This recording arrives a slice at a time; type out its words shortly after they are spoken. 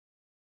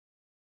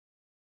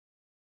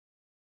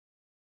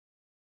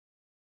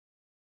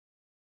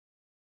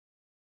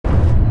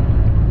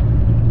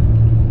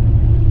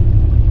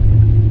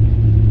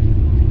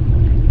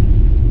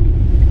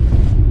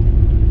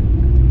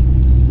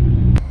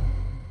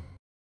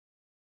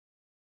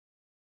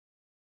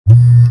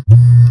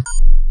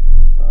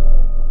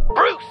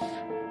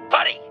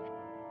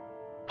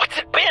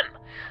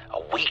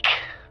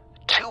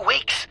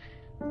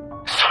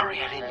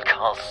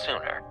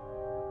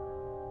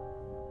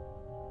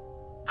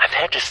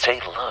had to stay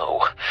low.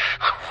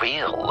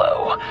 Real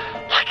low.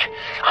 Like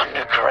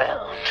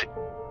underground.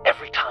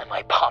 Every time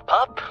I pop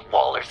up,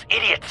 Waller's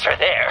idiots are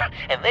there,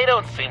 and they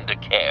don't seem to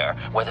care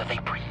whether they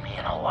bring me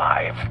in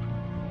alive.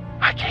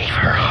 I gave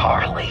her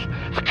Harley,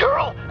 the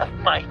girl of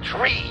my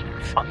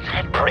dreams, on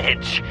that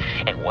bridge.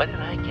 And what did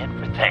I get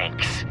for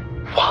thanks?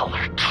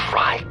 Waller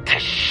tried to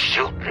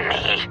shoot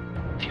me.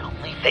 The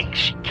only thing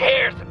she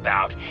cares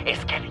about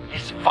is getting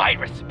this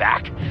virus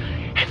back.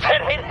 And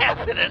that ain't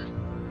happening.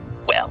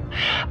 Well,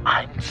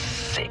 I'm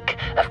sick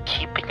of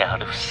keeping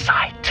out of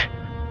sight.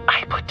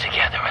 I put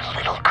together a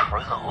little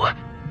crew.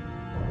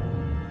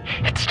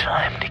 It's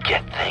time to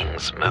get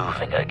things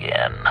moving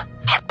again.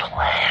 A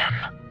plan.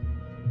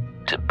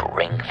 To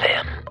bring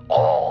them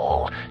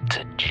all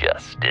to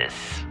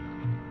justice.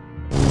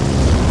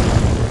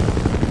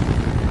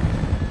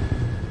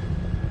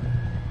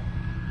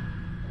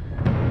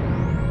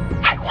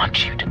 I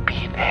want you to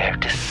be there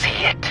to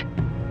see it.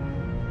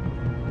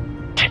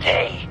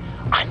 Today,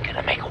 I'm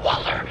gonna make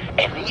Waller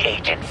and the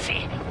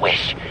agency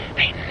wish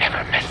they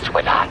never messed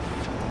with us.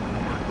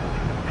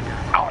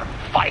 Our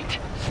fight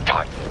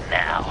starts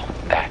now,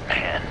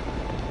 Batman.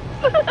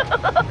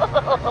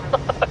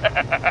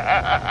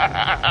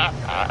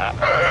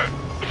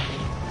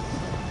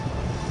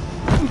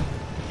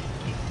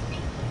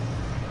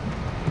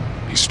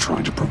 He's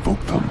trying to provoke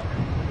them.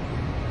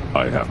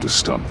 I have to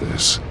stop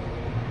this.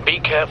 Be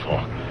careful.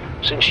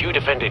 Since you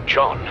defended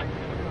John,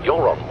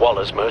 you're on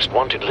Waller's most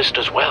wanted list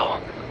as well.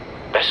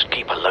 Best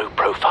keep a low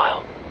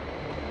profile.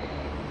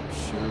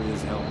 Sure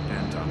is hell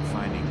bent on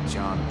finding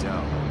John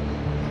Doe.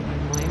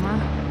 Blame her?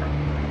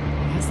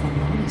 He has the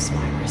Lotus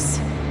virus.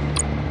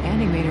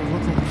 And he made her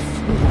look like a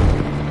fool.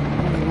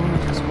 All the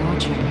world was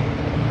watching.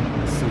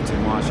 Suits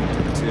in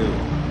Washington, too.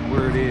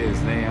 Word is,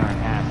 they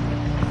aren't happy.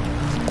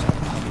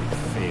 Public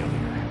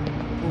failure.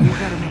 Well, we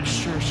gotta make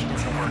sure she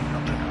doesn't work.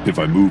 If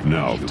I move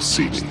now, he'll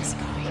see me. This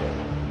guy.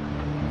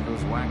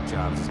 Those whack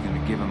jobs is gonna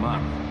give him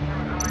up.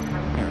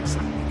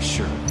 Harrison, make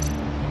sure of it.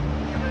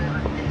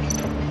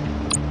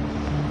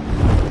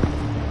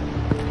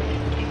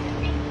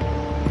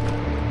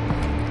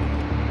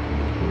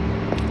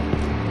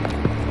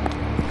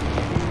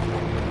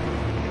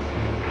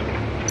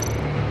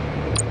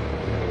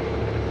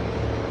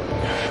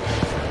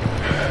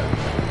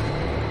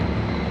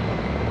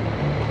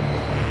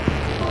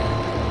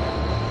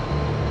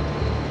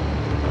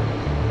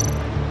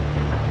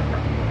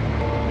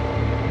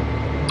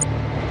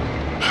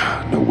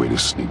 No way to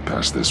sneak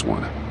past this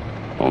one.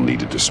 I'll need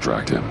to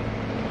distract him.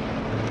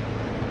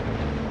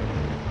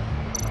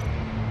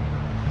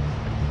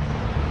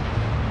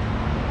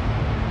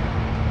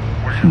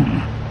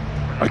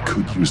 I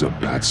could use a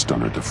bat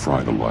stunner to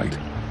fry the light.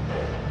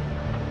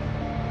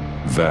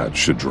 That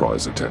should draw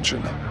his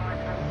attention.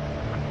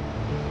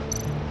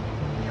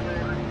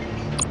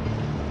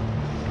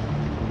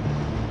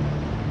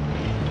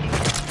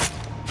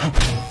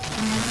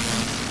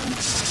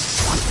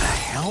 What the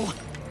hell?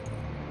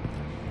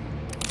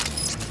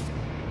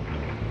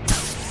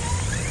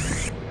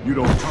 You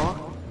don't talk?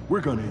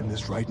 We're gonna end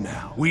this right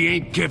now. We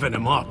ain't giving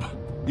him up.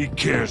 He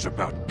cares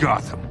about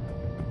Gotham.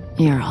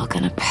 You're all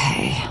gonna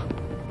pay.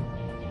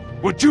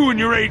 What you and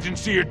your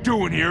agency are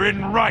doing here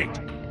isn't right.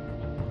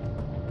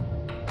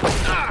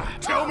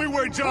 Tell me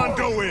where John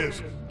Doe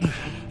is!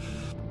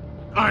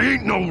 I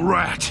ain't no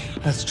rat.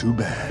 That's too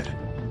bad.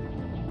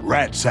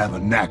 Rats have a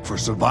knack for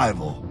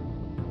survival.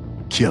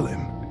 Kill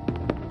him.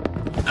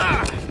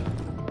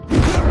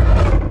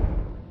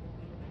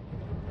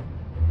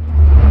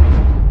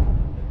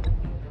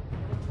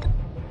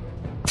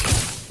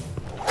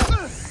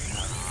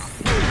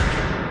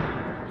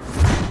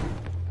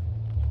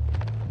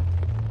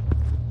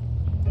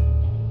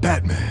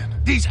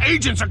 Batman. These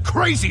agents are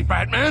crazy,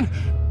 Batman.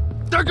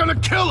 They're gonna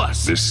kill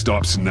us. This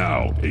stops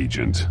now,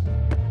 Agent.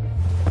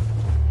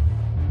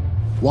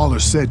 Waller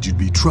said you'd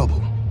be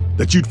trouble,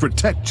 that you'd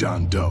protect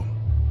John Doe.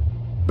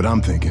 But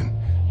I'm thinking,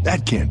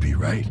 that can't be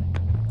right.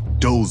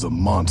 Doe's a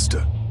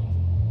monster.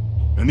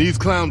 And these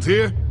clowns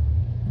here,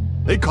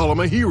 they call him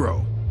a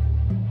hero.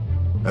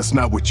 That's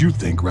not what you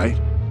think, right?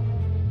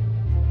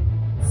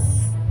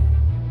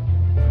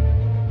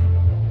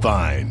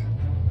 Fine.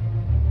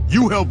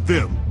 You help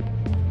them,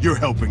 you're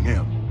helping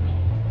him.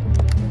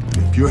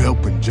 And if you're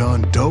helping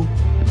John Doe,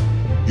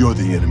 you're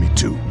the enemy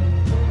too.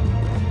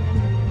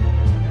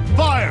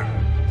 Fire!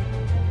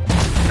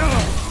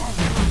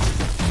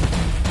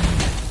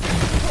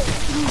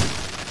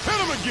 Hit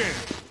him again!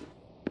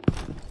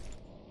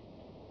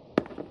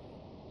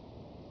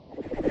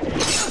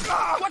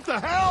 What the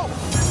hell?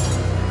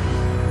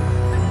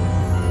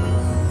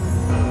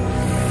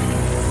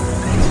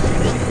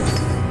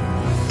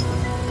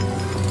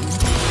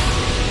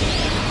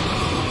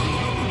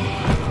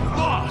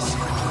 Boss!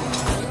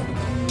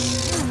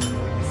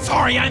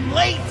 Sorry I'm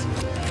late!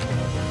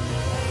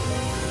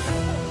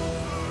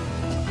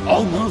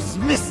 Almost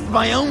missed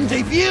my own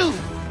debut!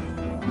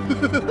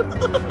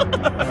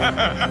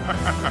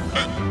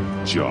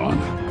 John?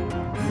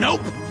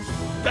 Nope!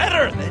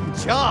 Better than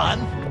John!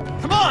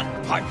 Come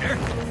on, partner!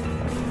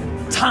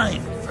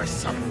 Time for for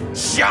some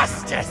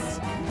justice!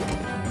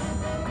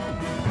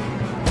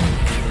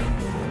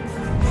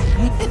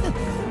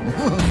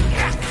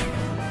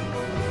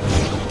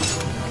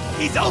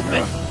 He's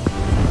open!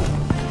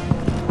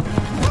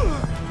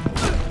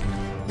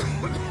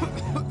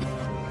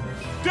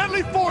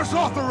 Deadly force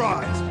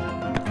authorized!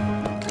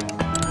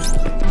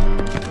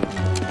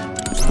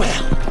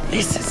 Well,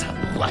 this is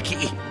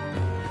unlucky.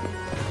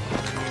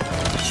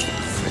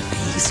 For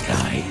these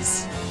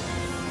guys.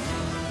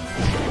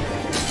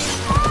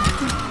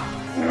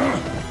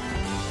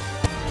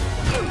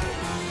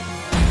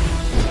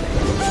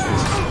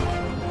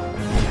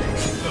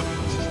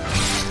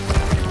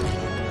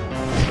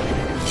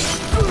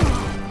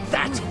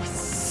 That was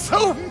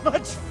so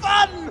much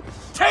fun!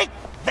 Take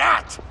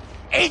that,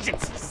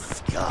 agency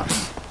scum!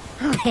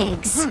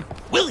 Pigs.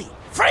 Willie,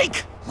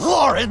 Frank,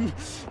 Lauren,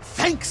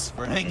 thanks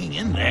for hanging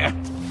in there.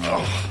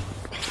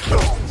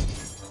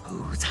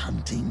 Who's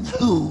hunting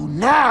who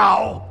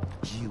now?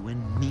 You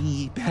and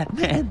me,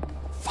 Batman.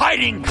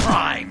 Fighting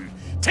crime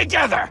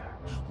together.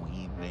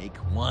 We make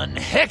one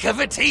heck of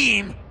a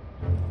team.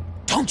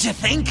 Don't you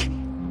think?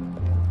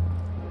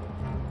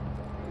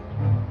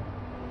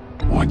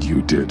 What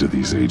you did to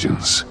these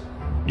agents.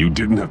 You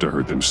didn't have to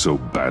hurt them so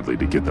badly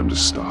to get them to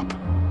stop.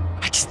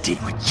 I just did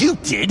what you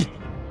did.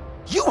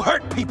 You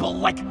hurt people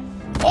like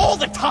all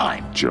the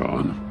time.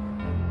 John.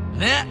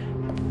 Eh?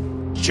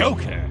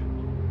 Joker.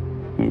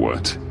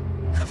 What?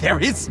 There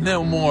is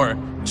no more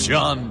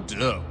John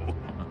Doe.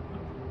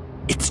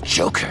 It's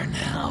Joker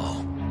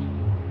now.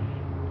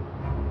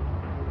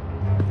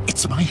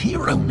 It's my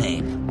hero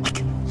name. Like,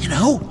 you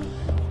know,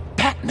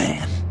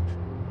 Batman.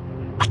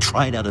 I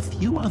tried out a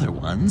few other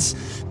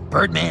ones.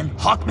 Birdman,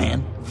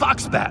 Hawkman,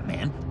 Fox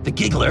Batman, the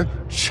Giggler,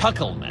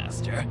 Chuckle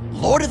Master,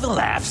 Lord of the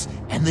Laughs,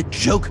 and the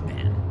Joke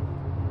Man.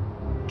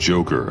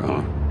 Joker,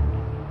 huh?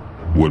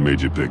 What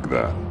made you pick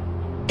that?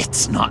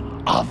 It's not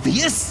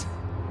obvious.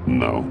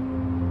 No,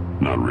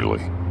 not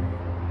really.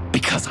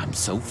 Because I'm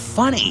so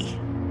funny.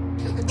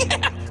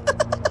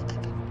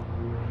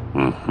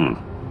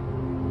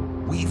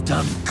 We've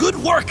done good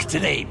work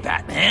today,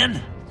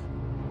 Batman.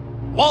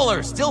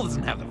 Waller still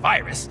doesn't have the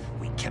virus.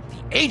 We kept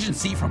the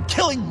agency from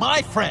killing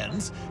my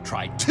friends.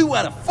 Tried 2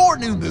 out of 4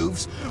 new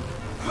moves.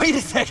 Wait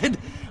a second.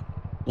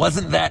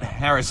 Wasn't that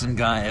Harrison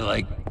guy,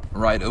 like,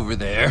 right over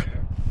there?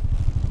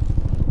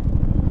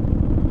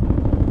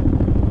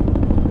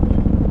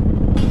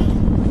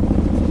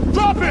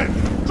 Drop it!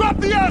 Drop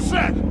the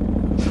asset!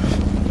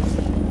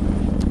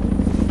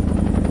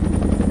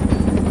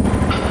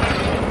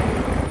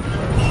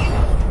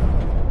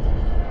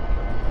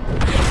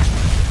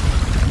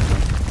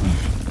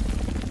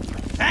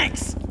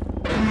 Thanks!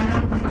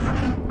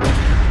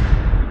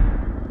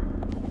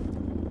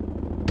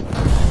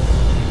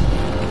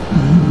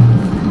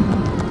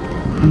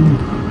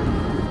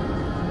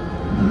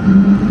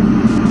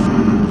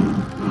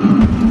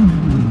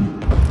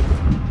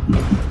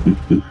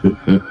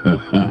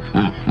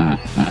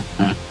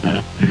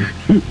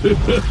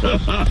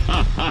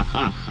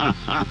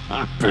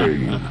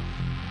 Bane.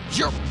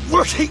 You're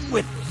working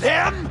with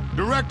them?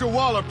 Director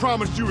Waller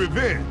promised you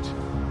revenge.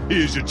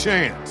 Here's your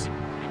chance.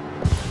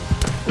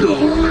 Get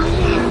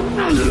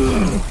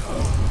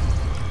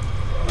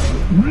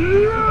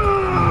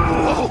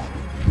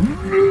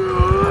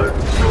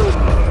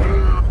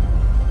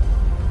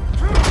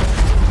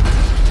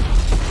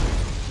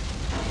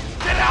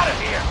out of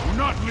here! We're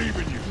not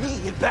leaving you.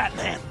 Me and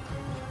Batman,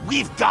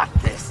 we've got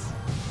this.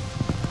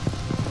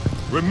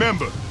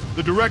 Remember,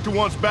 the director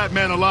wants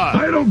Batman alive.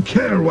 I don't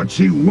care what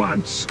she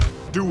wants.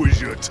 Do as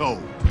you're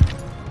told.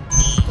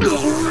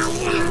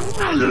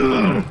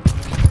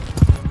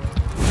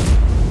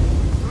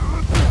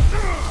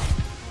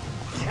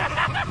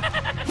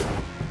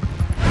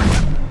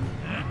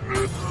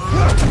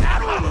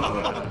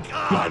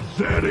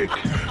 Pathetic.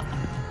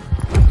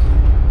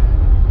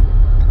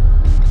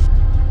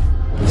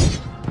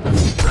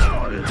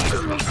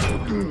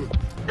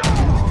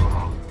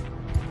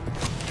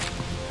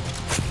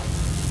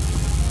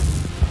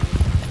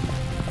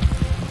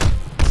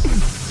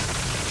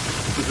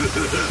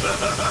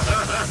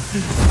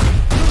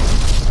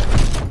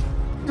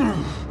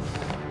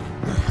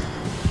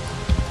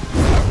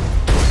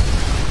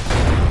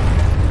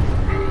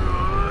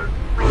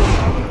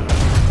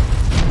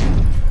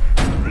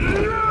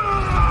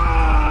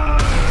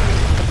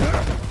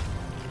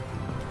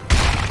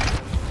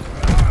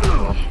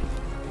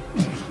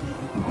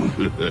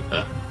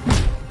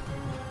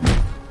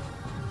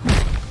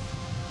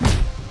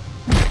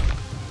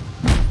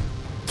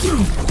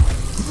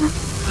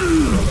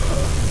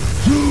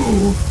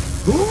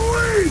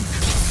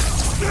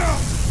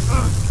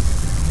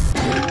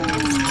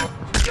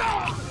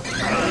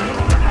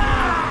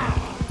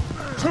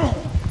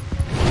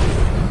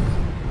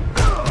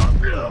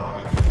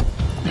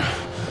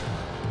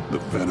 The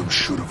venom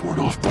should have worn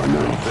off by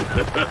now.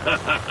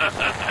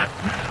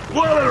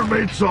 Waller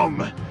made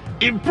some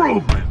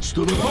improvements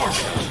to the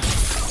market.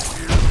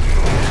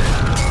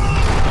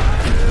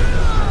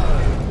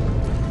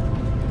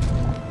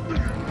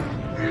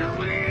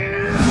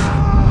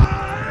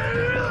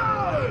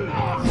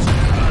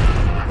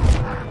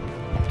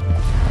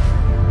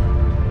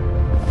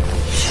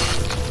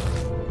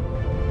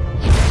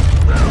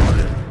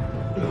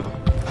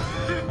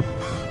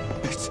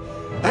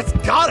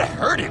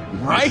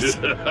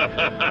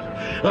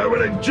 I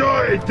will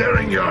enjoy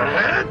tearing your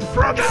head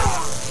from it!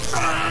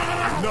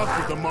 Enough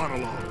with the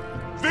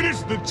monologue. Finish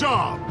the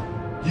job!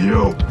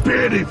 You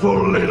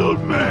pitiful little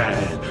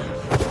man!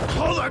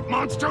 Call that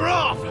monster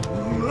off!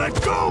 Let's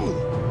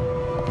go!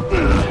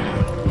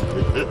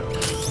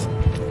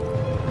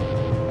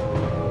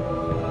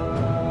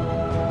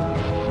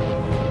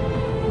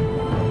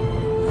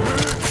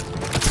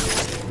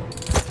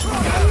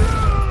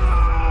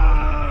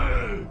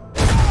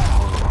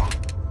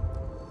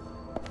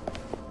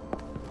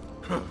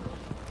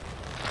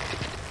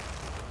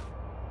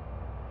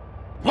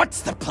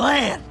 What's the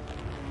plan?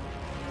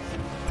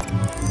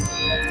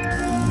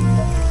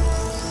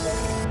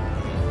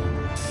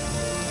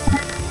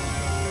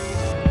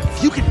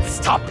 If you can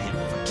stop him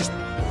for just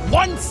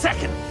 1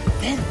 second,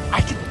 then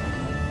I can...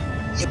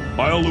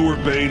 I'll lure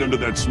Bane under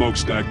that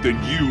smokestack,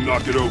 then you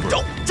knock it over.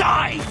 Don't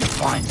die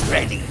if I'm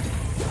ready.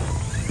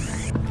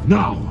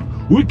 Now,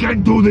 we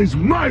can do this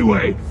my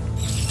way!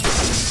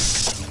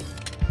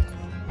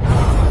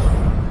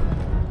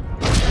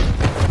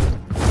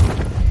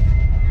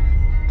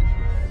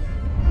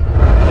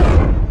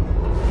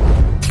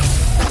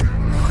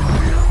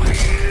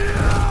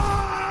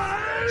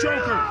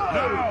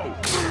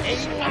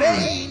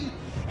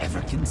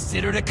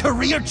 Considered a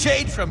career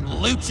change from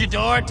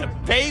luchador to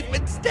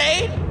pavement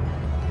stain?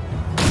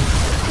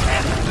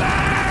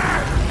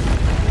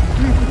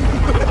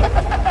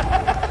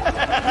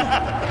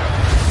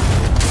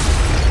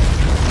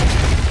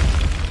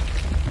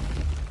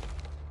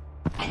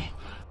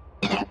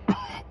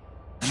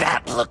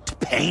 That looked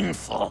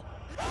painful.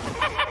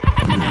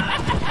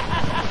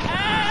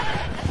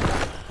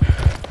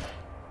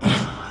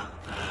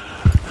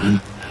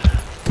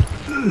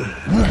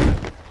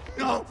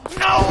 No!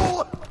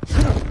 No!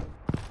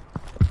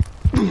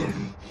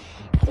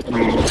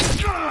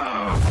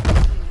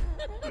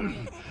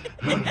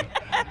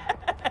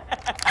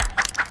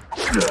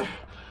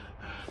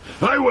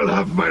 I will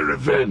have my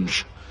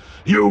revenge.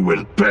 You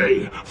will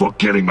pay for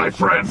killing my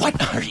friend.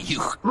 What are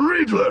you?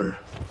 Riddler!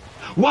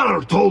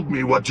 Waller told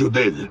me what you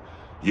did.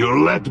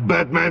 You let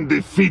Batman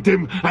defeat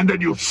him, and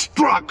then you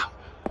struck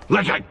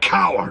like a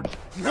coward.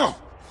 No,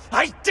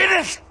 I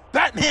didn't!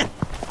 Batman!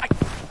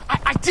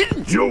 I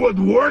didn't! You would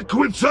work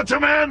with such a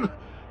man?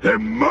 A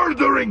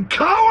murdering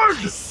coward?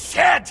 I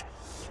said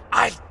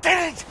I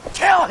didn't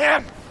kill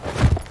him!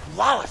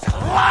 Waller's a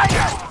liar!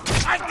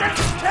 I didn't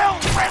kill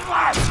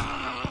Riddler!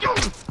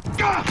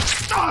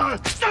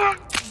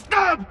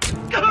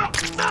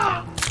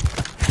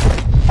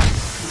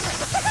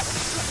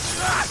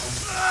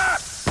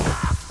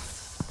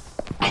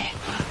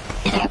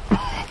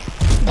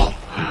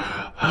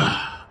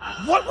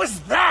 What was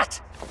that?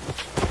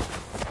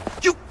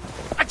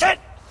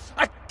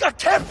 I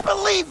can't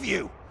believe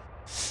you!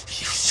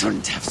 You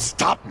shouldn't have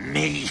stopped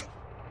me.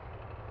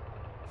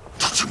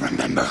 Don't you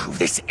remember who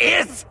this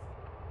is?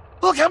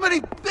 Look how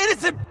many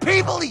innocent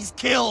people he's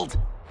killed!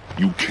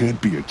 You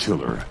can't be a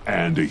killer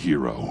and a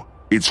hero.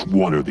 It's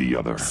one or the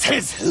other.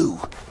 Says who?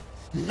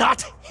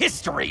 Not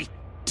history.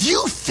 Do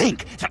you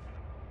think that...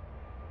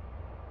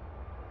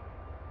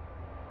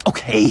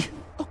 Okay.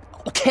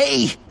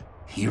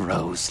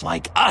 Heroes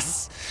like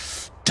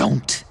us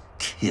don't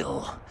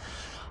kill.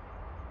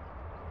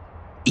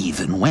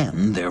 Even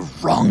when they're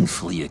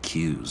wrongfully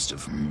accused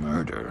of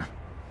murder.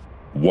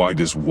 Why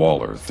does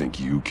Waller think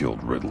you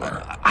killed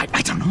Riddler? I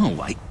don't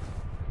know.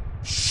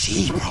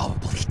 She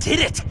probably did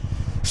it.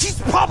 She's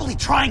probably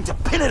trying to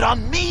pin it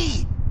on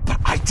me. But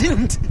I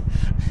didn't.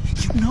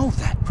 You know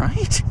that,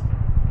 right?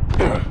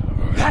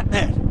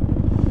 Batman,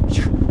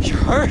 you're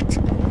hurt.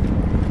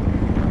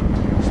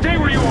 Stay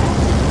where you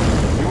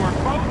are. You are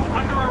both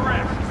under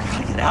arrest. We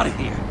gotta get out of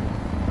here.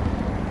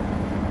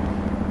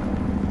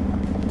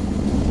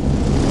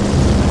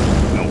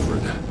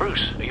 Alfred.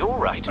 Bruce, are you all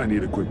right? I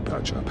need a quick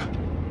patch-up.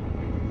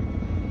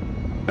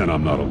 And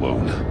I'm not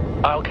alone.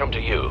 I'll come to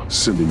you.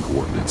 Sending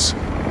coordinates.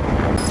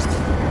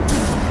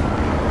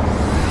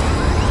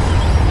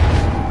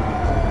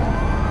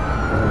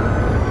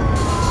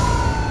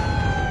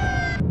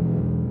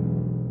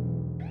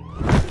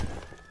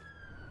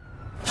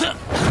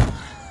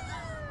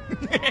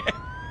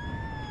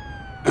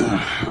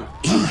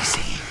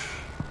 Easy.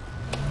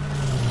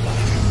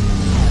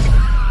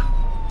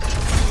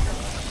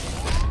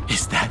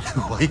 Is that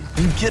who I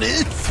think it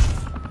is?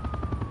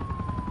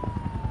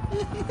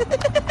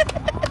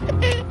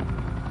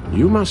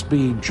 You must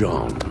be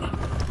John.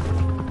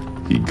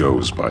 He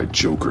goes by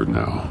Joker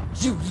now.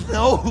 You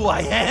know who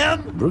I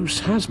am? Bruce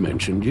has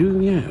mentioned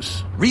you,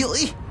 yes.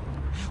 Really?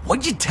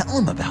 What'd you tell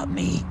him about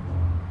me?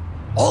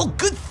 All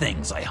good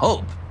things, I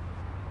hope.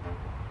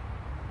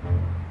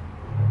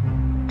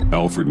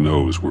 Alfred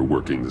knows we're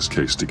working this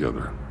case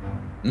together.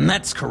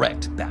 That's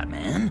correct,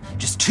 Batman.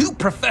 Just two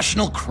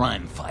professional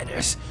crime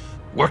fighters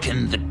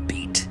working the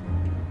beat.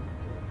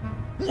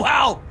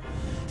 Wow!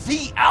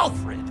 The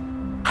Alfred!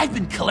 I've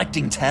been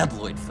collecting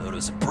tabloid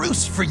photos of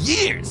Bruce for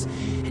years,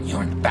 and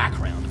you're in the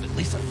background of at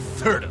least a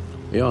third of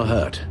them. You're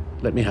hurt.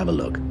 Let me have a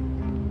look.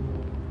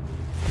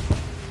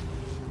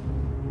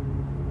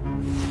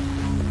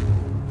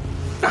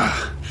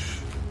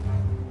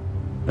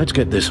 Let's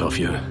get this off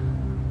you.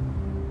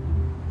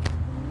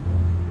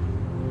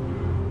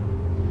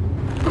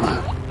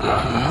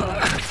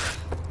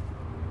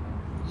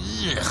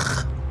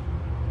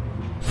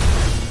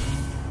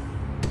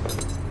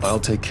 I'll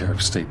take care of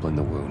stapling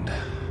the wound.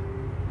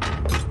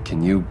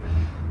 Can you...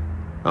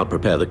 I'll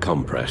prepare the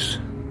compress.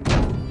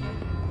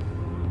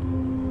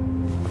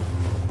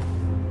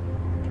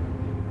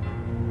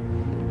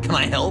 Can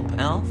I help,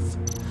 Alf?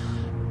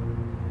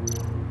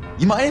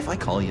 You mind if I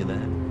call you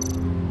that?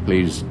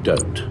 Please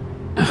don't.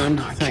 And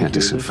I can't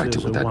disinfect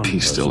it with that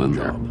piece still in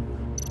there.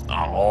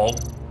 Oh.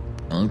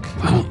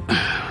 Okay. Well,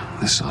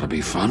 this ought to be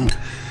fun.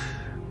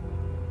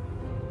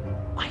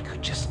 I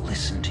could just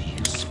listen to you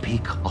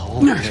speak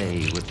all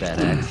day with that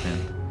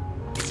accent.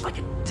 It's like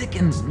a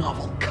Dickens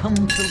novel come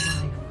to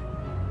life.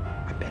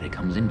 I bet it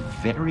comes in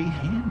very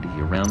handy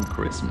around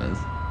Christmas.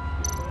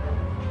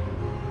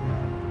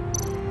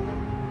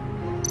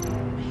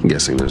 I'm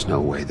guessing there's no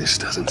way this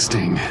doesn't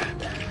sting.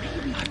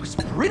 Maybe I was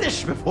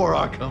British before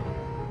Arkham.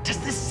 Does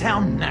this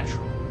sound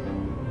natural?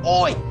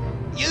 Oi!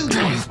 You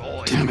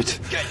boy! Damn it.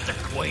 Get the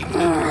Queen!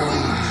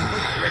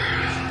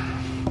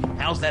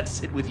 How's that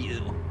sit with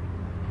you?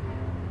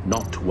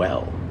 Not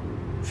well.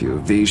 A few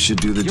of these should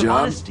do the Your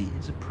job. honesty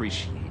is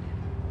appreciated.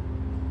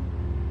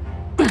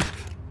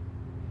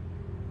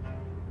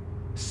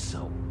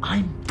 So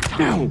I'm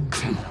dying. Oh,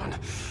 come on.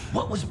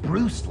 What was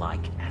Bruce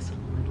like as a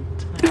little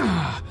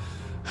tiny?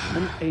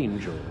 An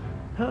angel.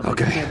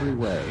 Perfect Okay. in every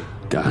way.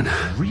 Done.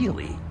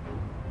 Really?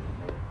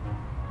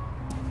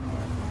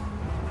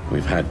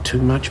 We've had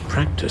too much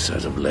practice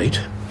as of late.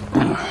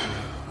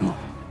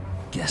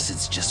 Guess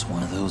it's just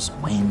one of those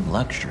Wayne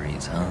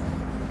luxuries, huh?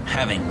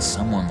 Having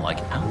someone like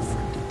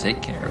Alfred to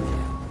take care of you.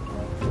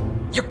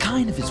 You're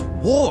kind of his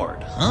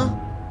ward, huh?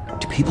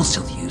 Do people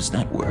still use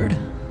that word?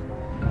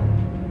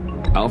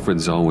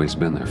 Alfred's always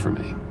been there for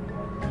me.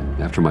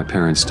 After my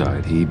parents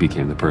died, he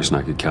became the person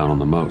I could count on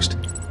the most.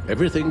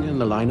 Everything in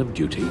the line of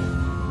duty.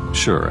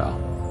 Sure, Al.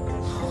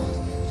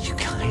 You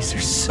guys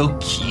are so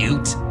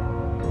cute.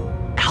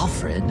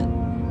 Alfred.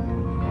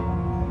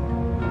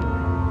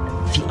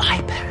 The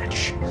eye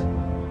patch.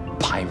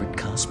 Pirate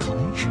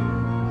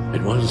cosplay.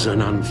 It was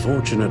an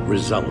unfortunate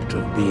result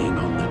of being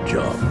on the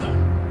job.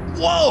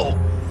 Whoa!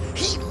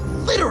 He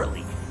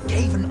literally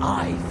gave an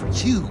eye for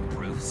you,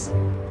 Bruce.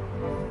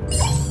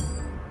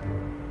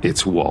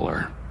 It's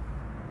Waller.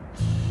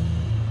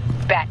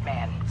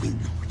 Batman. We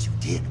know what you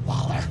did,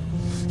 Waller.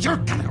 You're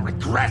gonna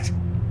regret.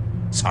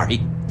 Sorry.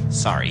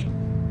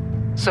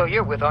 So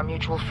you're with our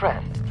mutual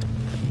friend.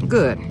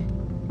 Good.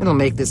 It'll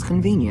make this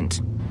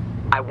convenient.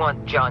 I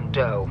want John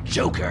Doe.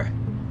 Joker.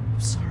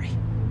 Sorry.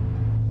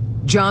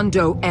 John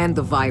Doe and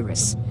the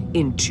virus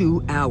in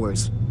 2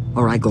 hours,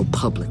 or I go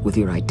public with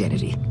your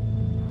identity.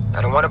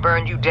 I don't want to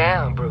burn you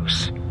down,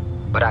 Bruce,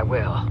 but I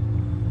will.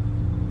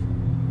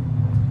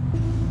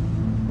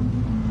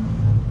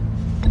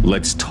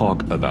 Let's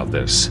talk about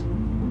this.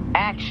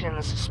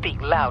 Actions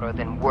speak louder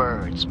than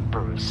words,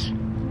 Bruce.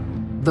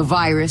 The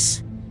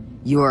virus,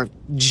 your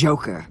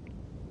Joker,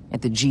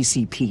 at the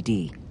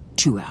GCPD,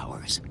 2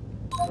 hours.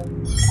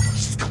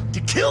 She's going to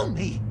kill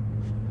me!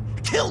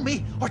 Kill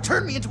me or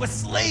turn me into a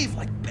slave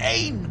like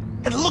Bane!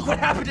 And look what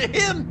happened to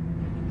him!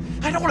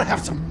 I don't want to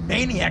have some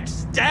maniac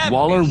stab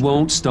Waller me!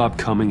 won't stop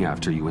coming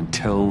after you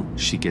until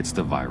she gets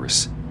the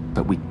virus.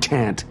 But we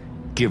can't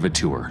give it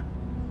to her.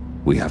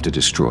 We have to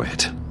destroy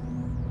it.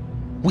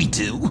 We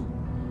do?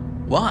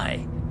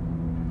 Why?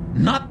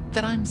 Not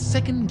that I'm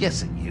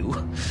second-guessing you.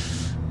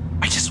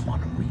 I just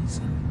want a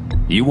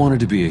reason. You wanted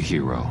to be a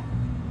hero.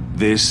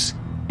 This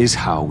is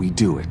how we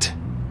do it.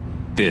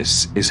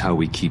 This is how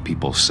we keep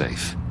people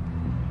safe.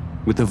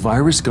 With the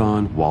virus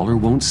gone, Waller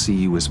won't see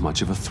you as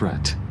much of a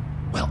threat.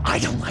 Well, I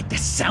don't like the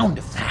sound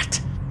of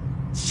that.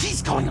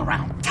 She's going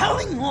around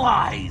telling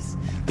lies,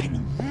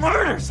 pinning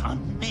murders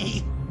on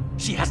me.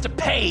 She has to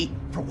pay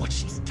for what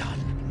she's done.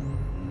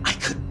 I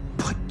could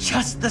put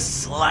just the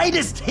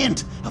slightest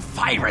hint of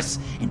virus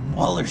in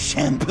Waller's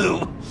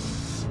shampoo.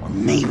 Or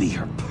maybe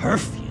her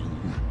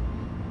perfume.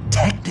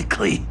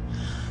 Technically,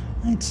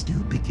 I'd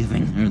still be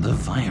giving her the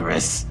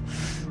virus.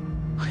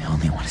 I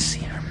only want to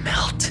see her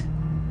melt.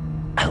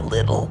 A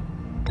little.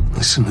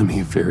 Listen to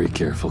me very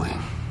carefully.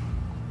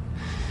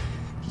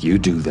 You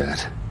do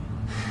that,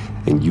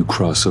 and you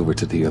cross over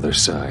to the other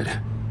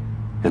side.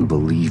 And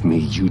believe me,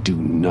 you do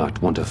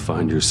not want to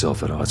find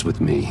yourself at odds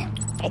with me.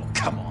 Oh,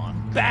 come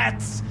on,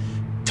 Bats!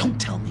 Don't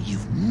tell me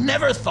you've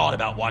never thought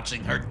about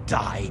watching her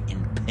die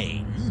in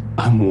pain.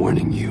 I'm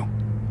warning you.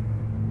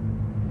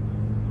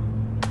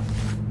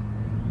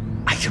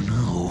 I don't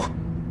know.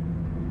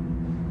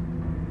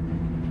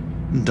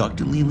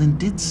 Dr. Leland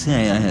did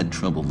say I had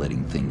trouble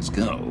letting things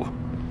go.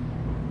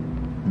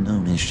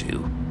 No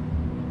issue.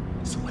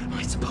 So what am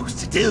I supposed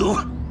to do?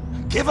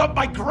 Give up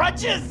my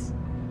grudges?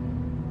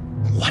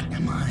 What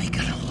am I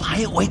gonna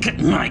lie awake at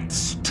night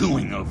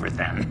stewing over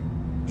then?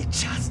 It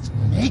just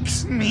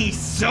makes me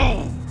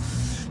so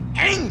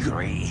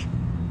angry.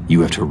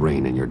 You have to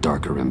rein in your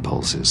darker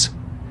impulses.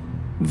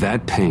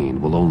 That pain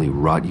will only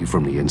rot you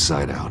from the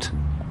inside out.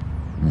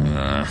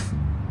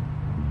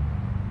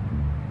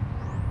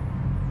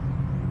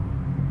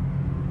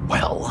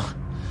 Well,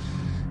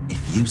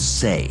 if you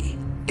say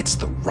it's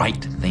the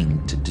right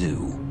thing to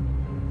do...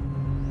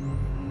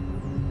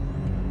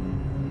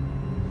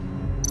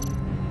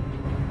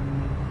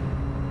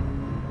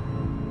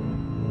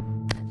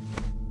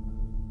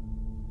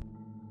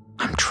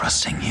 I'm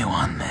trusting you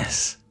on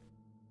this.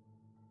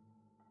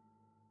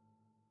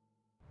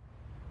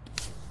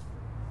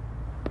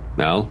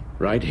 Al?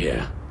 Right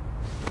here.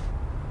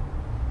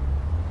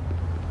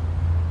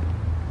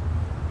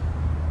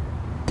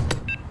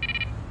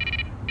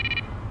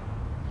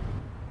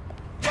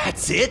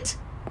 That's it?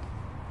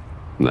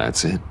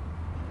 That's it.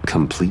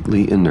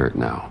 Completely inert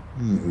now.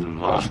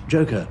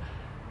 Joker,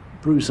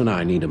 Bruce and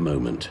I need a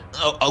moment.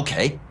 Oh,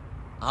 okay.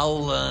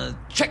 I'll,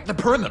 check the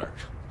perimeter.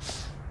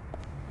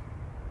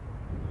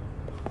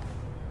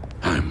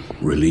 I'm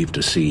relieved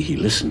to see he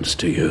listens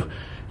to you.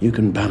 You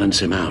can balance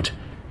him out.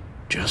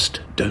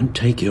 Just don't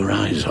take your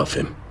eyes off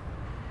him.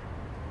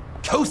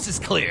 Coast is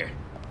clear.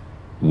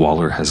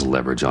 Waller has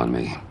leverage on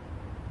me.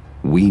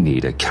 We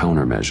need a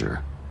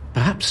countermeasure.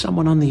 Perhaps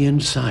someone on the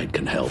inside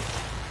can help.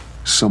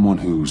 Someone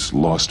who's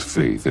lost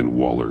faith in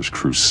Waller's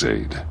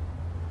crusade.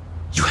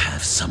 You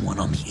have someone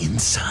on the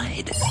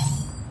inside?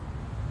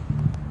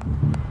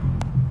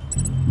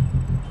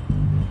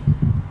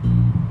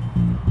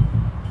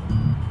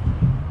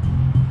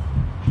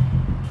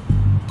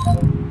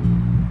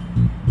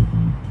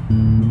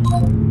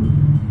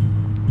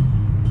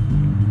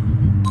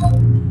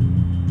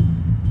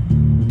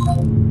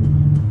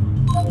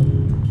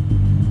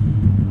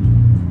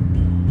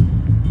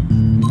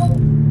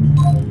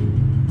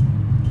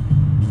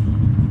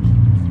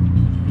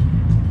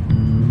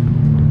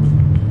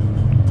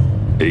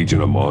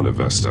 Agent Amana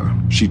Vesta.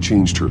 She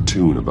changed her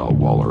tune about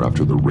Waller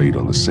after the raid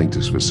on the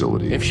Sanctus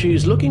facility. If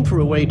she's looking for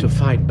a way to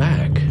fight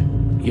back,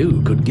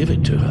 you could give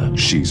it to her.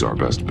 She's our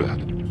best bet.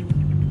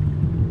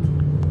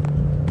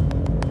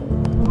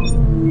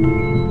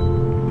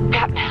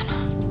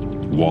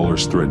 Batman.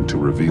 Waller's threatened to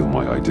reveal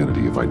my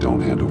identity if I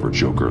don't hand over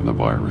Joker and the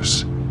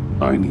virus.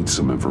 I need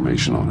some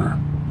information on her.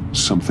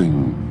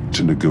 Something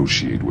to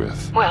negotiate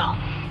with. Well,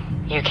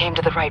 you came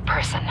to the right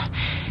person.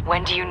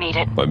 When do you need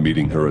it? I'm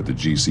meeting her at the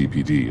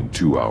GCPD in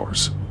 2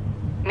 hours.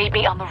 Meet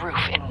me on the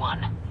roof in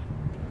 1.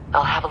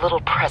 I'll have a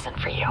little present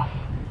for you.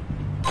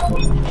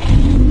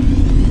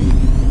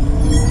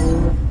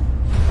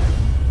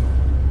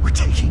 We're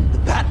taking the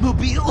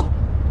Batmobile?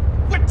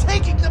 We're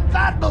taking the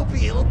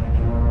Batmobile!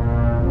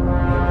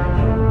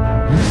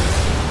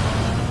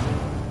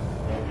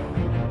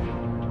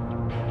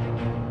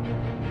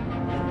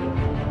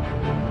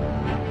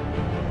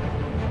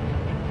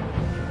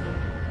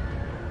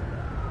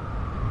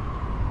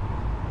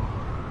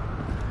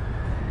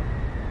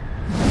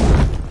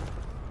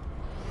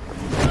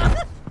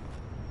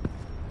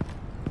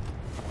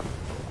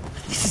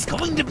 This is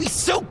going to be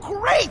so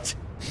great!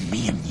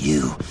 Me and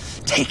you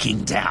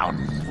taking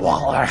down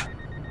Waller.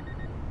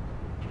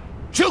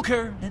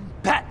 Joker and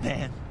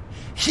Batman,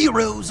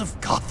 heroes of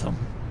Gotham.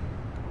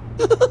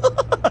 We're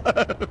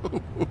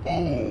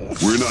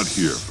not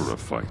here for a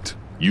fight.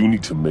 You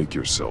need to make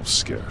yourself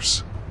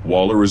scarce.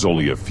 Waller is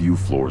only a few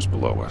floors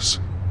below us.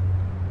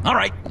 All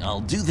right,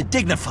 I'll do the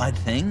dignified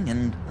thing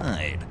and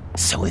hide.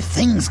 So if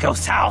things go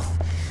south,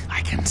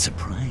 I can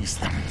surprise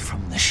them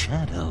from the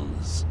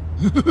shadows.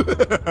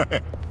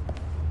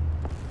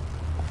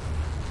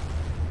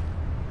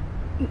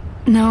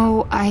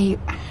 No, I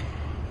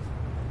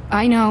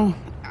know.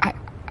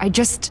 I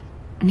just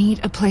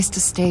need a place to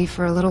stay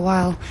for a little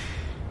while.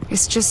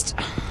 It's just...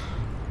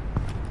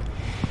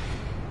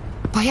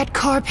 Bayat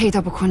kar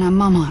payda bukunam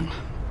maman.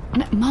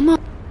 Mama...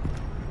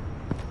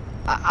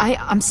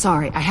 I'm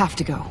sorry, I have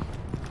to go.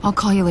 I'll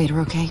call you later,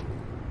 okay?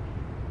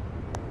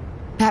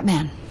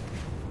 Batman,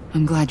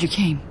 I'm glad you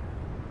came.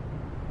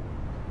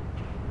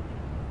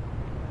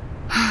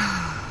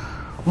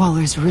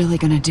 Waller's really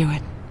gonna do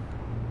it.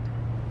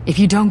 If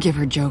you don't give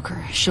her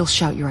Joker, she'll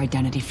shout your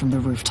identity from the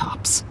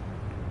rooftops.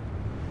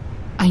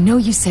 I know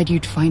you said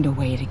you'd find a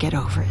way to get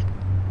over it,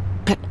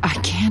 but I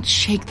can't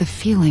shake the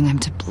feeling I'm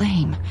to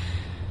blame.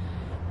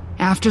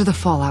 After the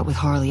fallout with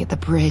Harley at the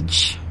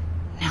bridge,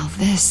 now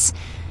this...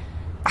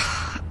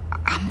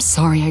 I'm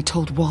sorry I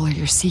told Waller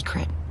your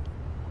secret.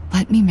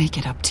 Let me make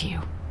it up to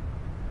you.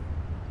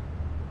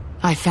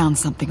 I found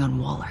something on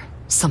Waller.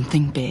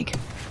 Something big.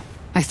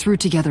 I threw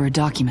together a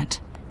document.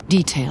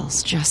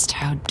 Details just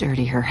how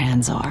dirty her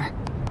hands are.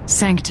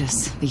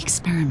 Sanctus, the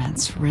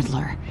experiments,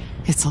 Riddler.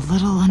 It's a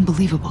little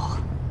unbelievable,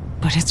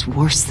 but it's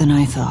worse than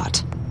I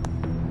thought.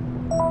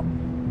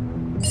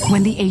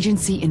 When the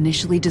agency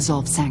initially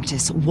dissolved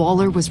Sanctus,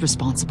 Waller was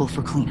responsible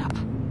for cleanup.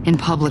 In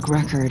public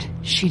record,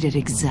 she did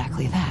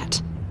exactly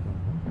that.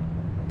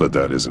 But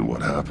that isn't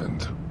what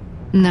happened.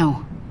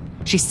 No.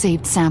 She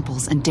saved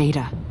samples and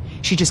data.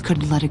 She just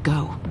couldn't let it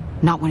go.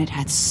 Not when it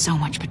had so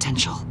much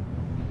potential.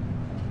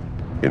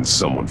 And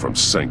someone from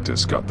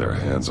Sanctus got their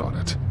hands on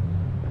it.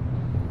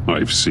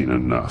 I've seen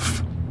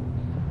enough.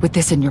 With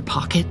this in your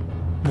pocket,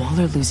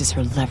 Waller loses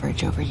her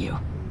leverage over you.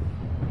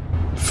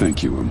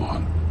 Thank you,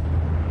 Iman.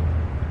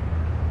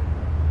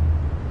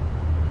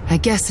 I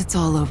guess it's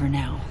all over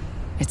now.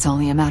 It's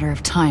only a matter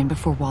of time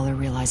before Waller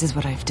realizes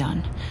what I've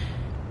done.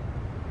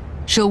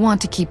 She'll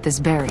want to keep this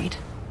buried,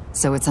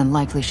 so it's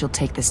unlikely she'll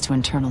take this to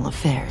internal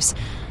affairs.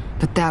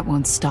 But that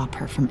won't stop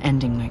her from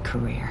ending my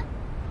career.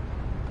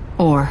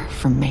 Or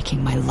from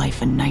making my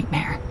life a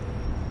nightmare.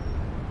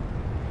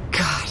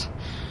 God.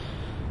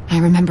 I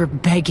remember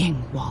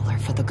begging Waller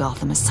for the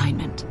Gotham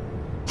assignment.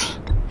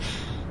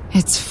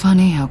 It's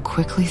funny how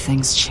quickly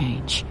things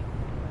change.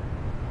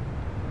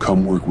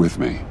 Come work with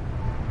me.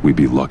 We'd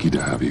be lucky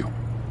to have you.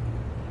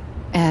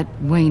 At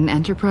Wayne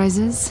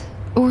Enterprises?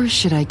 Or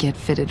should I get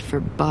fitted for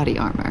body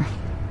armor?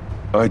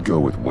 I'd go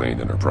with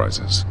Wayne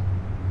Enterprises.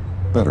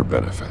 Better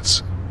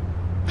benefits.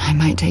 I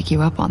might take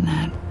you up on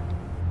that.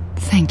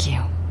 Thank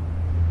you.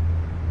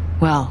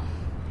 Well,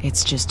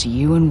 it's just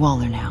you and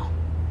Waller now.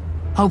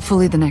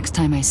 Hopefully the next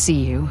time I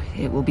see you,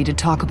 it will be to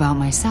talk about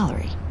my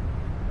salary.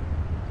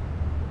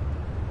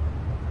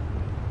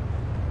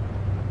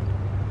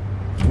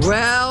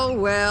 Well,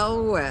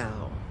 well,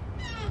 well.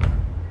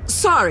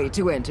 Sorry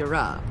to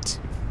interrupt.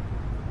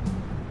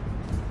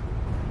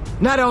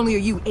 Not only are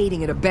you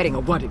aiding and abetting a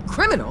wanted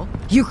criminal,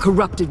 you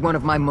corrupted one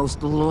of my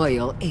most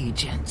loyal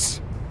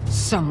agents.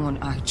 Someone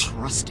I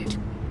trusted.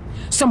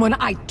 Someone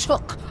I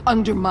took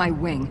under my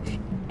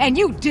wing. And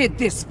you did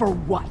this for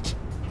what?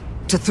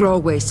 To throw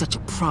away such a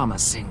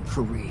promising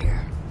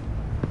career.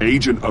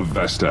 Agent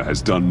Avesta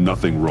has done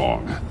nothing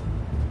wrong.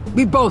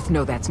 We both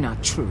know that's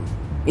not true.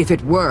 If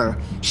it were,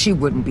 she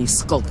wouldn't be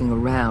skulking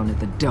around in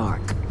the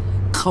dark,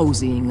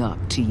 cozying up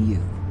to you.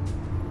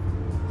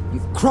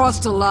 You've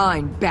crossed a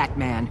line,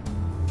 Batman.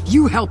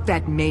 You helped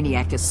that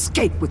maniac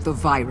escape with the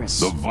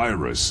virus. The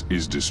virus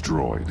is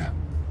destroyed.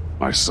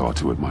 I saw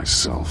to it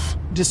myself.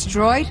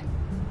 Destroyed?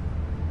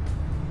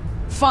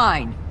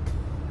 Fine.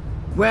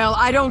 Well,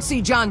 I don't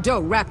see John Doe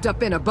wrapped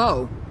up in a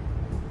bow.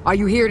 Are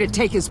you here to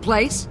take his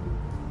place?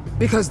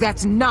 Because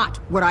that's not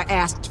what I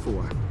asked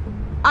for.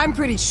 I'm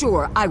pretty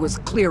sure I was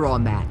clear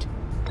on that.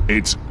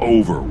 It's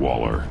over,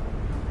 Waller.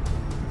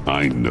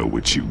 I know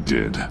what you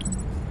did.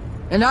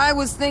 And I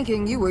was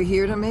thinking you were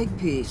here to make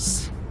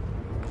peace.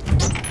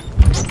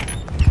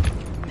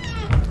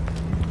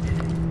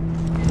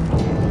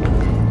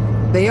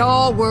 They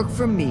all work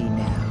for me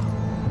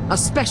now. A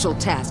special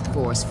task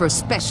force for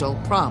special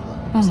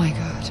problems. Oh my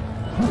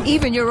god.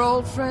 Even your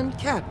old friend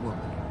Catwoman.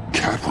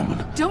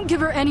 Catwoman? Don't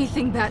give her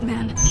anything,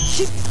 Batman.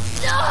 She...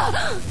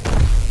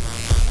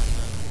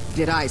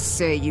 Did I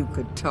say you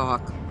could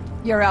talk?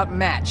 You're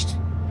outmatched.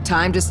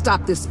 Time to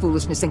stop this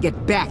foolishness and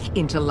get back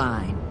into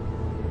line.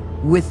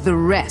 With the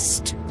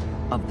rest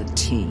of the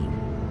team.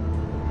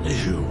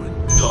 You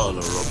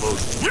intolerable...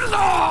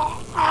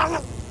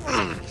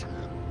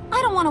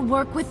 I don't want to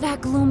work with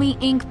that gloomy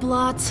ink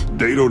blot.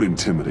 They don't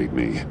intimidate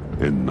me,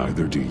 and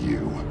neither do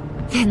you.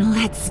 Then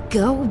let's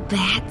go,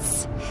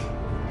 Bats.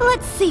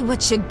 Let's see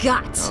what you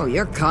got. Oh,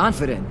 you're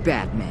confident,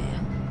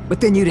 Batman.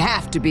 But then you'd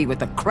have to be with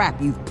the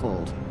crap you've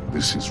pulled.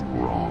 This is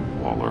wrong,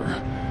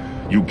 Waller.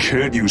 You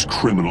can't use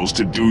criminals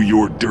to do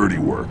your dirty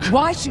work.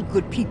 Why should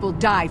good people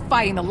die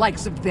fighting the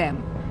likes of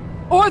them?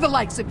 Or the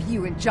likes of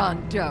you and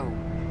John Doe?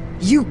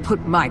 You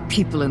put my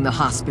people in the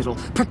hospital,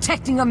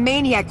 protecting a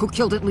maniac who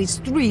killed at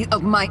least 3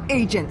 of my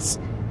agents.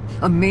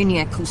 A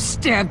maniac who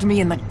stabbed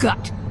me in the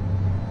gut.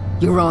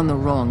 You're on the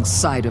wrong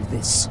side of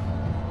this.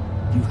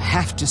 You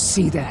have to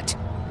see that.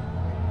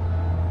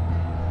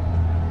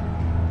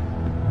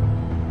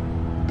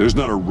 There's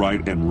not a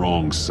right and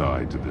wrong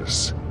side to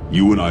this.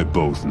 You and I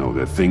both know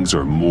that things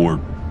are more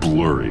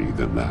blurry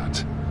than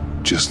that.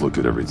 Just look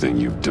at everything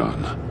you've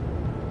done.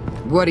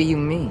 What do you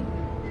mean?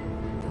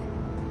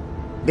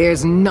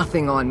 There's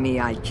nothing on me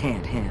I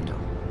can't handle.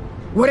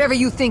 Whatever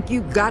you think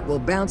you got will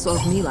bounce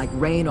off me like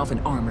rain off an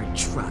armored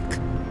truck.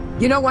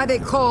 You know why they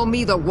call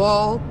me the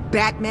Wall,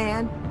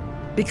 Batman?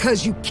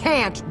 Because you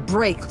can't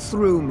break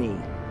through me.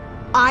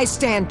 I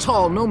stand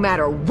tall no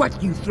matter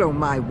what you throw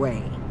my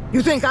way.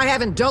 You think I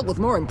haven't dealt with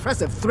more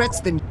impressive threats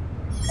than...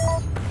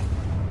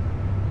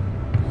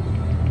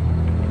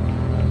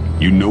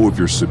 You know if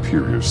your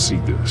superiors see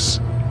this,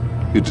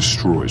 it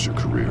destroys your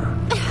career.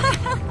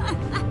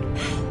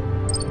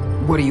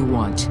 What do you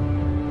want?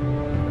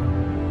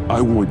 I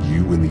want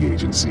you and the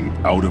agency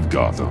out of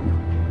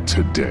Gotham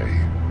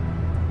today.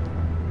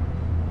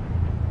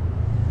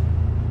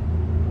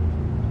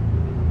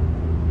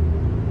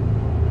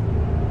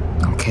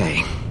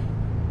 Okay.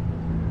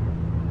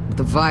 With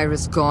the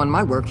virus gone,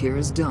 my work here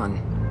is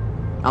done.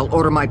 I'll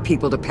order my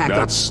people to pack up...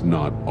 That's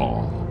not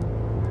all.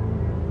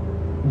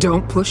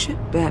 Don't push it,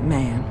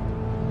 Batman.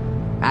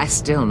 I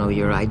still know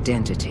your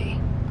identity.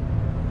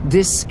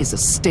 This is a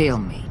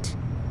stalemate,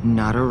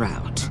 not a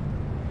rout.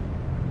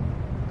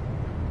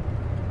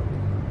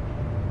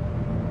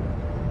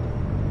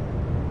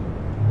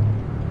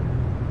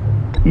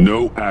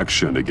 No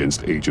action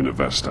against Agent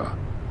Avesta.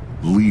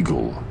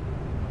 Legal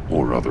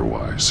or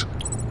otherwise.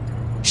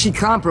 She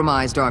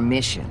compromised our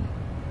mission.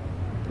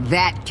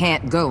 That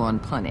can't go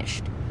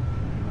unpunished.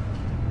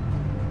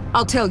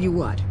 I'll tell you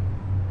what.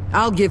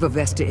 I'll give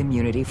Avesta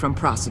immunity from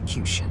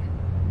prosecution.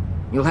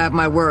 You'll have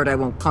my word I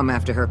won't come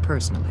after her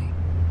personally.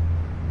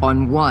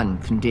 On one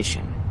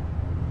condition.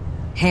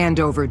 Hand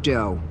over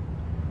Doe.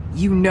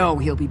 You know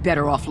he'll be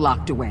better off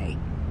locked away.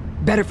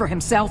 Better for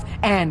himself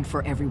and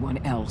for everyone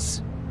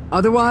else.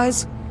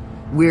 Otherwise,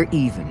 we're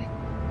even.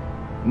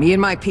 Me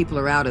and my people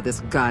are out of this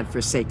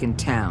godforsaken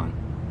town.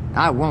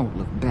 I won't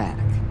look back.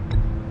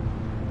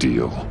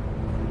 Deal.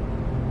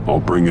 I'll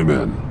bring him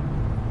in.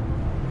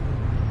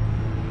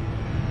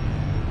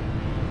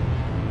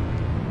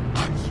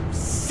 Are you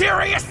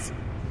serious?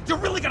 You're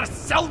really gonna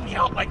sell me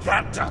out like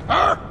that to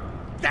her?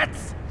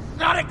 That's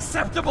not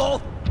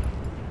acceptable.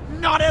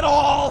 Not at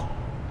all.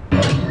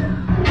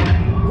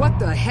 What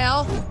the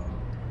hell?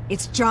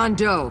 It's John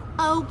Doe.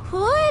 Oh,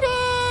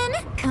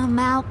 Puddin'! Come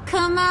out,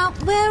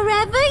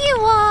 wherever you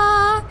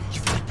are.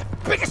 You've got the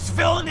biggest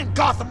villain in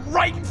Gotham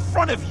right in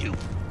front of you.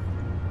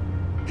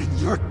 And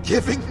you're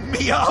giving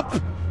me up?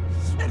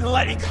 And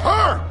letting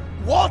her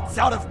waltz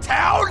out of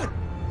town?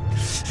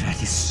 That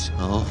is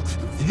so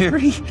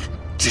very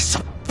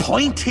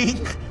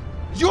disappointing.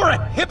 You're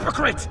a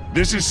hypocrite!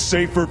 This is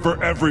safer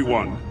for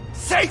everyone.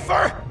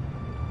 Safer?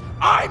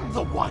 I'm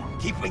the one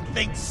keeping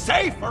things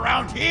safe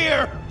around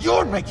here!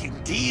 You're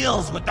making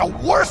deals with the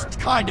worst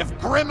kind of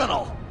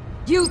criminal!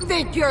 You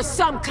think you're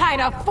some kind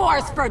of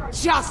force for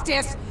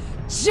justice,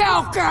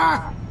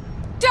 Joker?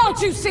 Don't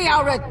you see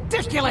how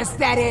ridiculous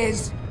that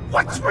is?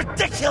 What's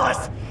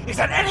ridiculous is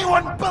that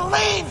anyone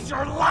believes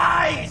your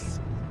lies!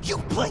 You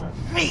blame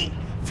me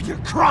for your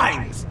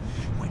crimes,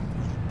 when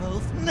we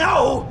both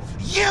know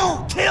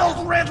you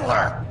killed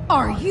Riddler!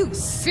 Are you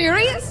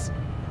serious?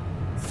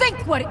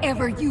 Think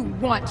whatever you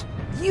want.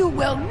 You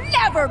will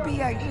never be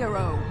a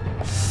hero.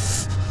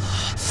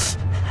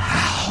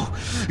 How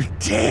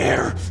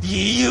dare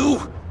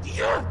you?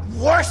 You're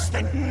worse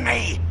than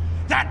me.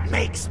 That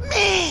makes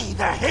me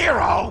the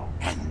hero.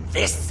 And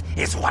this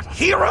is what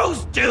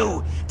heroes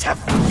do to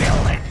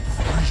villains.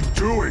 What are you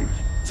doing?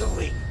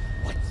 Doing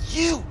what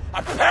you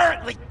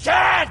apparently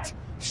can't.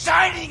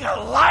 Shining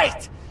a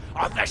light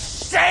on the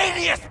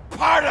shadiest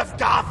part of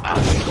Gotham.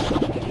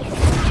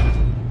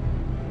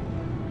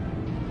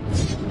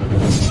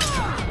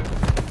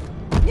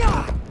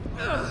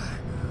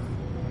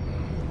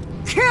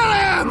 Kill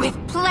him!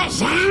 With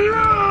pleasure.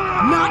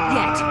 Not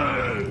yet.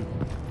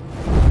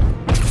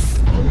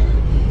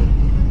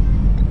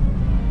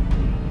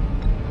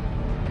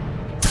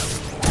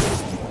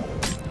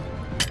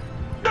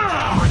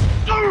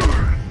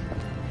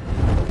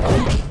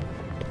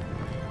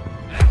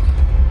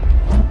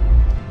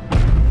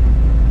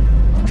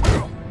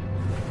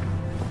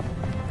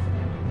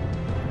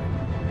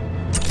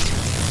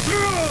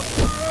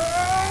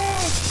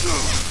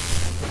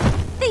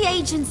 The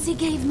agency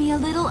gave me a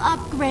little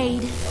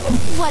upgrade.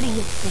 What do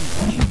you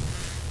think?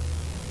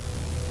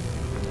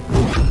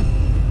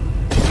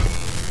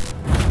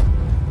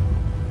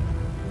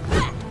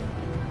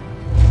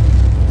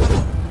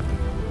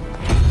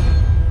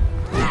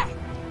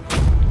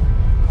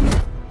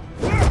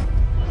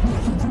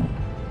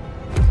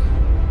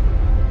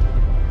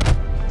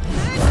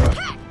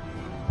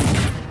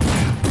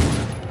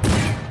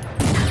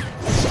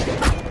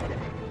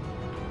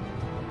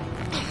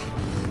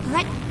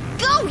 Let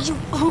go, you...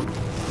 Oh.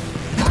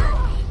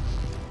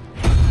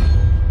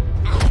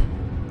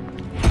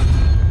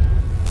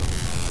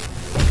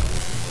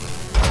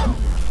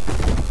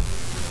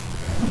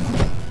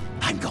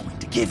 I'm going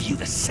to give you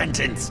the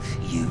sentence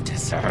you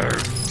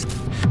deserve.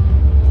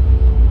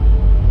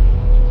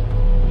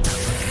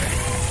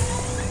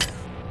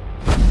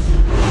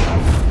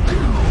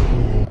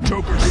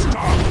 Joker,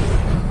 stop!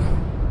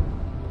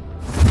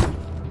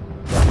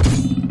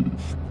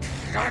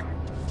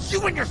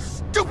 You and your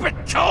stupid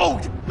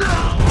code!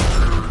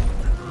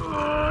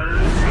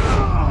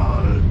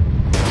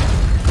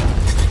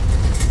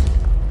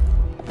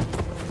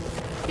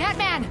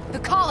 Batman, the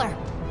collar.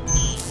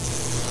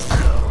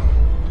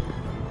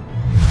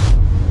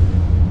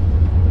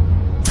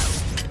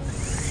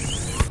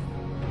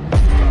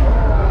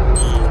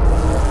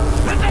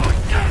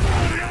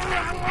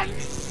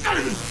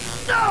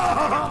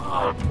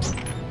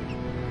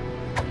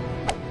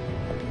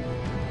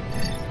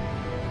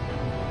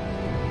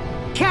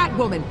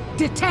 Catwoman,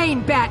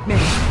 detain Batman.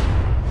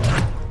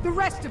 The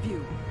rest of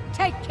you,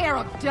 take care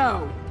of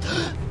Doe.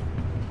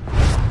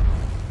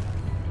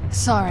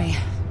 Sorry,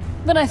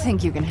 but I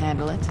think you can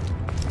handle it.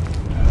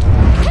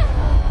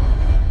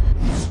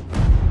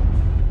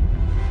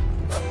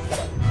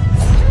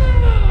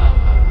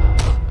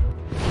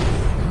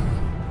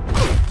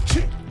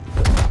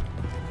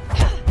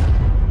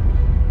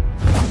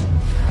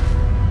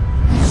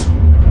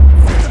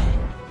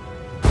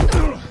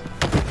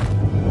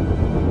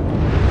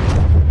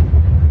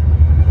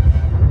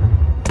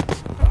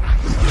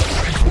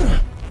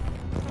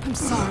 I'm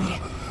sorry.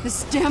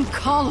 This damn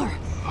collar.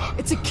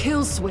 It's a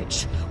kill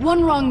switch.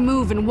 One wrong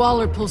move and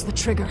Waller pulls the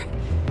trigger.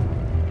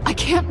 I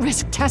can't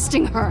risk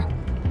testing her.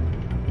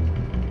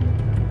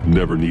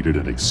 Never needed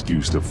an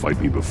excuse to fight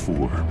me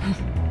before.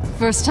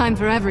 First time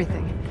for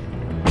everything.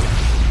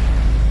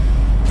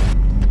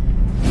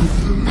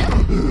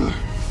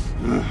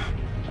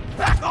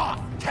 Back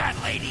off, cat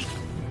lady!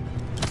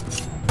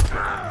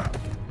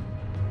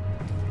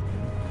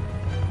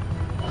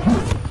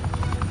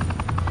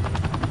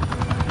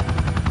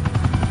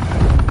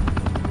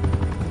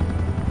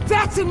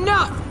 That's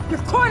enough! You're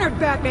cornered,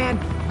 Batman!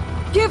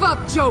 Give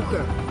up,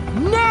 Joker!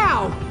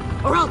 Now!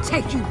 Or I'll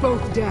take you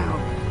both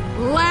down.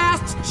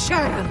 Last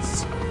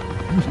chance!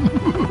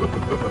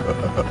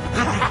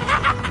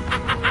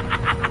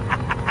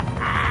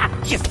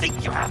 You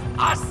think you have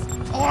us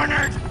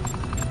cornered?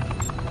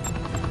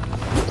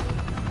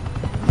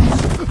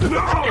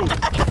 No!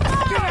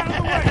 Get out of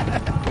the way!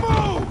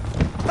 Move!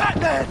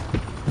 Batman!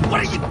 What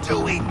are you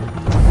doing?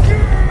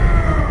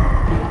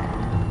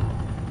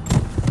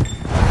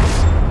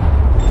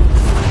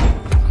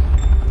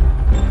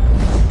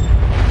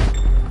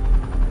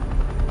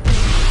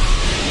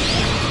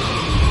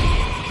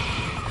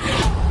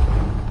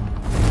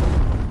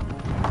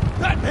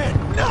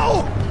 Batman,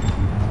 no!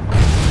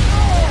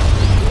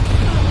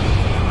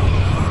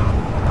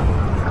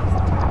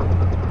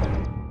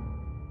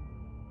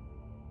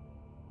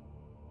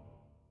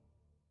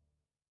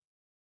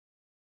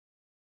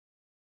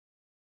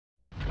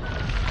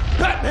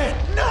 Batman,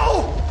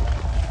 no!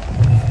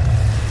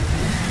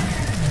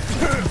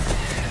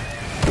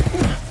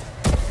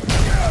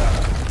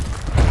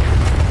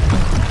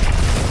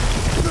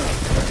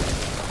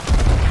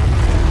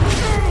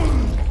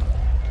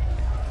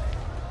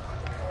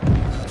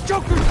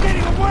 Joker's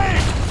getting away!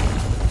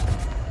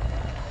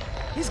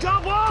 He's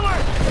got Waller!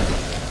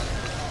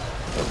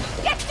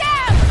 Get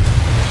down!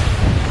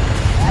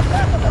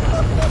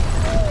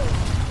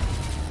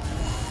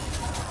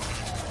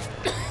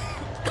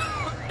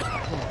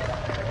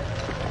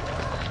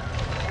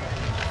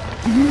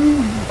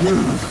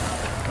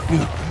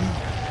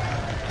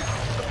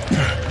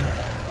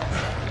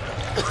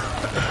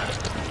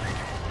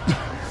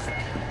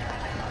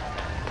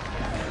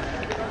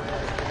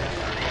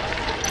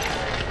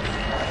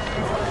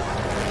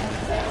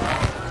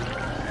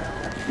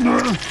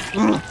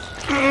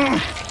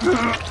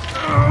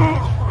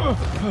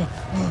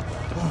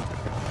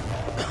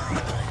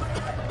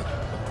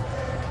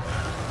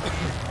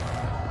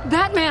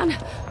 Batman!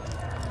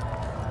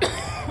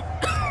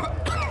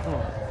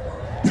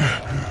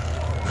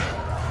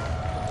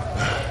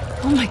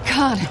 Oh my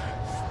God.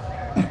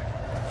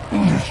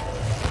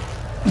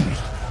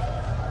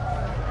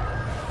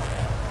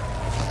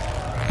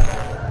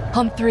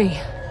 On 3.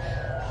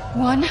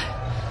 1,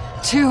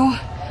 2,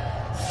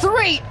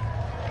 3!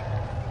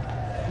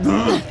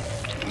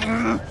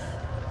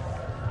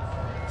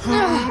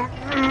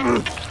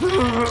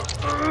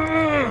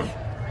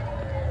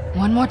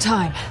 One more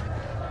time.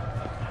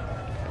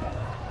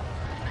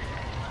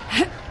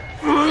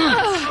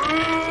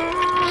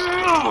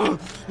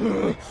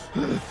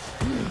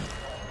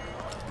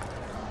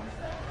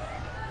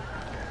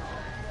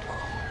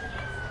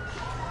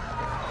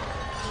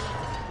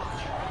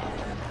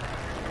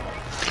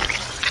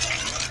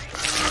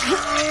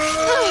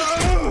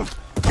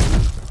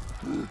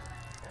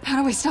 How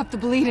do we stop the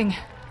bleeding?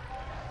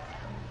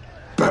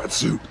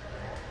 Batsuit.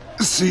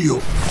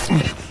 Seal.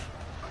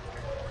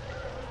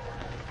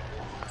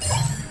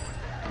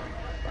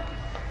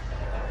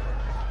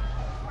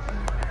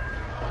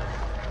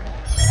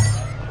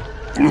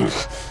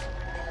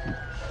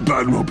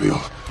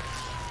 Batmobile.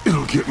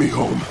 It'll get me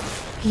home.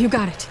 You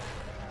got it.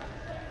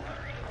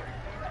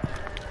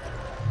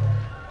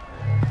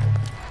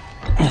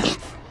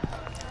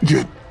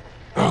 Get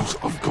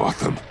out of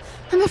Gotham.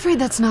 I'm afraid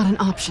that's not an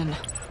option.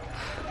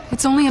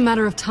 It's only a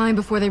matter of time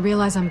before they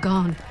realize I'm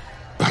gone.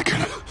 I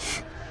can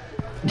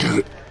get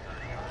it.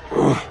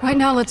 Right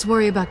now, let's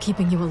worry about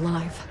keeping you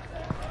alive.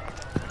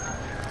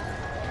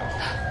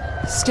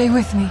 Stay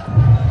with me.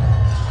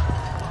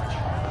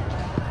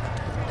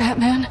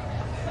 Batman?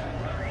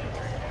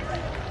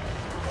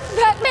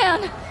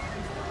 Batman!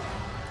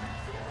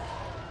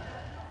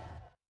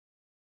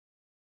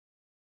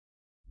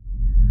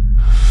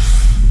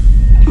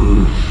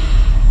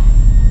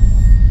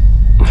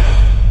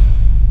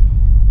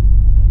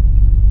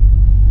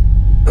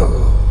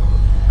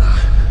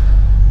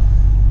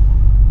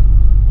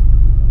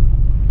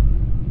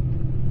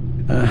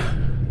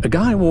 A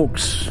guy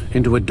walks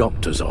into a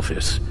doctor's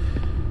office.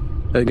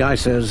 The guy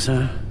says,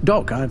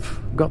 Doc, I've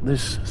got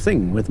this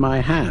thing with my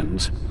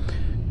hands.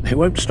 They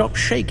won't stop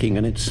shaking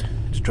and it's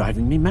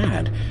driving me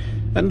mad.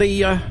 And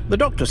the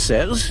doctor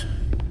says,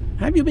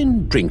 have you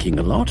been drinking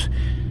a lot?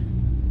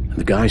 And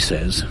the guy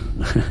says,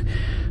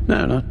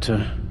 no,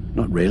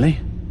 not really.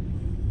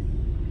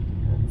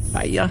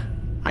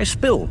 I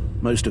spill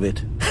most of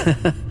it.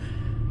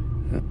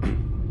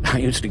 I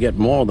used to get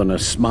more than a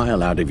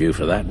smile out of you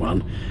for that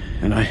one,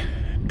 and I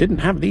didn't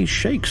have these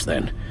shakes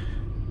then.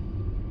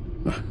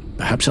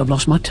 Perhaps I've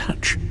lost my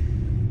touch.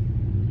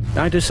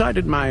 I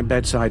decided my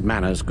bedside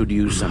manners could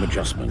use some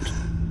adjustment.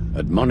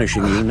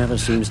 Admonishing you never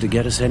seems to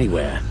get us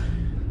anywhere.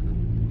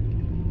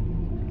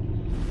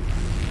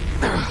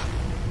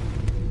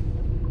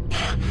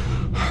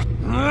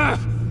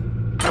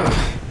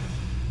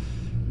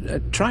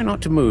 Try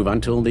not to move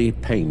until the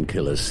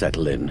painkillers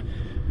settle in.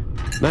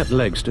 That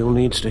leg still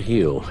needs to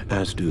heal,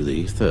 as do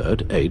the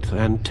 3rd, 8th,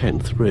 and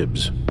 10th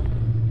ribs.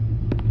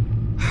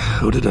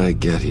 How did I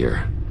get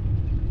here?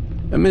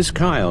 Miss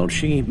Kyle,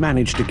 she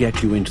managed to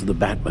get you into the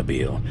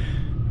Batmobile.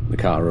 The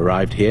car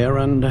arrived here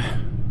and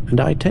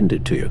I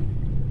tended to you.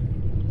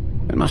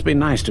 It must be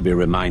nice to be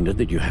reminded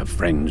that you have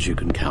friends you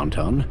can count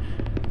on.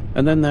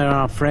 And then there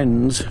are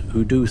friends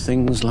who do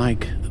things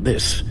like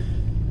this.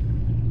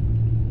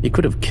 He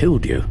could have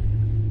killed you.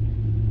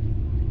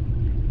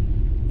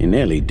 He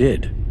nearly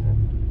did.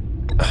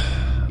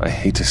 I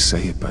hate to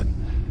say it, but...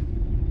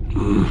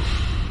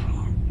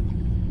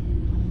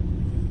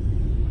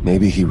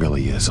 maybe he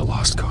really is a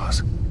lost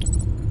cause.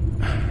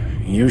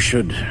 You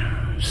should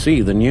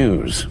see the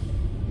news.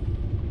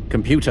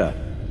 Computer,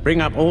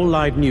 bring up all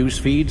live news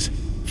feeds.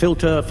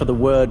 Filter for the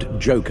word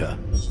Joker.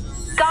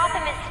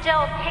 Gotham is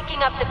still picking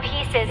up the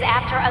pieces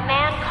after a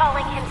man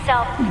calling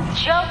himself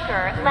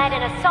Joker led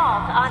an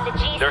assault on the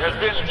GCPD. There has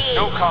been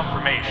no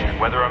confirmation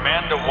whether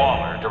Amanda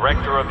Waller,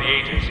 director of the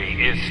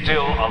agency, is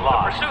still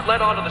alive. The pursuit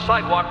led onto the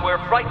sidewalk where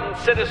frightened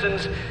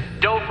citizens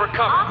dove for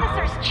cover.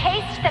 Officers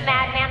chased the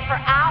madman for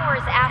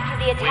hours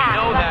after the attack,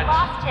 We know but that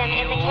lost him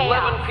in the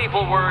chaos. 11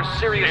 people were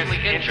seriously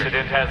This injured.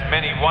 incident has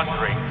many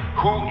wondering,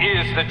 who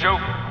is the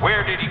Joker?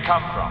 Where did he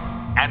come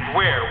from? And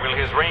where will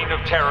his reign of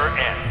terror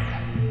end?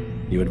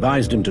 You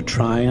advised him to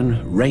try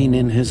and rein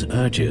in his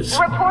urges.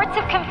 Reports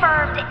have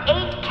confirmed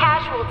 8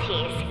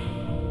 casualties.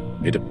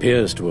 It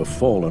appears to have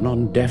fallen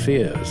on deaf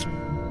ears.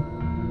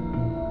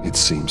 It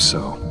seems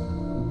so.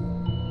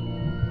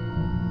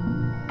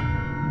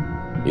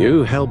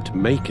 You helped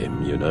make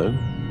him, you know.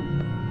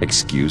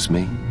 Excuse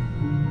me?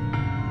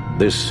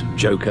 This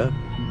Joker?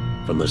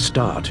 From the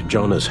start,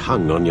 John has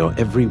hung on your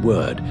every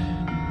word.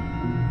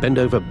 Bend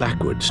over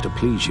backwards to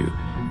please you.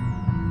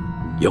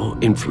 Your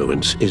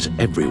influence is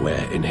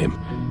everywhere in him,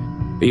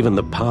 even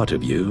the part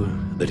of you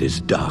that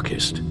is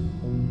darkest.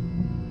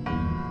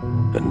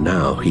 And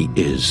now he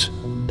is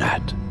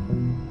that.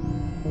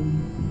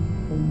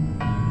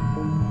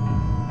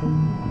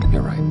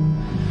 You're right.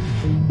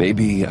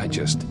 Maybe I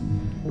just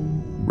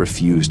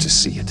refuse to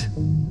see it.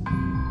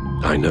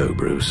 I know,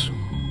 Bruce.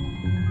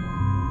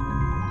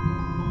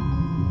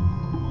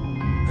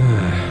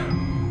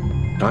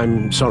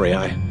 I'm sorry,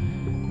 I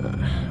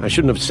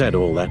shouldn't have said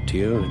all that to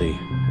you,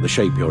 the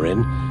shape you're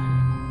in.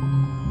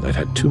 I've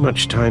had too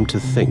much time to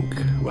think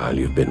while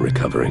you've been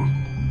recovering.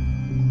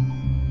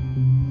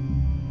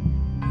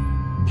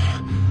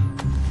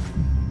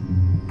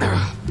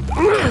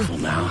 Careful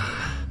now.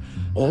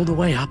 All the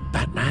way up,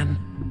 Batman.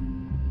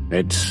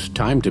 It's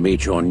time to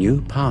meet your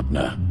new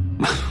partner.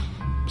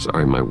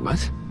 Sorry, my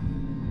what?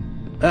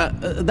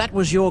 That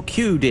was your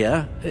cue,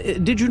 dear.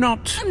 Did you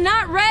not... I'm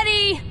not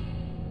ready!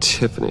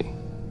 Tiffany.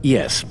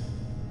 Yes.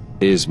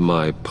 Is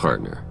my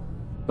partner.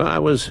 I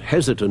was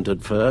hesitant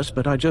at first,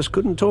 but I just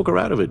couldn't talk her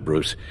out of it,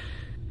 Bruce.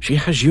 She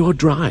has your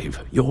drive,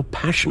 your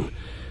passion,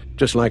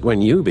 just like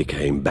when you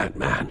became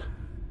Batman.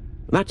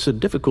 That's a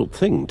difficult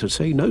thing to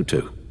say no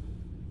to.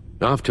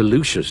 After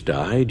Lucius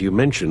died, you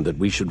mentioned that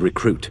we should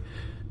recruit.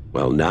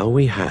 Well, now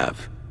we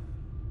have.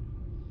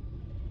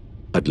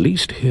 At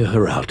least hear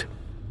her out.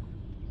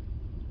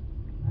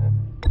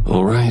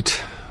 All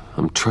right.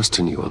 I'm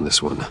trusting you on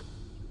this one.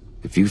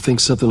 If you think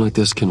something like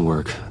this can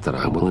work, then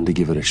I'm willing to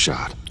give it a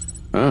shot.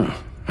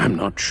 Oh, I'm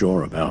not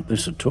sure about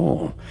this at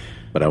all.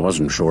 But I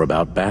wasn't sure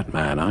about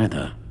Batman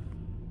either.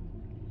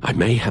 I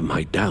may have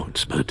my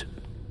doubts, but...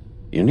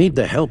 you need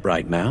the help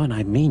right now, and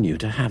I mean you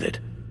to have it.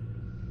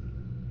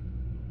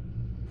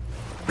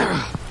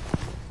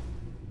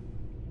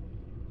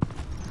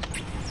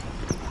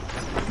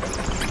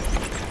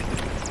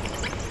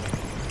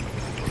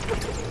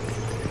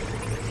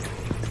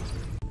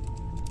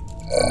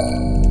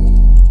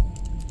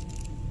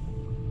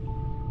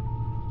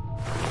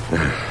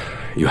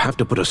 You have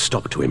to put a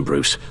stop to him,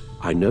 Bruce.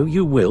 I know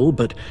you will,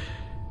 but...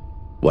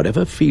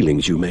 whatever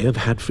feelings you may have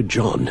had for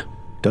John,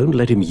 don't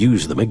let him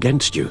use them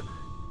against you.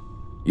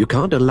 You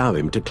can't allow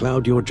him to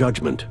cloud your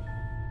judgment.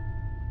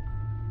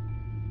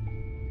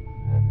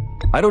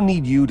 I don't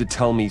need you to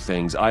tell me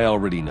things I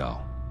already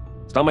know.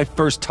 It's not my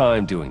first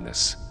time doing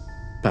this.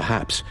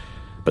 Perhaps,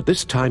 but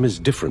this time is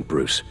different,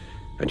 Bruce,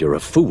 and you're a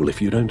fool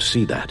if you don't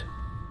see that.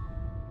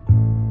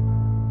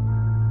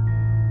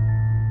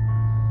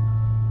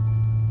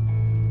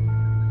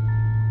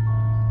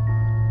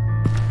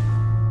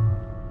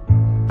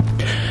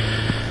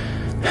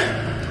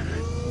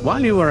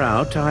 While you were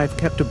out, I've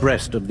kept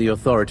abreast of the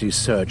authorities'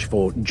 search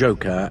for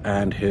Joker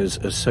and his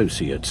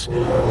associates.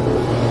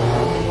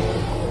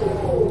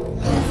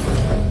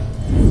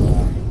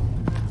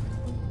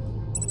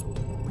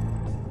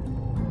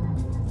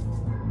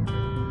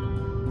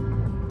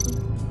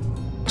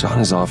 John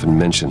has often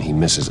mentioned he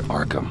misses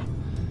Arkham.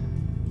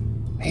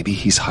 Maybe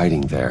he's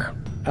hiding there.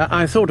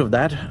 I thought of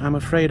that. I'm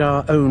afraid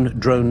our own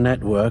drone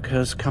network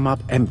has come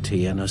up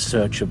empty in a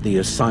search of the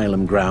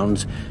asylum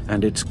grounds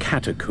and its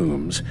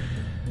catacombs.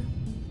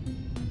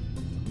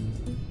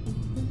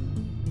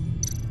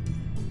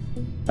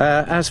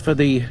 As for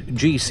the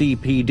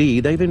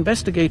GCPD, they've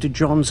investigated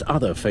John's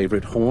other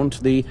favorite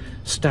haunt, the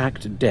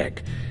stacked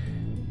deck.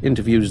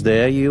 Interviews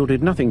there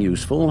yielded nothing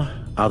useful,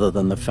 other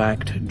than the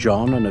fact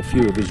John and a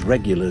few of his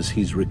regulars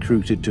he's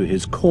recruited to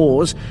his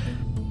cause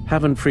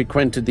haven't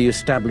frequented the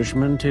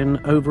establishment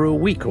in over a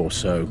week or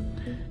so.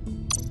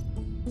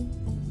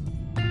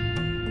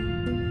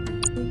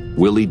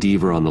 Willie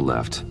Deaver on the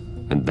left,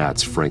 and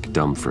that's Frank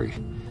Dumfrey.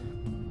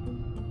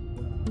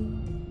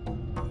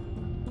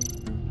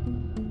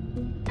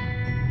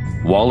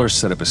 Waller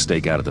set up a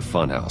stakeout at the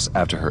funhouse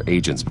after her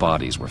agents'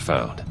 bodies were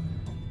found.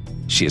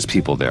 She has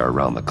people there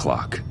around the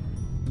clock.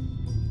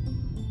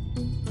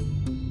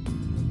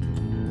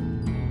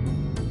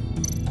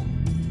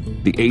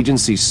 The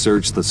agency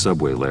searched the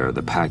subway lair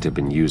the Pact had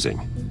been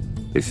using.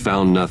 They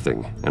found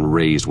nothing and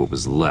razed what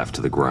was left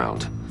to the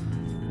ground.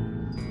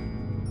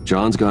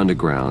 John's gone to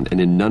ground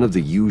and in none of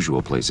the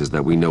usual places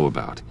that we know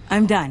about.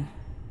 I'm done.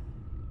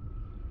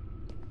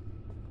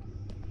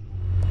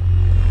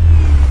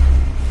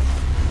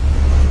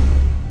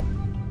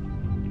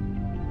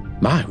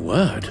 My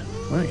word.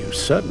 Well, you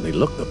certainly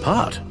look the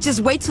part.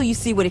 Just wait till you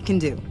see what it can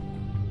do.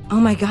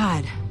 Oh my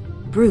god.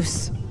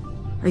 Bruce,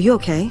 are you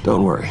okay?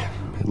 Don't worry.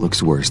 It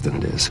looks worse than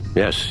it is.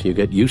 Yes, you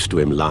get used to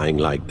him lying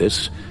like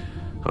this,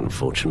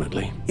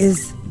 unfortunately.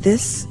 Is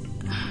this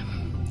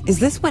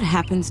what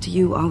happens to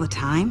you all the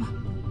time?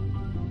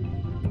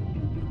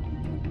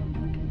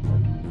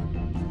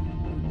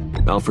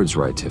 Alfred's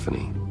right,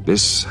 Tiffany.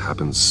 This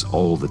happens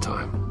all the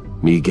time.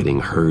 Me getting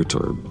hurt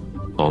or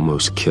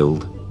almost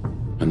killed.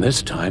 And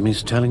this time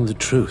he's telling the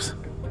truth.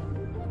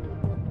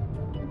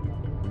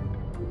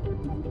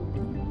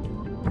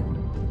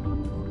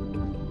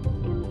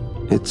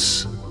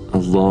 It's a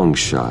long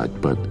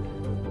shot, but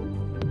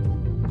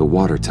the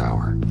water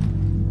tower,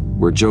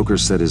 where Joker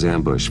set his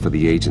ambush for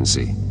the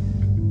agency,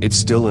 it's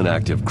still an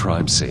active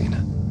crime scene.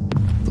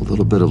 With a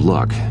little bit of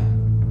luck,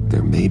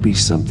 there may be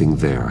something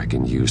there I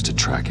can use to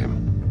track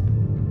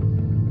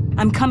him.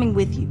 I'm coming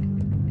with you.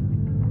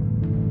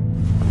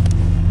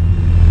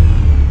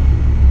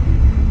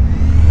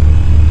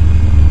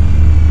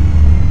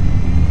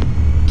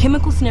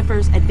 Chemical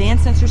sniffers,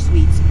 advanced sensor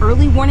suites,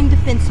 early warning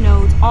defense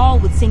nodes, all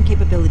with sync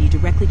capability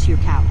directly to your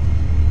cowl.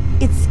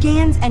 It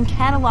scans and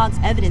catalogs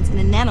evidence in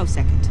a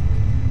nanosecond.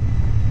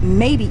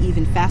 Maybe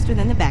even faster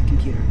than the Bat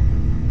computer.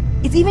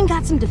 It's even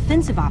got some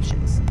defensive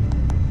options.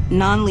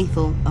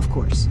 Non-lethal, of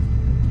course.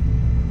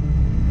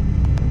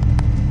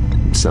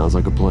 Sounds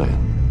like a plan.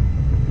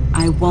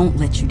 I won't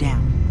let you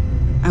down.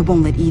 I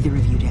won't let either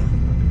of you down.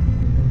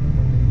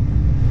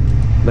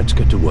 Let's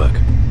get to work.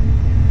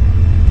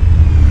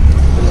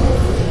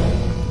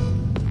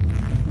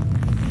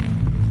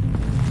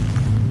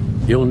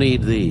 You'll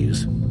need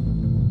these.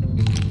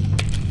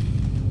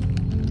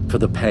 For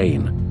the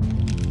pain.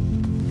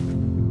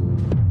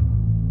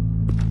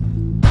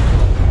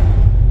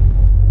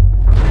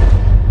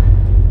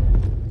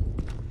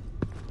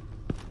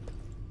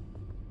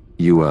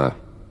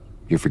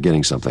 You're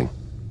forgetting something.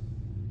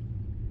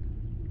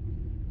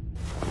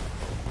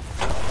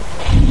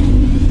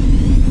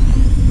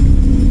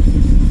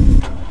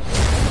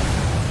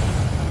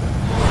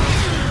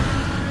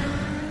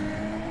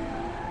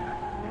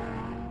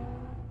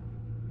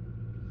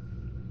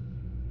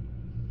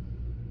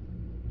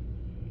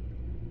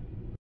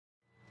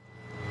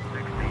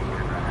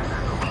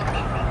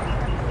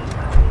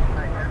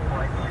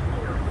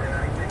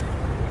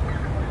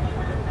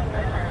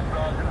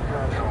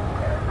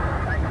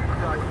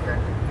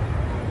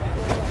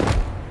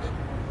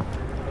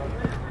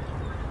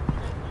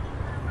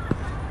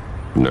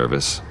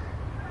 Nervous?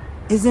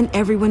 Isn't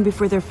everyone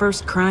before their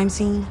first crime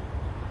scene?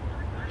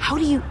 How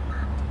do you...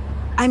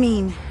 I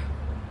mean,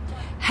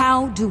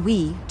 how do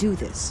we do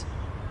this?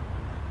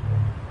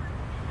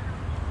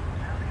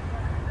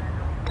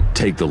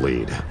 Take the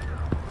lead.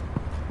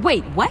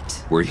 Wait,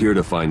 what? We're here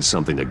to find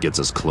something that gets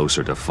us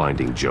closer to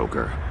finding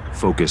Joker.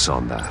 Focus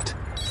on that.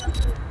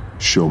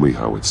 Show me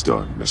how it's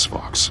done, Miss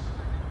Fox.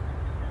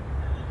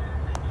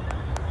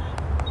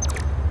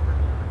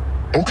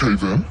 Okay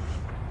then.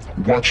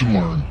 Watch and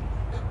learn.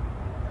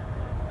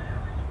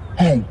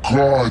 Oh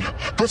God,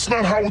 that's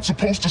not how it's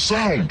supposed to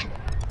sound.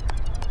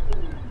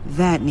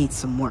 That needs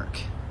some work.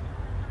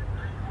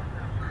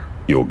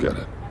 You'll get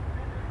it.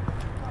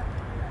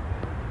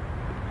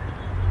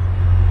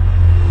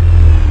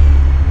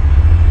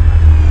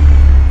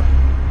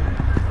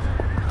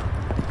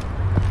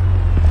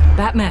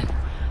 Batman,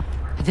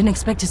 I didn't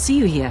expect to see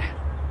you here.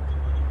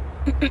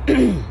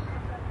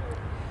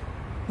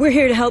 We're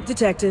here to help,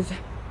 Detective.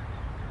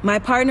 My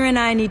partner and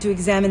I need to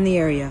examine the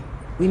area.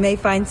 We may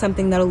find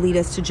something that'll lead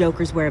us to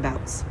Joker's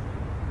whereabouts.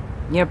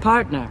 Your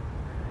partner?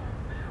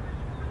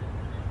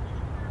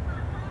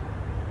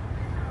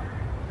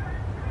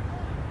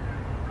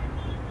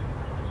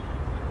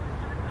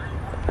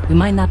 We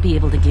might not be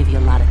able to give you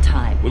a lot of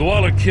time. With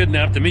Waller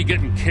kidnapped and me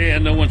getting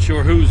canned, no one's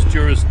sure whose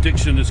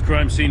jurisdiction this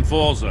crime scene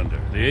falls under.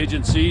 The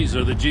agencies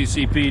or the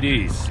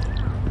GCPD's.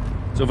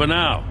 So for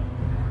now,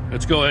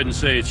 let's go ahead and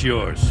say it's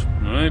yours,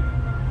 all right?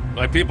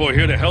 My people are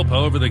here to help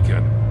however they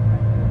can.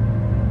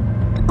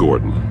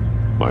 Gordon,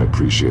 I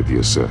appreciate the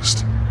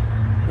assist.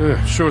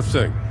 Sure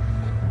thing.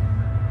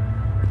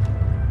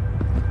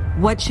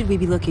 What should we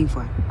be looking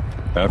for?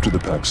 After the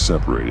pack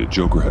separated,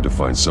 Joker had to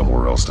find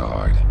somewhere else to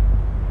hide.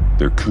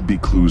 There could be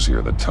clues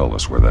here that tell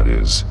us where that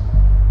is,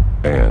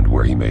 and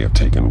where he may have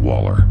taken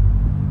Waller.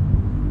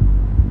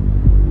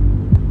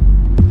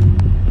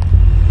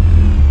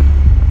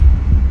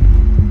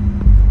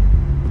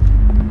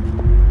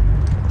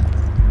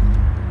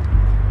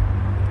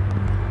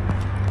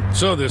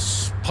 So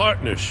this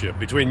partnership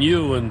between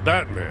you and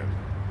Batman,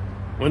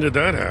 when did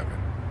that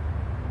happen?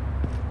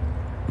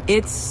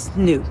 It's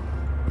new.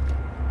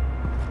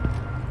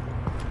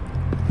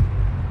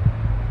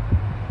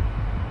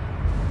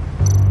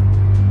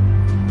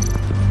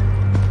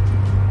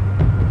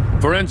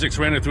 Forensics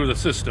ran it through the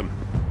system.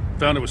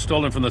 Found it was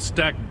stolen from the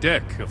stacked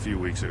deck a few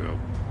weeks ago.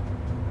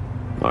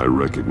 I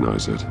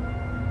recognize it.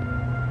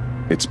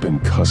 It's been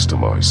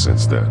customized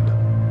since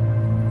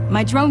then.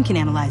 My drone can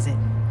analyze it.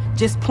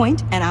 Just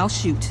point and I'll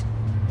shoot.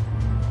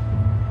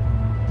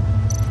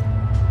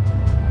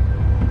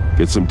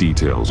 Get some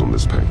details on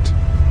this paint.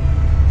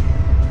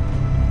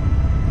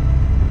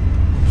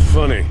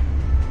 Funny.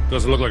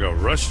 Doesn't look like a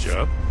rush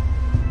job.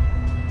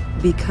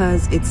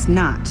 Because it's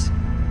not.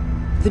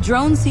 The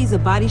drone sees a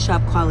body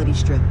shop quality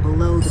strip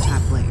below the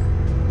top layer.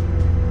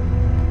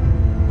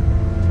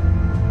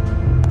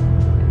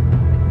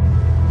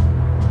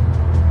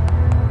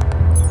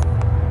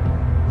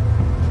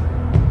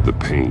 The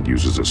paint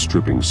uses a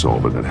stripping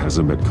solvent that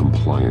hasn't met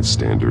compliance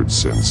standards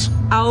since...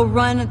 I'll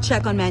run a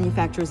check on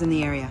manufacturers in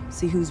the area,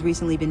 see who's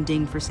recently been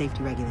dinged for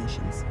safety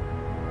regulations.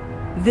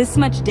 This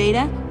much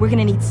data, we're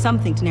gonna need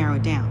something to narrow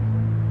it down.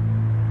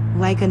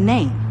 Like a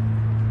name.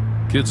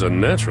 Kid's a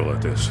natural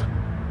at this.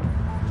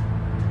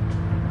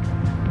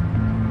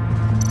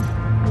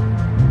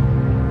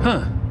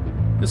 Huh.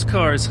 This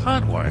car is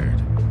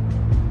hot-wired.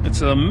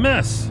 It's a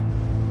mess.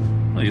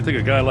 Well, you'd think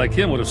a guy like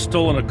him would have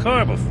stolen a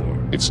car before.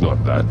 It's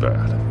not that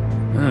bad.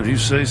 If you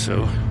say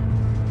so.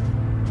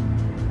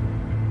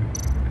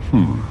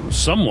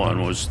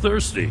 Someone was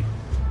thirsty.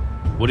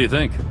 What do you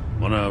think?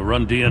 Wanna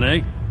run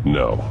DNA?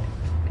 No.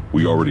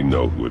 We already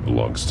know who it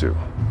belongs to.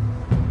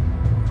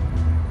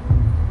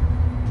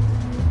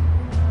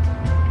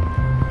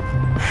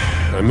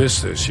 I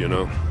miss this, you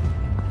know.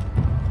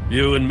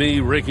 You and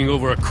me raking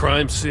over a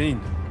crime scene.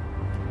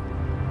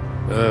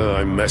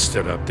 I messed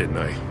it up, didn't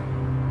I?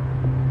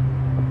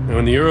 Now,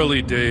 in the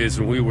early days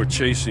when we were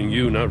chasing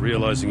you, not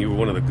realizing you were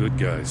one of the good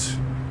guys,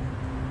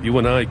 you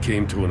and I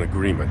came to an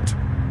agreement.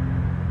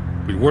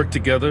 We worked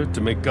together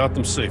to make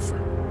Gotham safer.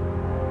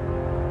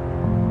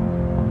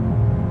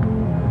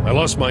 I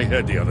lost my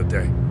head the other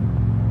day.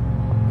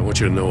 I want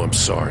you to know I'm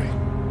sorry.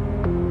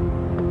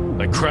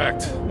 I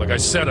cracked, like I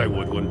said I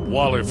would when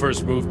Waller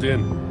first moved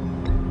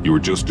in. You were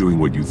just doing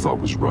what you thought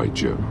was right,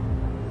 Jim.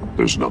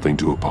 There's nothing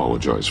to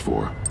apologize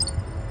for.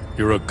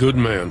 You're a good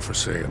man for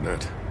saying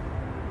that.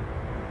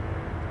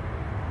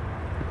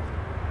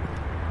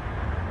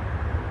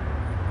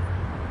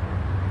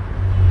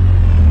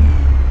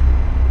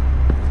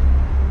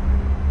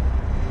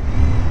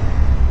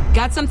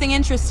 Got something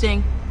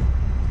interesting.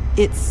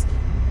 It's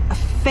a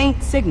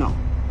faint signal.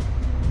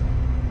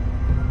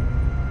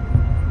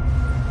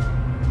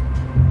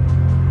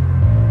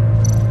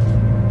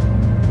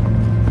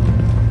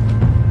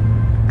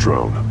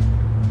 Drone.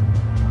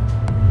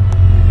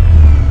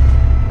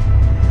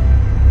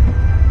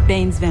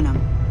 Bane's venom.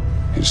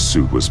 His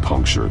suit was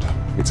punctured.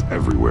 It's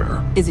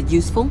everywhere. Is it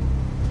useful?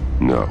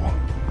 No.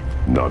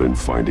 Not in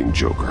finding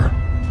Joker.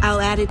 I'll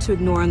add it to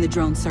ignore on the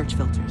drone search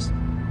filters.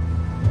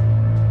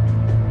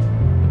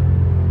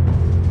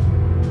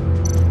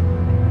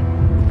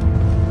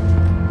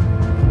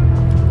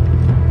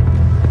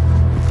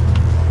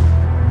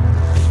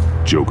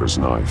 Joker's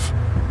knife.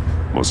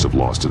 Must have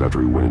lost it after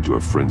he went into a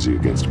frenzy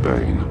against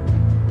Bane.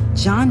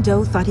 John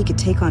Doe thought he could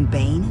take on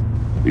Bane?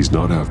 He's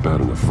not half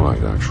bad in a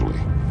fight, actually.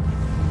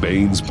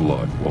 Bane's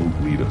blood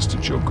won't lead us to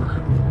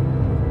Joker.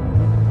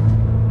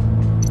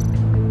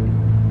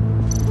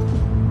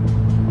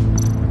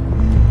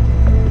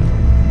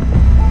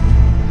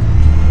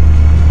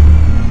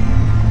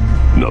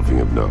 Nothing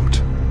of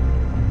note.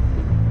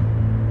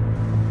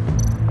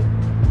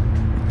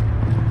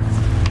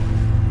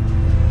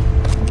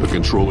 The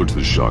controller to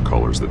the shock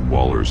collars that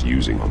Waller's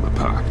using on the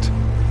Pact.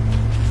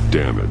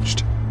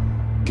 Damaged.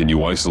 Can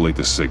you isolate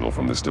the signal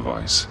from this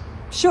device?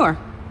 Sure,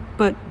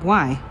 but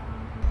why?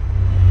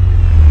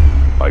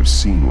 I've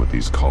seen what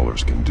these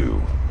collars can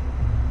do.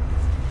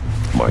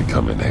 Might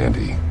come in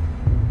handy.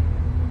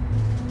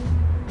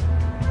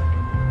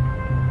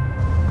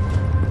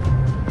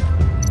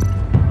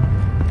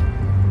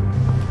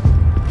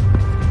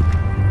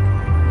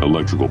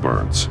 Electrical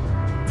burns.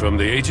 From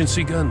the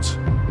agency guns?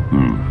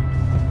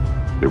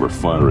 They were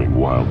firing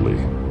wildly.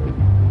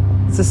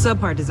 It's a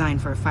subpart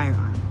designed for a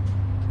firearm.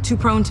 Too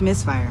prone to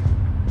misfire.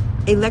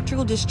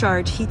 Electrical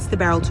discharge heats the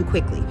barrel too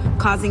quickly,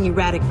 causing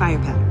erratic fire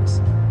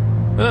patterns.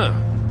 Ah,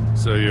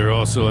 so you're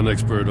also an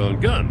expert on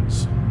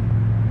guns.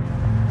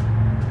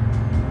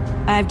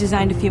 I've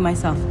designed a few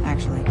myself,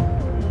 actually.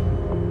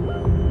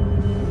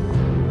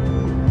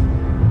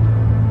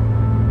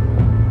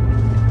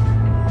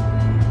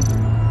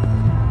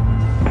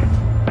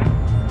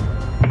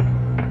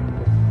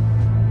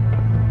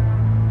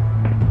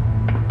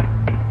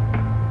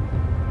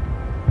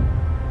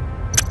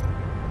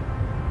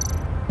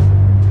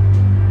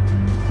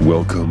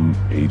 Welcome,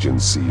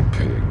 Agency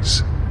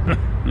Pigs.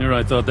 Here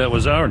I thought that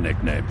was our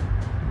nickname.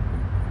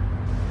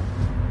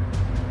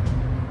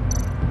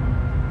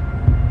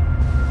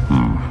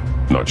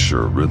 Not not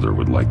sure Riddler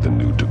would like the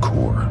new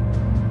decor.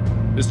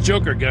 This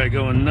Joker guy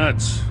going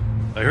nuts.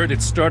 I heard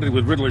it started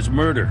with Riddler's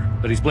murder,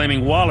 but he's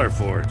blaming Waller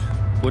for it.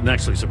 Wouldn't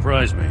actually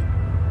surprise me.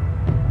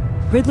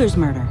 Riddler's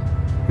murder?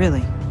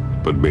 Really?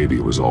 But maybe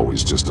it was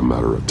always just a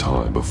matter of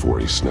time before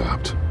he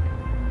snapped.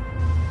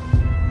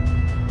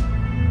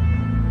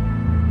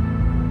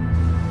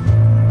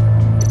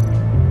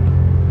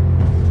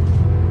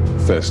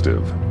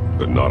 Festive,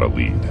 but not a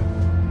lead.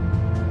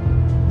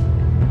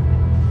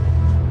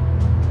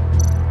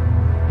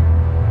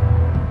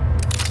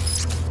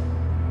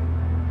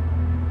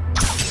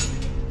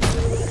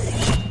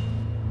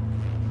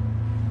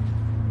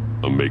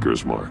 A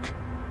Maker's Mark.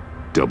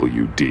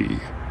 WD.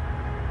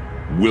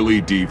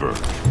 Willie Deaver,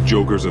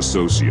 Joker's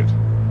associate.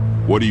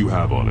 What do you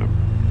have on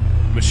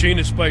him?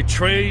 Machinist by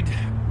trade,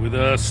 with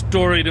a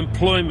storied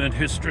employment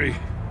history.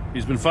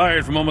 He's been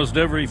fired from almost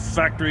every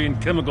factory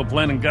and chemical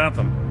plant in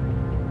Gotham.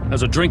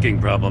 Has a drinking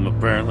problem,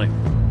 apparently.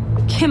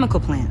 Chemical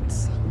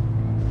plants.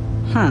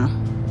 Huh.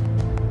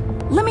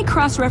 Let me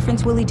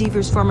cross-reference Willie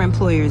Deaver's former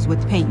employers with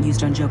the paint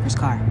used on Joker's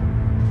car.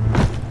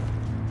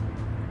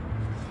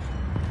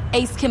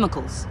 Ace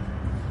Chemicals.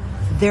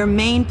 Their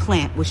main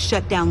plant was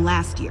shut down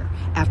last year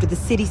after the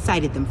city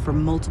cited them for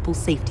multiple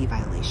safety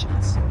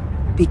violations.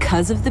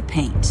 Because of the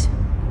paint.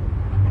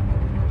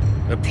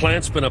 The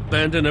plant's been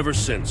abandoned ever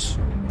since.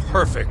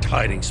 Perfect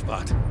hiding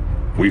spot.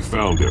 We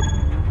found him.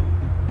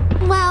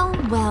 Well,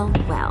 well,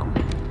 well.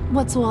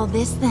 What's all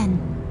this then?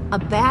 A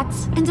bat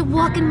and a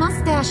walking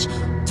mustache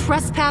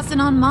trespassing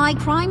on my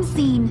crime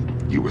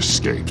scene. You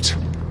escaped.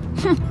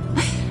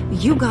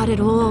 You got it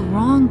all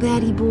wrong,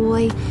 Batty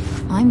boy.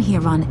 I'm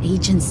here on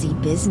agency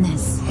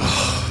business.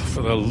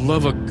 For the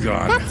love of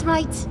God. That's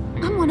right.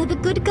 I'm one of the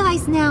good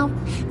guys now.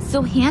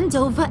 So hand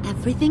over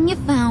everything you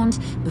found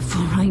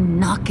before I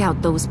knock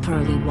out those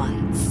pearly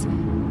whites.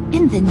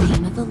 In the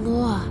name of the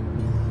law.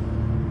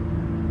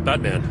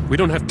 Batman, we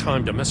don't have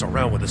time to mess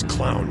around with this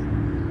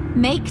clown.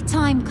 Make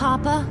time,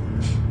 copper.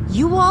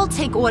 You all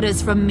take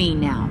orders from me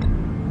now.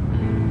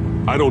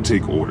 I don't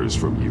take orders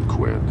from you,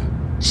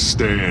 Quinn.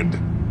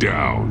 Stand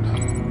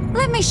down.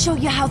 Let me show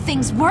you how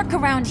things work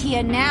around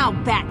here now,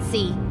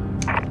 Batsy.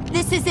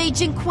 This is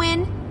Agent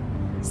Quinn,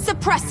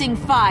 suppressing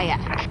fire.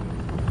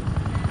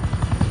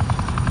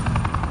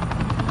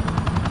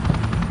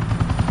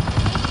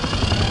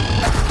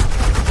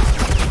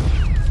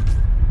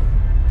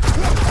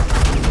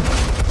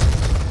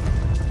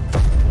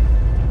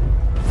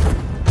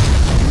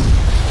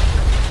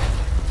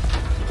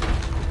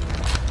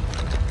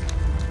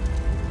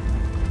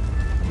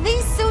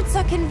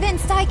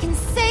 Convinced I can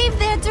save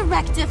their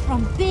director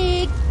from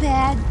Big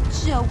Bad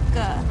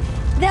Joker.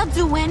 They'll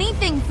do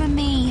anything for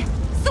me.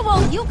 So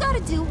all you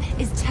gotta do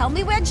is tell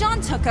me where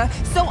John took her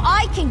so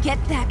I can get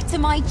back to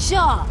my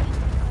job.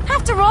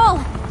 After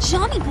all,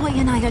 Johnny Boy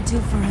and I are due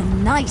for a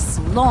nice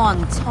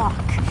long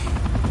talk.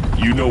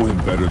 You know him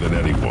better than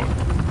anyone.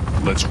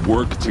 Let's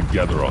work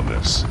together on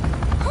this.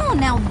 Oh,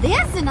 now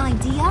there's an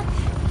idea.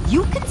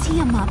 You can tee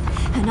him up,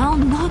 and I'll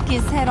knock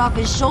his head off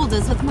his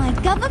shoulders with my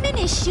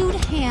government-issued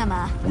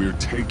hammer. We're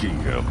taking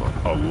him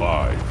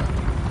alive.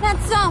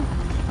 That's so.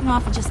 Your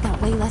offer just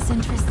got way less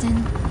interesting.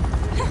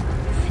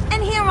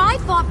 And here I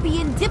thought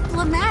being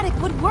diplomatic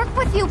would work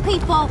with you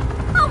people.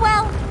 Oh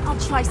well, I'll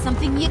try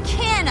something you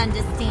can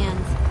understand.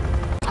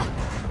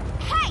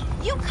 Hey,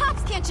 you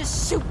cops can't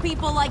just shoot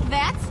people like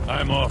that.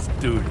 I'm off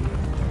duty.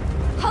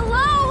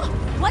 Hello?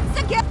 Once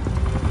again...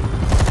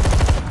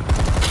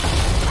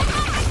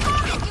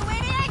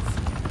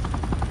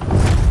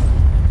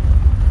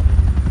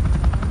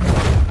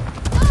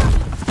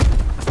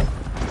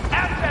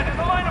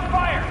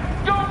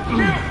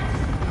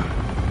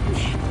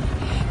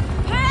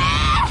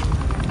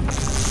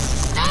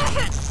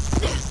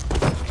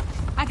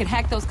 I could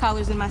hack those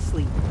collars in my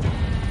sleep.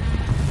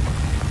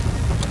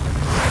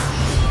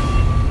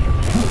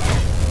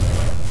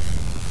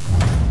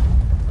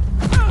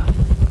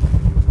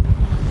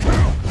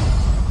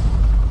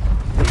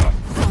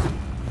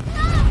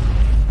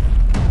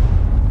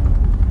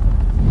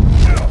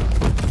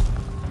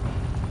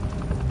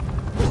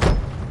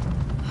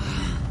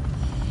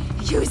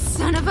 You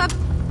son of a...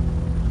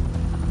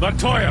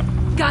 Montoya!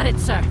 Got it,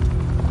 sir.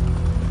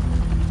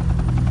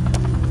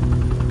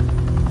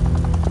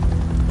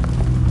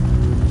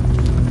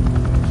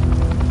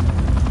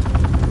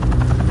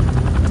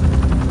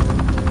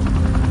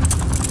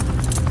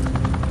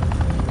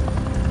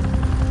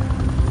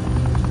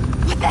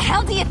 What the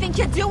hell do you think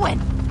you're doing?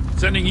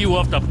 Sending you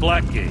off to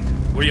Blackgate,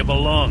 where you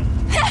belong.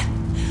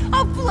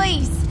 Oh,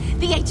 please!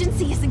 The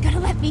agency isn't gonna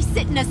let me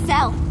sit in a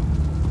cell.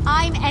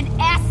 I'm an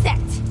asset.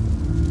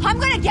 I'm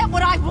gonna get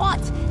what I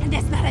want, and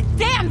there's not a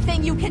damn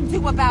thing you can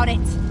do about it.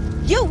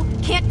 You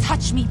can't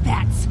touch me,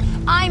 Bats.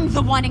 I'm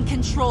the one in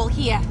control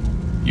here.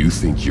 You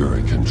think you're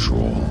in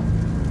control?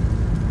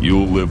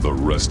 You'll live the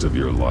rest of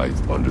your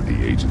life under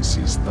the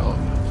agency's thumb.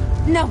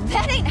 No,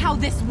 that ain't how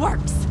this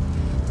works.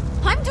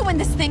 I'm doing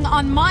this thing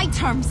on my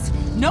terms,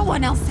 no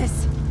one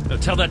else's. Now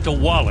tell that to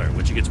Waller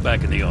when she gets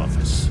back in the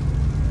office.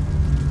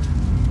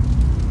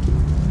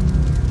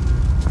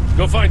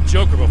 Go find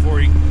Joker before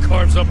he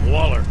carves up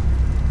Waller.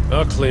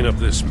 I'll clean up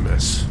this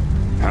mess.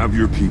 Have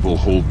your people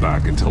hold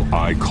back until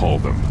I call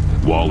them.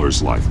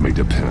 Waller's life may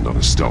depend on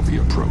a stealthy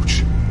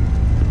approach.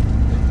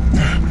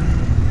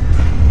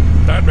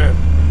 Batman,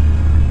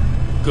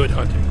 good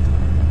hunting.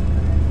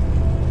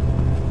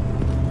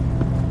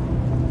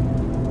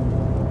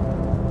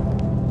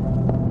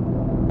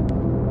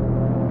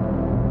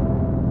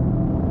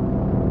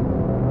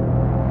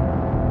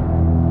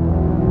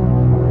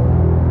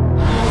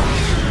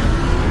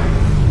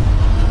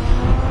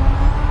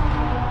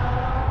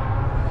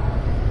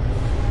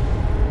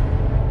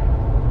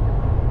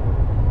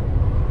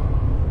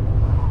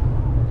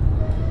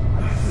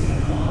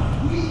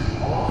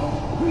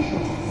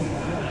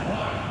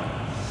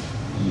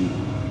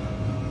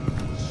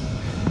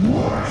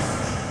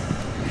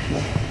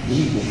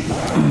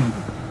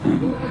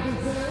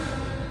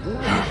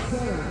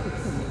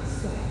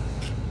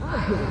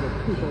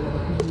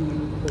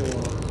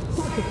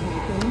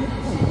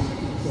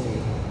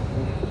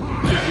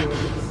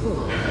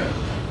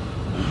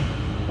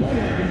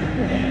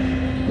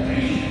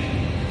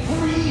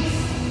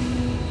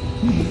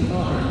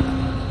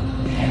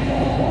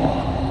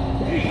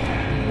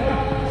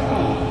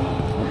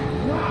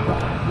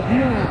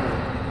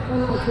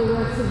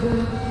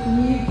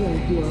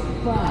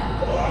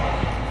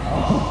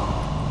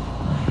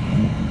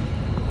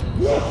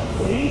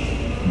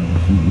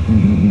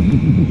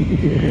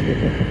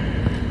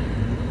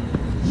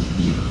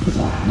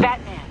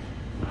 Batman,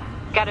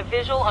 got a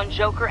visual on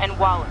Joker and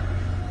Waller.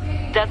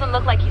 Doesn't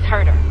look like he's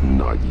hurt her.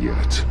 Not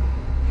yet.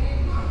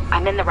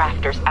 I'm in the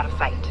rafters, out of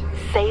sight.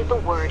 Say the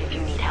word if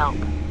you need help.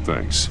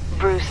 Thanks.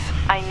 Bruce,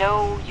 I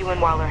know you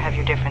and Waller have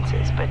your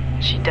differences, but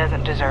she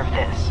doesn't deserve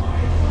this.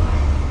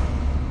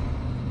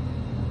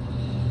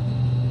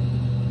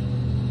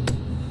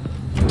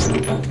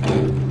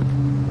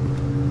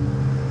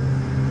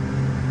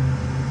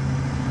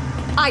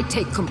 I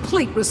take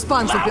complete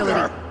responsibility.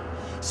 Louder,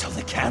 so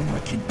the camera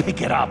can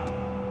pick it up.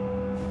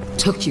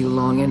 Took you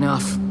long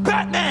enough.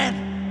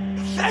 Batman!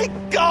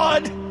 Thank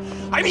God!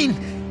 I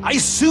mean, I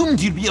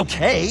assumed you'd be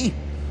okay.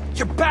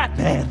 You're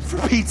Batman, for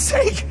Pete's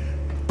sake.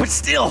 But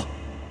still,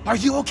 are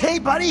you okay,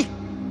 buddy?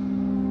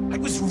 I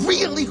was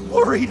really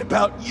worried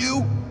about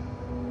you.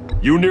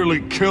 You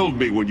nearly killed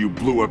me when you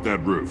blew up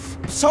that roof.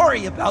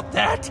 Sorry about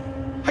that.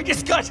 I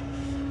just got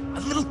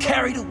a little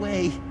carried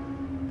away.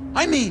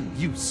 I mean,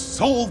 you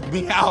sold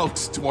me out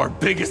to our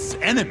biggest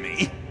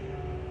enemy.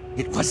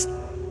 It was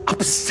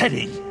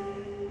upsetting.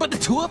 But the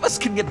two of us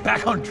can get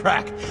back on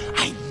track.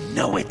 I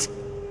know it.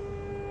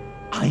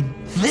 I'm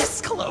this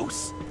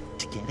close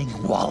to getting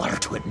Waller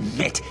to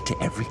admit to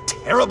every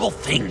terrible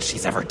thing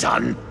she's ever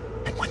done.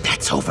 And when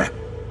that's over,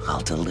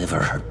 I'll deliver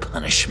her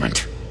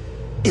punishment.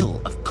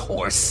 It'll, of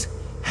course,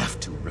 have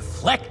to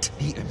reflect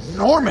the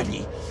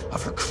enormity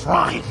of her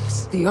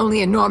crimes. The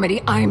only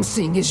enormity I'm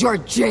seeing is your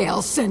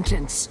jail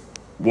sentence.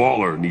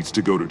 Waller needs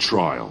to go to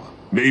trial.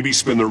 Maybe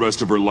spend the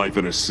rest of her life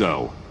in a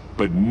cell.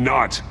 But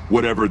not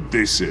whatever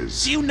this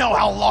is. Do you know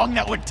how long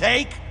that would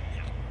take?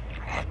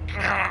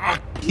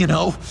 You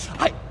know,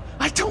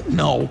 I don't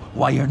know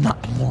why you're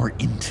not more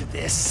into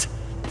this.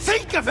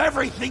 Think of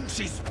everything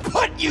she's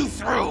put you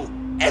through!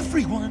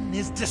 Everyone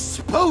is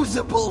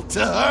disposable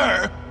to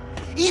her.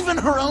 Even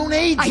her own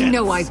agents. I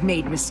know I've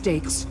made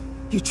mistakes.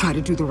 You try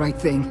to do the right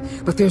thing,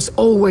 but there's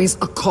always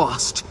a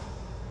cost.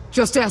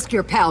 Just ask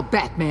your pal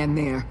Batman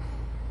there.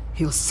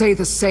 He'll say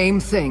the same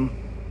thing.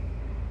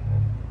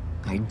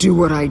 I do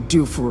what I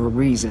do for a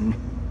reason.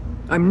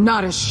 I'm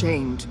not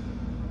ashamed.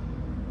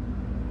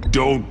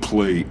 Don't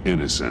play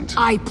innocent.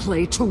 I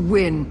play to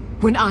win.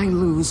 When I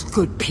lose,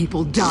 good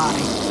people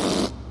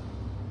die.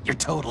 You're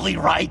totally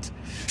right.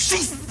 She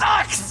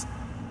sucks!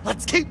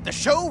 Let's keep the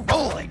show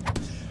rolling.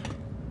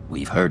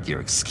 We've heard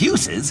your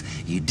excuses.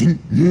 You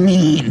didn't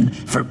mean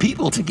for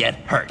people to get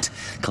hurt.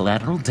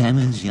 Collateral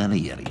damage, yada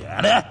yada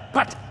yada.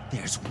 But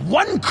there's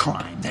one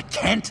crime that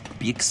can't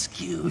be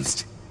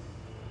excused.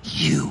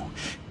 You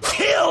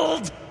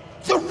killed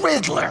the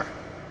Riddler!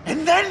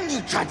 And then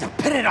you tried to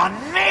pin it on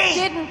me!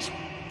 Didn't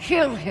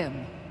kill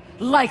him,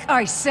 like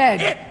I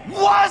said. It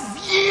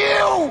was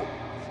you!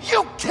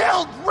 You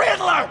killed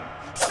Riddler!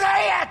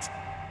 Say it!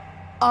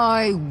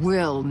 I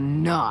will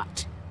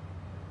not.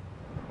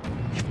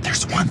 If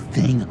there's one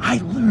thing I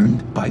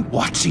learned by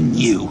watching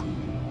you,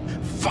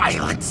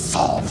 violence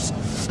solves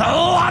a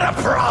lot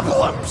of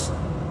problems!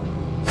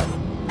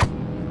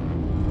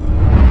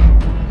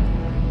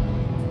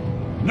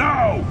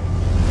 No!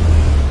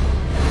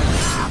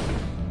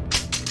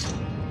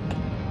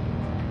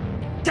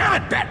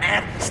 Damn it,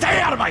 Batman! Stay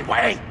out of my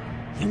way!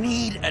 You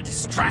need a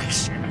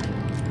distraction.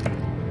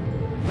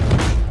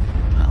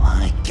 While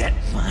I get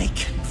my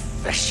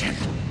confession.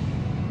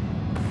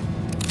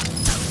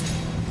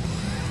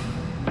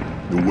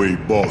 The way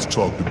Boss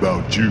talked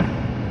about you,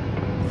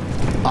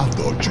 I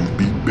thought you'd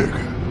be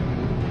bigger.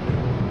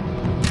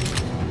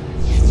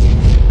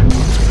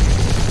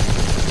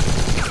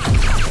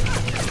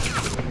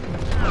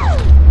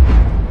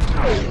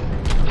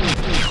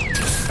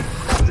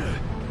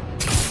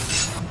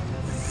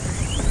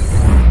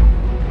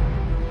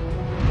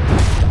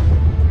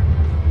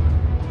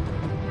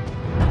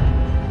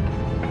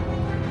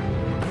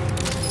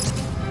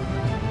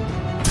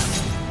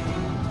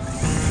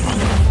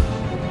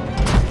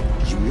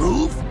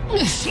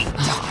 she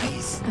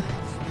dies.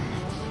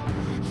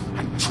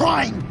 I'm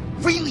trying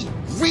really,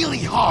 really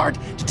hard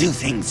to do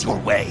things your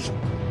way.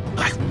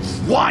 I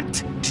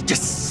want to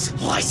just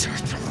slice her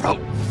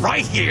throat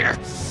right here,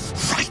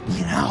 right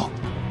now.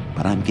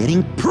 But I'm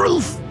getting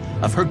proof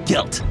of her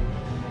guilt.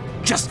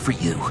 Just for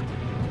you.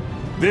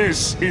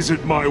 This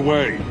isn't my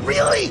way.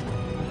 Really?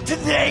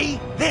 Today,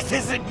 this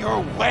isn't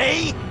your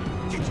way?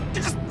 You're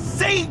just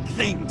saying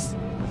things.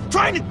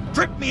 Trying to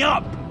trip me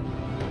up.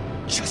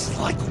 Just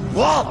like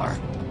Waller.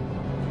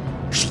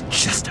 She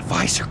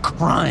justifies her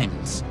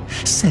crimes.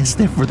 Says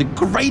they're for the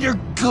greater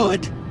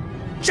good.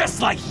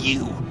 Just like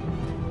you.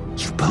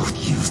 You both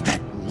use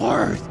that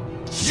word,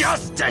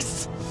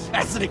 justice,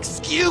 as an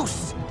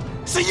excuse.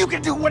 So you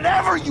can do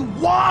whatever you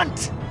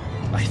want.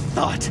 I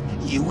thought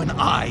you and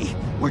I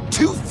were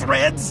two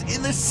threads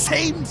in the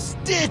same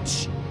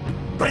stitch.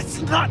 But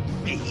it's not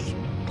me.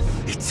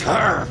 It's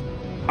her.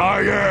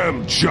 I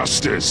am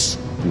justice.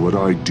 What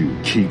I do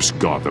keeps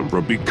Gotham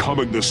from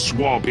becoming the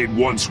swamp it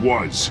once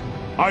was.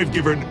 I've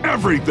given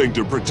everything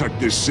to protect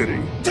this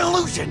city.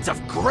 Delusions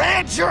of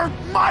grandeur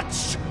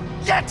much.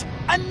 Yet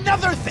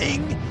another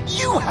thing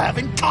you have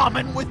in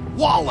common with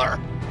Waller.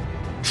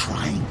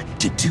 Trying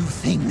to do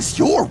things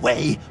your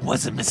way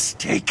was a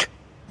mistake.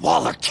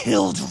 Waller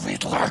killed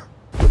Riddler.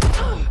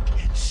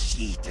 And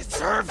she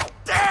deserved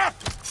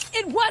death!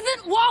 It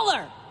wasn't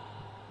Waller!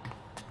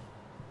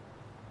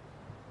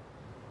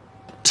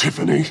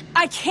 Tiffany?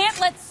 I can't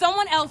let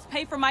someone else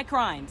pay for my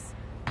crimes.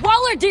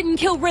 Waller didn't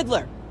kill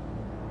Riddler.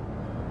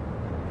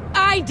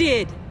 I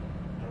did.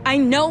 I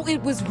know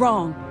it was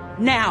wrong.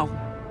 Now.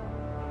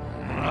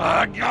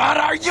 God,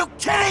 are you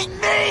kidding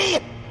me?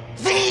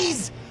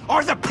 These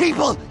are the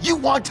people you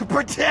want to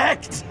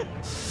protect.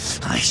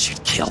 I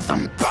should kill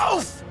them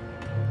both.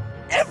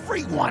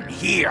 Everyone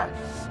here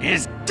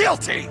is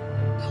guilty.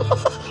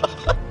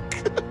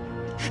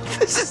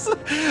 This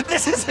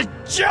is a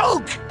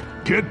joke.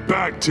 Get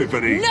back,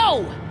 Tiffany.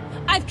 No!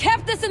 I've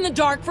kept this in the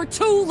dark for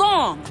too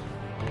long.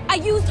 I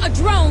used a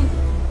drone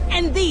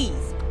and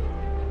these.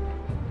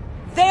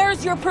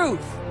 There's your proof.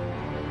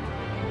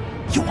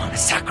 You want to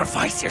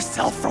sacrifice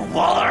yourself for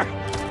Waller?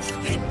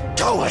 Then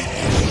go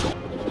ahead.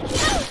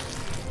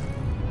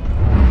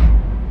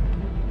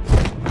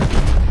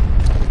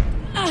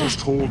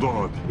 Just hold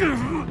on.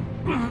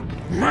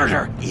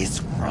 Murder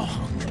is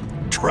wrong.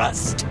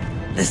 Trust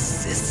the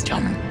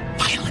system.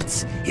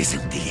 Violence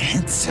isn't the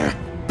answer.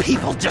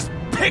 People just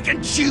pick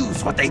and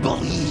choose what they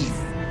believe.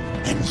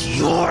 And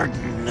you're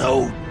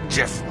no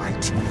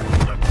different.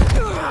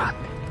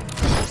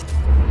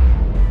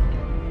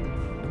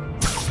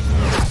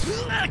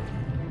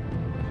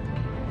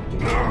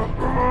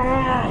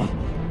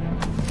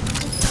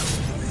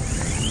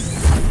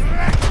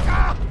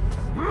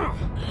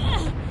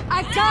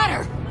 I got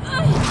her!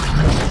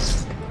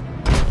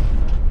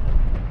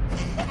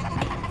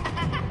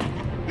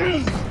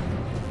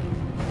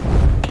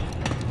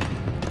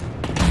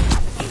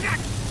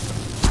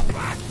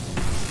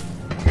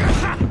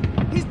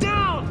 He's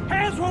down!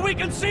 Hands where we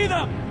can see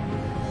them!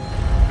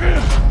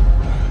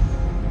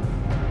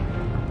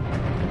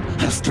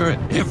 After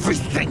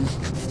everything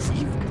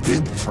we've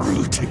been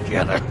through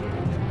together,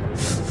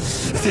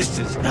 this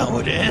is how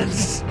it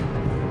ends.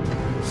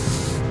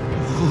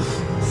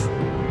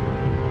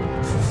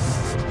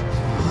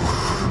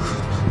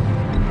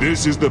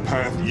 This is the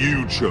path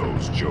you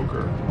chose,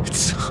 Joker.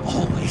 It's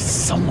always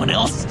someone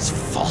else's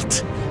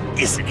fault,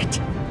 isn't it?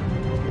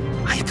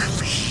 I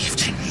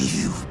believed in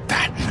you,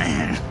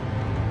 Batman.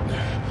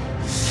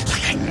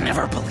 Like I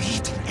never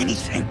believed in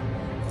anything.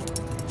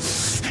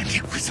 And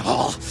it was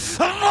all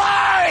a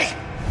lie!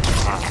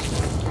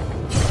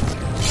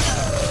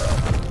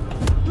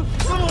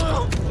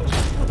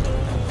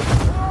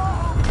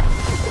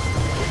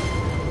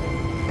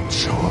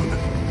 John.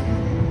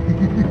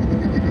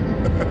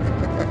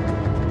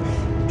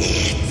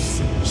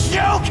 It's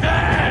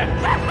Joker!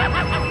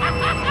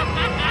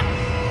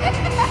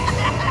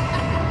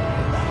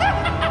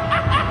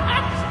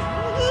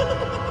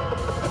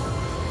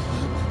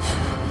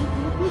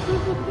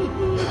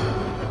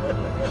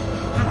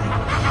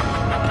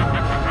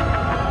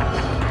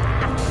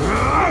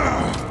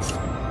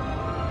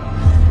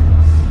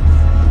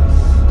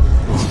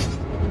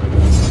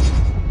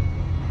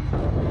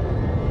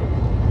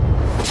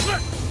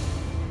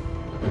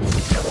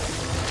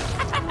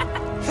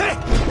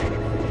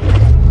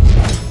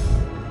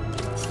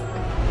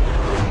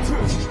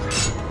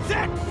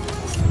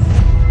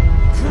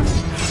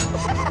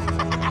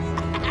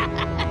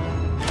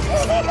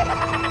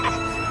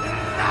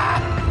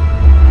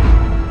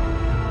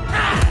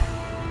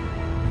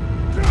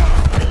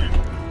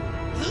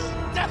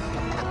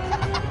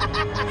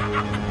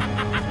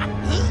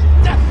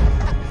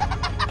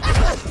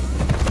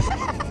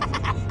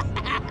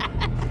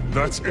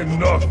 That's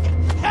enough!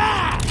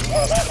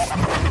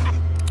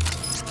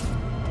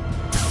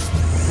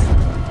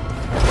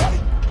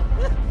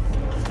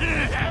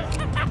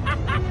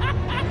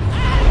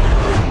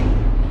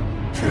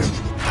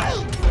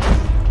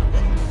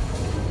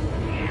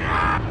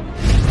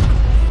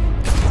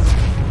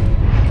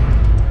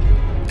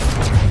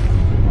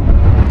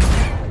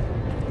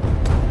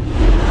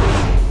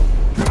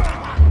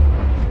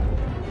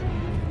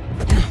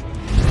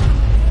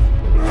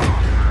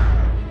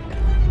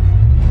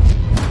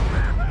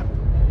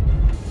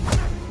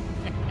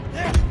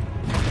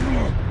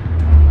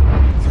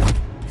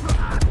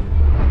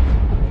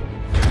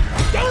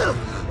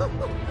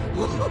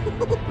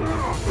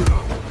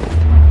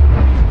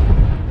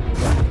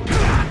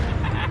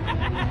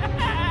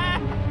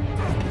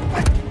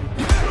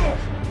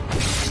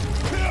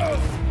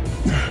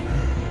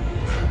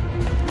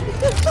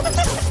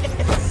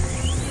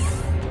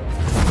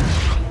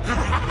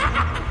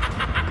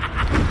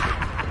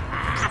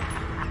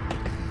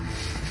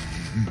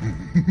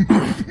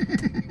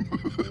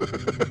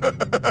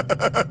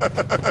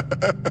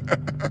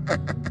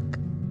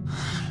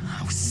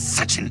 I was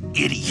such an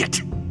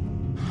idiot.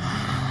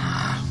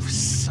 I was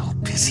so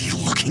busy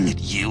looking at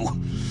you,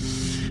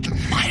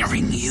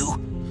 admiring you,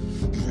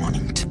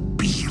 wanting to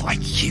be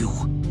like you.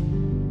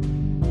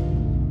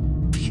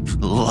 Be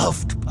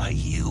loved by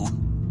you.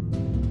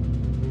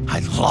 I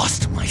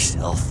lost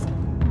myself.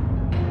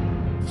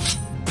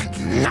 But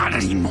not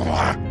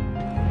anymore.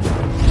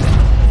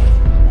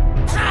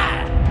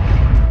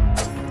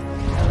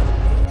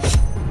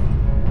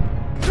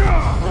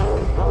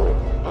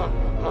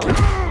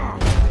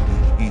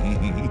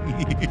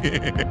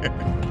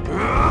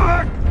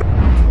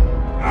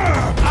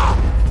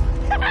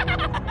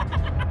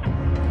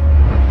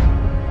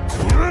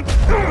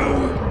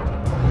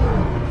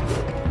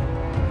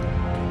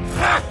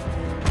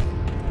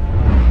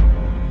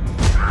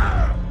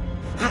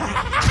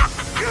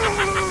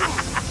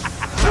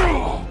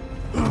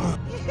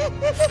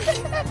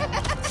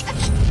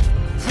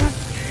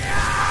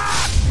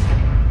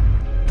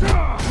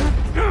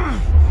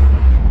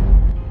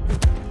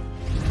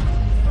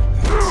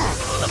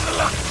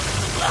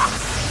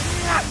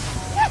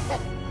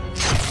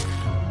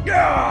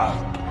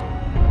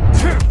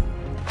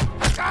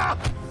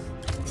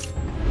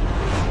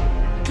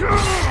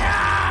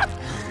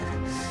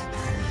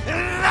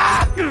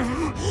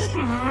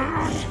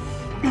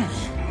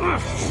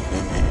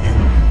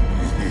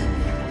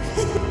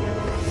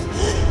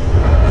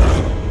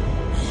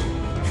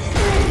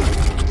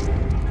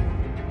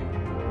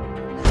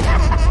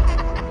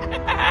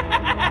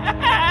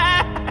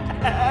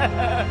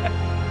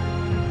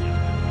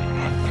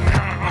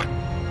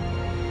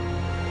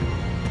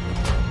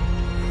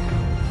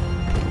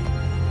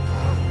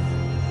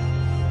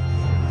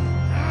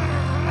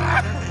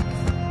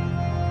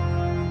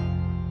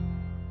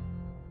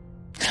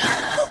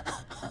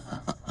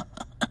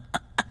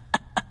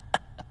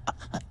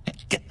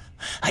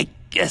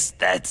 Guess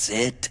that's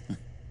it.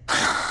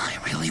 I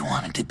really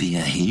wanted to be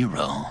a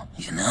hero,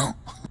 you know?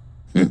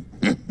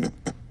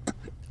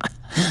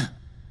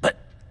 But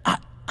I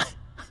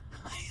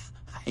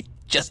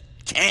just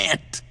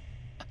can't.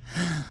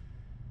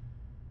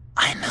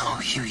 I know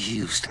you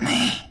used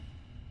me.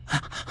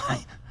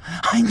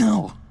 I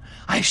know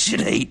I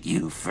should hate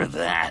you for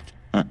that.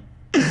 But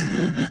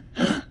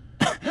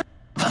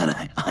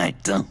I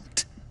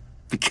don't.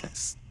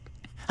 Because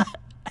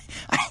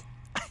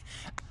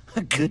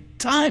a good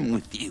time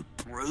with you,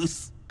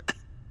 Bruce.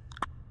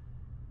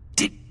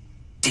 Did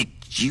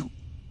you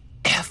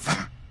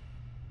ever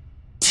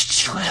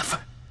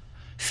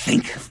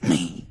think of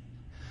me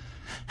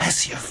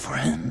as your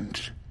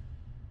friend?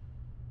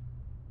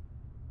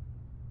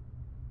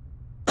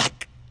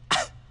 Like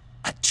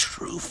a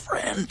true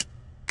friend?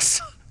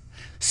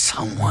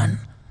 Someone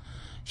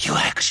you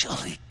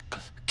actually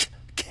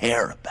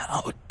care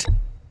about?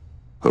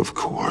 Of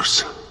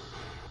course.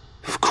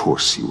 Of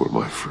course you were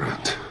my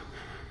friend.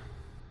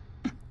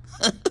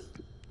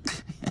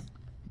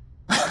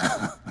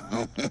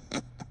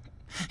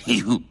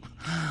 You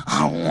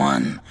are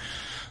one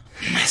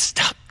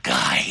messed up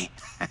guy.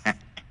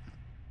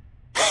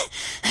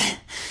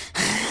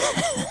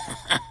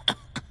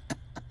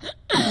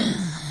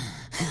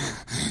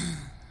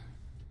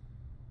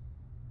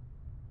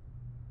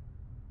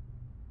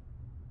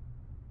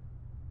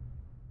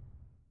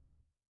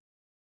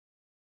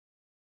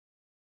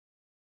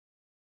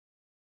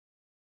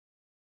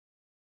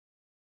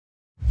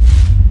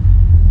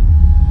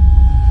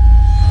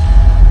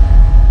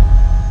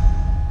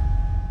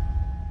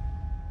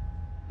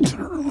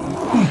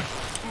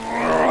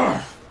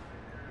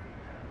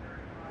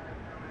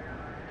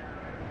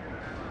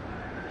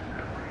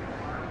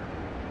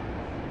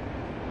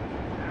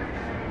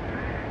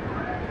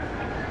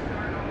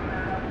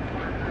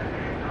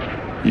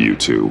 You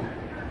two.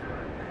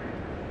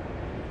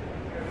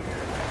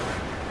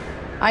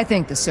 I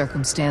think the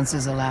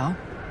circumstances allow.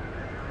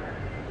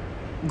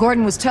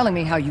 Gordon was telling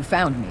me how you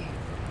found me.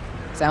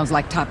 Sounds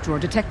like top-drawer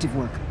detective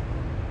work.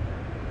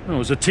 It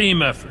was a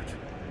team effort.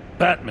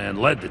 Batman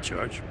led the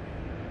charge.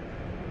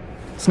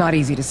 It's not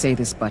easy to say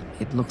this, but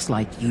it looks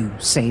like you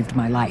saved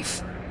my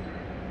life.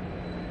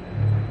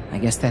 I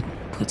guess that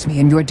puts me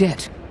in your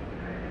debt.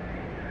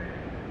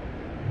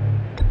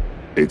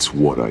 It's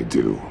what I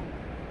do.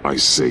 I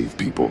save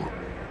people.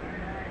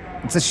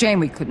 It's a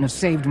shame we couldn't have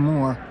saved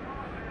more.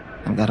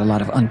 I've got a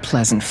lot of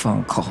unpleasant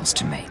phone calls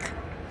to make.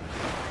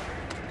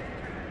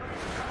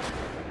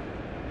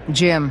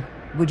 Jim,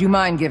 would you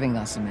mind giving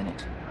us a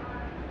minute?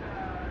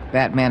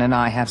 Batman and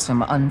I have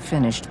some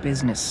unfinished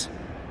business.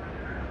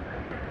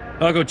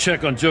 I'll go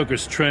check on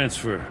Joker's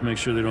transfer, make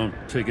sure they don't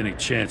take any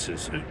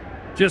chances.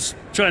 Just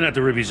try not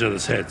to rip each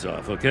other's heads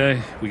off,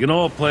 okay? We can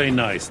all play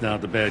nice now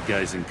that the bad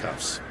guy's in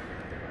cuffs.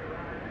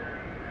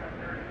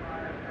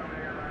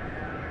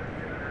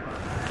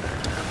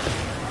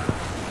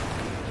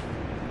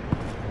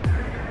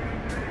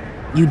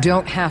 You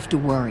don't have to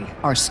worry.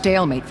 Our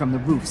stalemate from the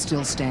roof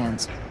still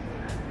stands.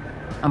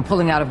 I'm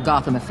pulling out of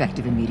Gotham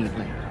effective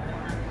immediately.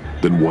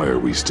 Then why are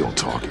we still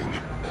talking?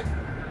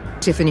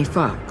 Tiffany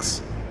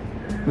Fox.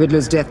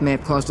 Riddler's death may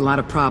have caused a lot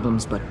of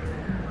problems, but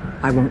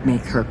I won't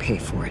make her pay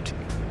for it.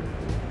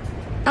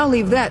 I'll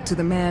leave that to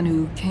the man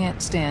who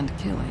can't stand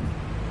killing.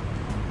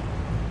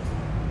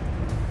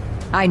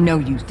 I know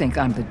you think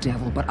I'm the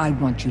devil, but I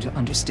want you to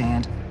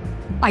understand.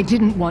 I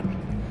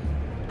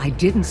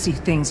didn't see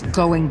things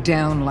going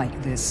down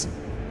like this.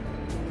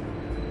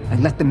 I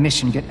let the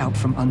mission get out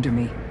from under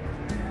me.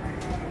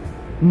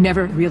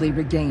 Never really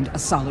regained a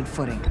solid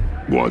footing.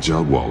 Watch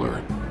out,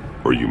 Waller,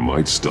 or you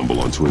might stumble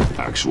onto an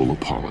actual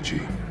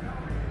apology.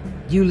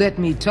 You let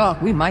me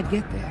talk, we might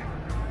get there.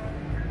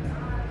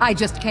 I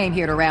just came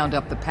here to round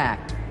up the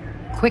pact.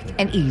 Quick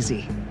and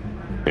easy.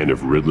 And if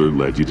Riddler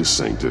led you to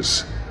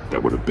Sanctus,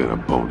 that would have been a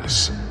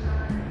bonus.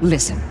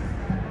 Listen.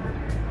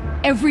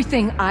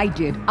 Everything I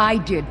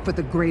did for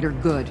the greater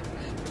good.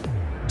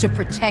 To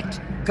protect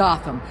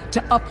Gotham,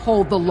 to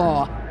uphold the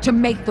law, to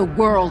make the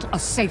world a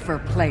safer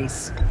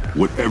place.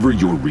 Whatever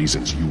your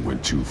reasons, you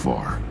went too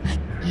far.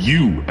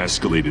 You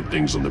escalated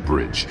things on the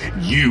bridge.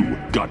 You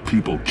got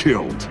people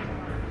killed.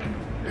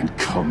 And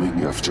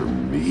coming after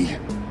me?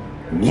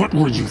 What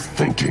were you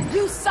thinking?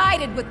 You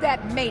sided with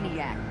that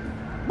maniac.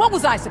 What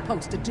was I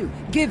supposed to do?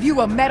 Give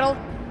you a medal?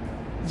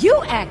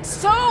 You act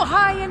so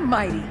high and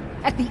mighty.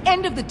 At the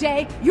end of the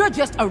day, you're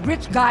just a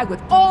rich guy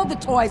with all the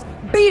toys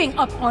beating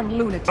up on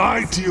lunatics.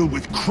 I deal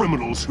with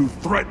criminals who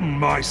threaten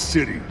my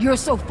city. You're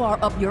so far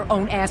up your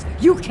own ass,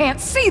 you can't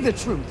see the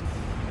truth.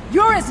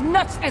 You're as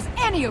nuts as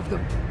any of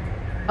them.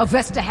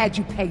 Avesta had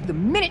you pegged the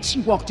minute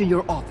she walked in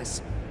your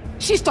office.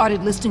 She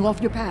started listing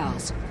off your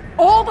pals.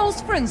 All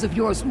those friends of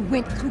yours who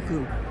went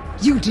cuckoo.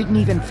 You didn't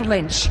even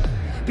flinch.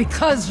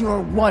 Because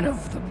you're one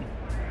of them.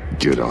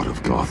 Get out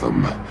of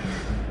Gotham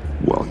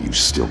while you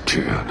still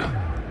can.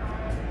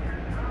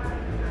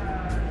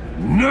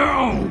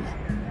 No!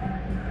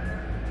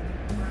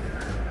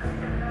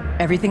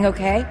 Everything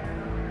okay?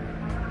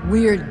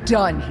 We're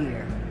done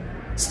here.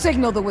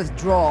 Signal the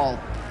withdrawal.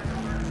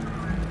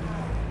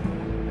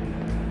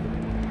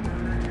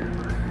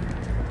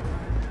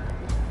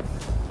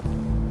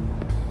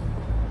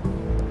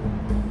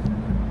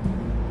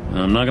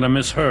 I'm not gonna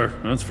miss her,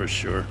 that's for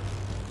sure.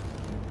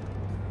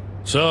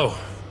 So,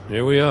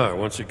 here we are,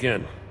 once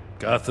again.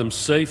 Gotham's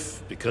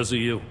safe because of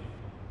you.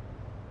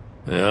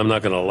 Yeah, I'm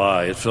not gonna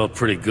lie, it felt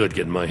pretty good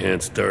getting my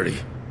hands dirty.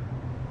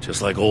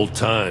 Just like old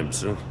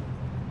times, huh?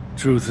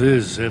 Truth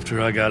is,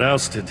 after I got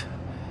ousted,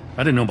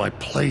 I didn't know my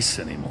place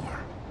anymore.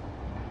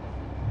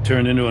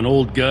 Turned into an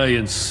old guy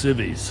in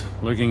civvies,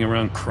 lurking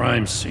around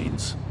crime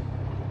scenes.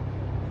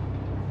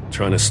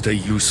 Trying to stay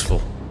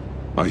useful.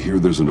 I hear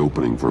there's an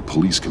opening for a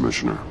police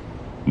commissioner.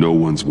 No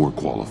one's more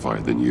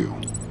qualified than you.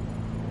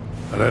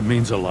 That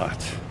means a lot.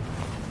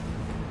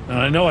 And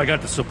I know I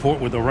got the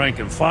support with the rank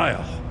and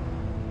file.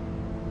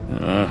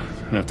 I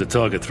have to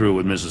talk it through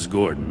with Mrs.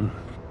 Gordon.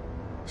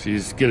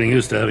 She's getting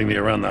used to having me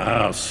around the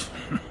house.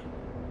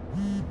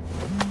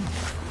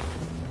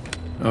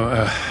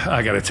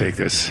 I gotta take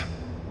this.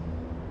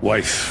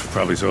 Wife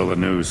probably saw the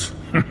news.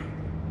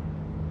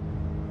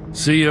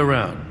 See you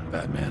around,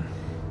 Batman.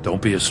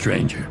 Don't be a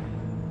stranger.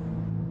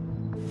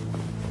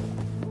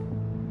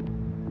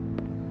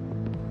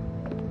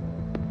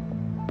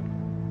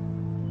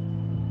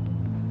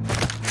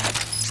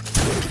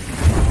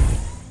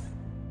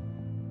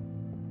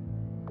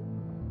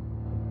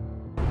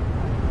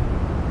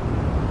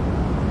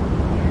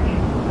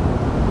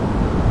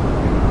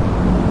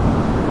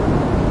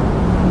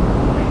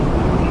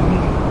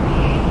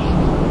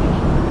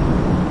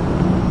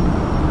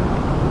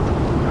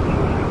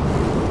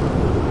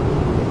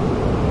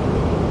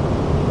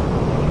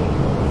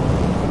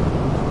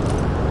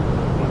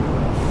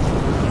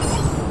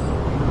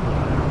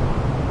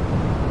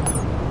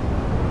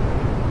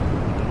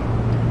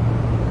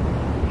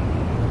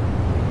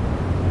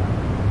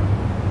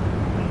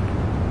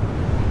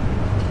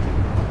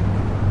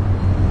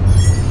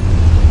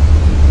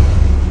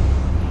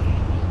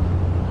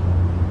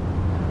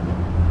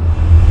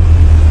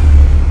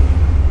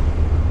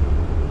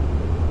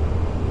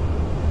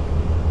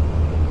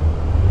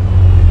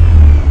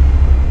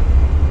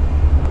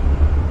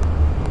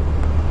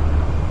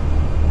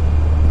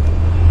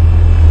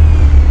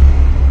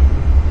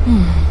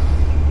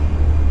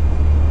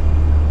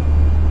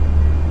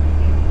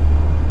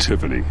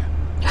 Tiffany,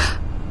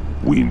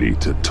 we need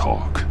to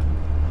talk.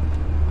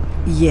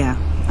 Yeah,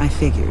 I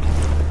figured.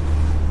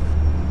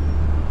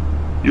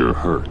 You're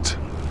hurt.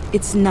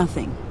 It's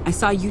nothing. I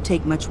saw you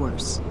take much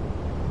worse.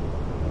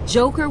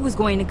 Joker was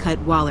going to cut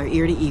Waller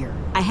ear to ear.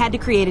 I had to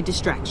create a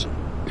distraction.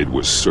 It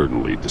was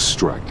certainly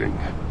distracting.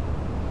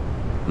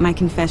 My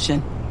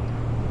confession.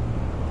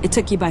 It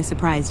took you by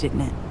surprise,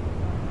 didn't it?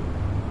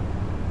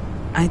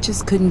 I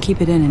just couldn't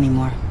keep it in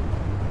anymore.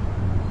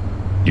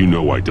 You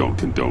know I don't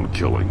condone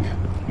killing.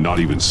 Not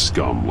even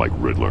scum like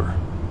Riddler.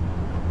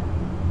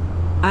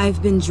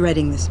 I've been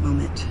dreading this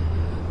moment.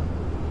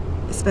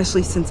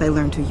 Especially since I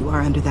learned who you are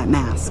under that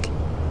mask.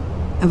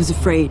 I was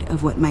afraid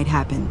of what might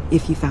happen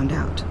if you found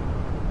out.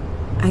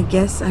 I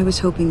guess I was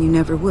hoping you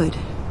never would.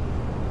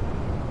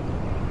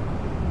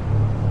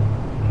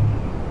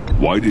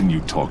 Why didn't you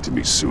talk to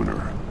me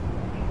sooner?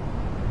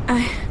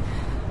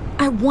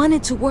 I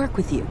wanted to work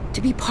with you,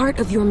 to be part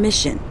of your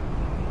mission.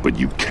 But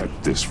you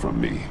kept this from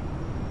me.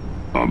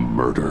 A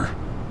murder.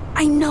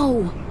 I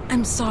know.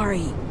 I'm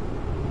sorry.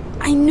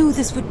 I knew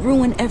this would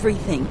ruin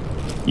everything.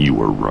 You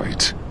were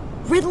right.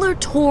 Riddler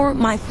tore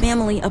my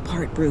family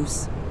apart,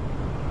 Bruce.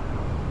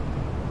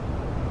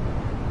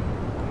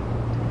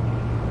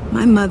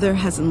 My mother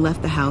hasn't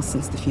left the house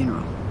since the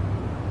funeral.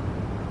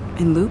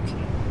 And Luke?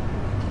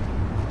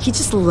 He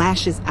just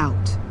lashes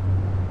out.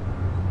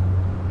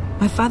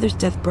 My father's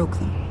death broke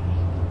them.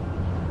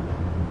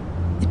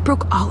 It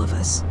broke all of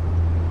us.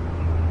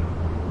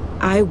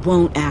 I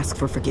won't ask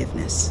for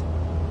forgiveness.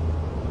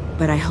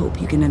 But I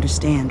hope you can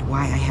understand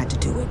why I had to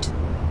do it.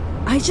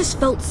 I just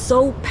felt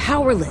so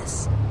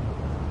powerless.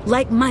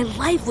 Like my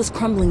life was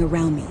crumbling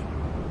around me.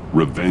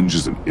 Revenge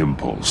is an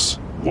impulse,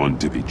 one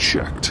to be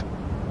checked.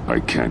 I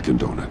can't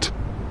condone it.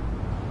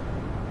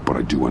 But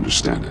I do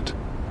understand it.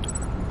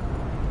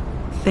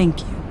 Thank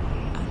you.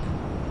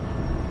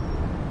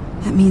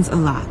 That means a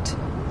lot.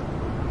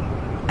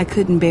 I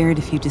couldn't bear it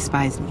if you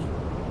despised me.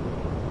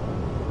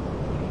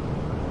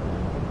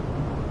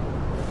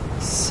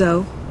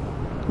 So,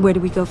 where do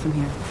we go from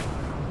here?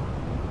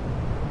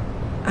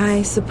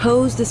 I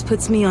suppose this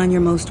puts me on your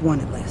most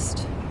wanted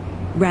list,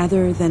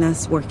 rather than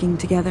us working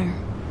together.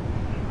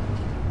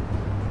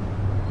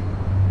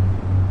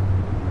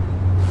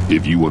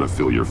 If you want to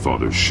fill your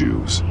father's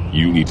shoes,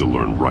 you need to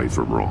learn right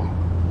from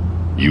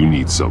wrong. You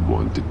need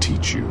someone to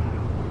teach you.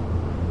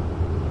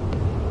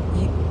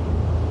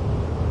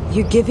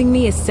 You're giving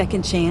me a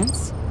second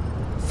chance?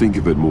 Think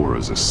of it more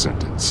as a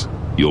sentence.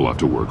 You'll have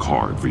to work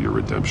hard for your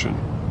redemption.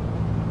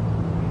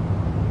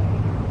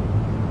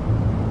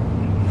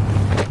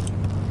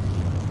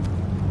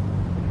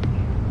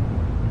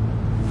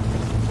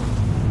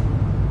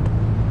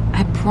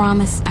 I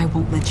promise I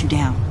won't let you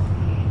down.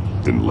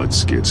 Then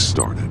let's get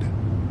started.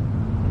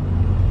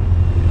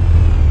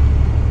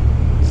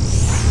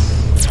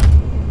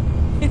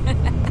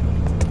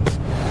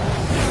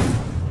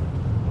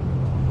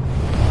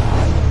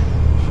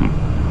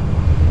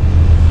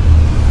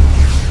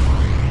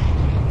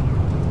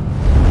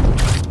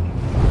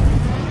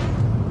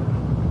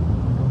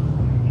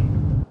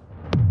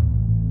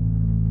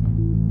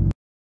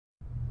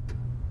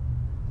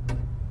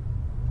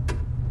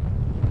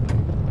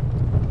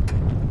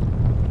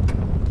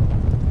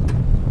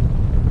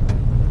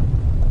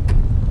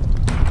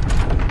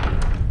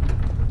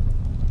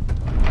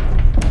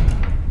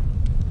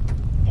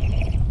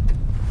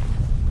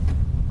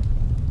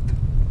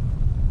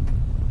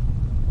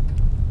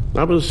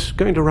 I was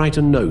going to write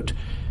a note,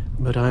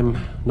 but I'm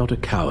not a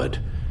coward.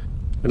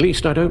 At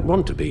least I don't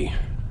want to be.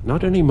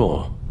 Not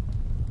anymore.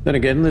 Then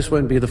again, this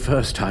won't be the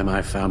first time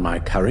I've found my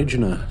courage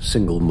in a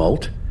single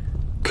malt.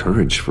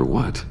 Courage for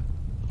what?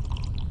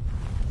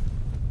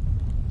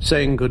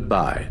 Saying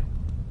goodbye.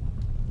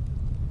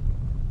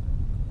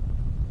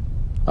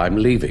 I'm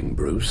leaving,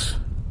 Bruce.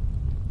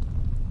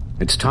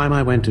 It's time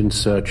I went in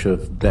search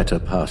of better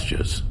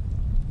pastures.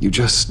 You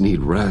just need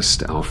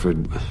rest,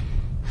 Alfred.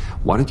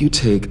 Why don't you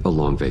take a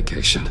long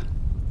vacation?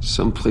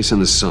 Someplace in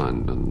the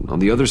sun, on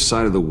the other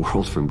side of the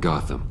world from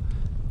Gotham.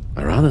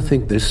 I rather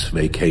think this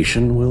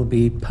vacation will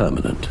be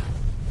permanent.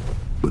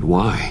 But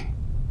why?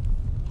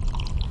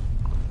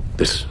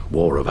 This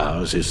war of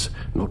ours is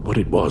not what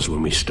it was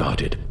when we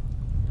started.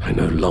 I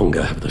no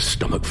longer have the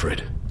stomach for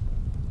it.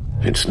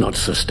 It's not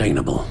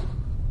sustainable.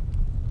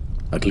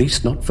 At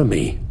least not for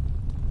me.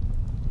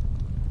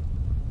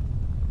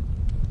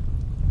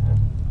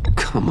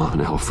 Come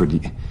on,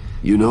 Alfred.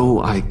 You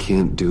know I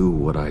can't do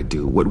what I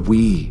do, what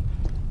we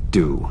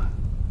do,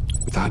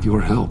 without your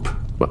help.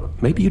 Well,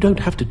 maybe you don't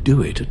have to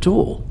do it at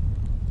all.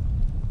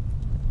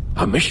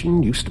 Our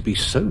mission used to be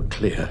so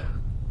clear.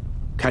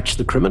 Catch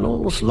the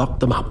criminals,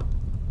 lock them up.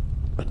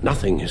 But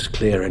nothing is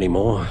clear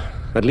anymore,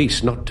 at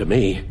least not to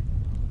me.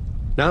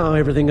 Now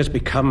everything has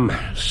become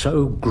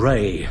so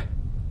gray.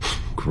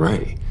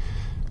 Gray?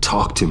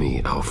 Talk to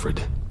me,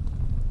 Alfred.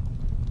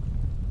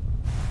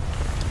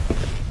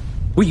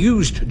 We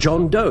used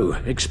John Doe,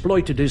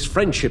 exploited his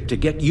friendship to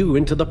get you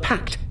into the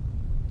pact.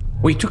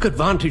 We took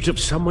advantage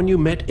of someone you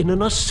met in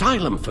an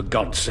asylum, for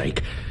God's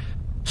sake.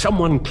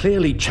 Someone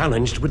clearly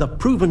challenged with a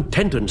proven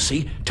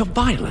tendency to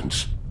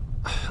violence.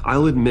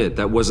 I'll admit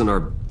that wasn't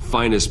our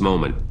finest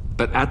moment,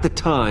 but at the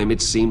time it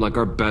seemed like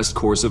our best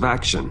course of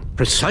action.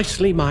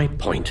 Precisely my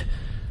point.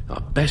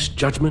 Our best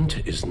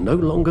judgment is no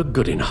longer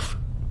good enough.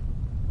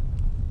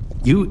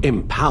 You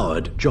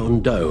empowered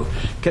John Doe,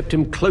 kept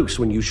him close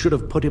when you should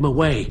have put him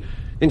away,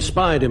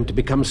 inspired him to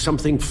become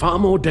something far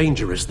more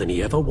dangerous than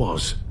he ever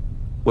was.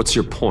 What's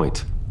your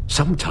point?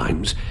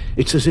 Sometimes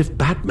it's as if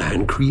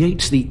Batman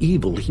creates the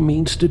evil he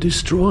means to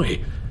destroy.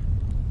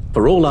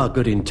 For all our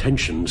good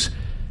intentions,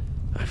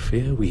 I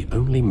fear we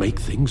only make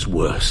things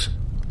worse.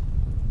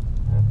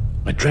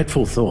 A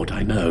dreadful thought,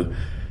 I know,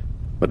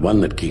 but one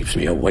that keeps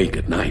me awake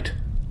at night.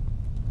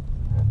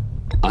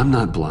 I'm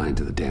not blind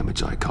to the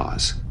damage I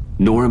cause,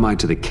 nor am I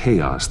to the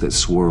chaos that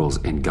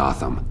swirls in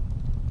Gotham.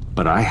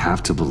 But I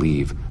have to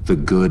believe the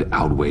good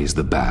outweighs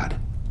the bad.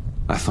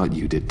 I thought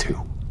you did too.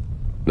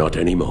 Not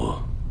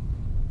anymore.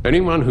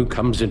 Anyone who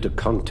comes into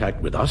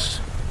contact with us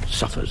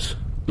suffers.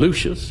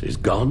 Lucius is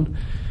gone.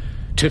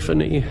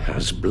 Tiffany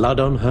has blood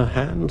on her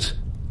hands.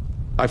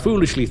 I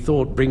foolishly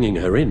thought bringing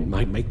her in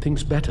might make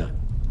things better,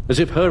 as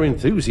if her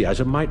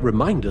enthusiasm might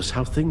remind us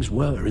how things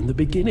were in the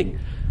beginning.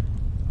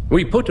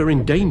 We put her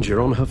in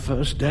danger on her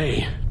first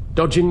day,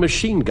 dodging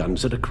machine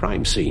guns at a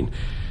crime scene.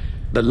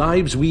 The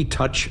lives we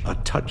touch are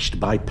touched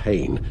by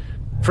pain.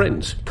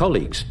 Friends,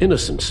 colleagues,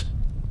 innocents.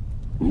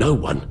 No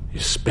one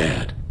is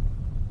spared.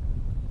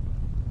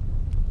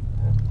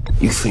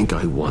 You think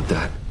I want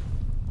that?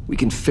 We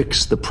can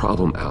fix the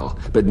problem, Al,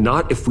 but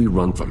not if we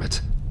run from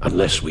it.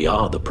 Unless we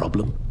are the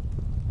problem.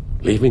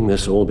 Leaving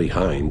this all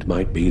behind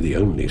might be the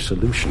only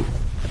solution.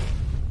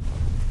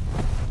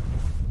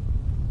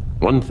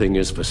 One thing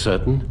is for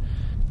certain,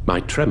 my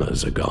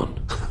tremors are gone.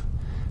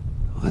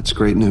 Well, that's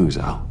great news,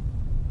 Al.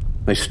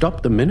 They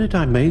stopped the minute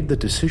I made the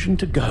decision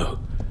to go.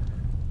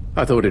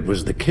 I thought it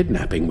was the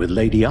kidnapping with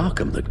Lady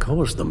Arkham that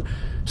caused them,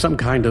 some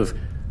kind of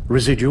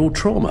residual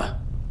trauma.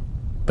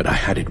 But I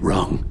had it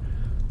wrong.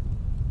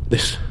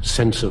 This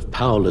sense of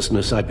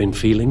powerlessness I've been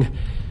feeling,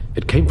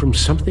 it came from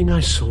something I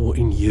saw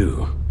in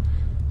you.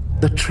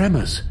 The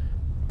tremors,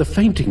 the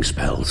fainting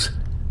spells,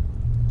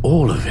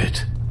 all of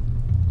it.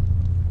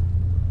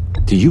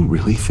 Do you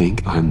really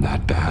think I'm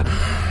that bad?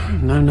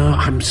 No,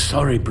 I'm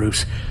sorry,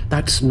 Bruce.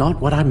 That's not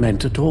what I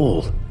meant at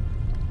all.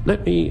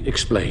 Let me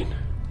explain.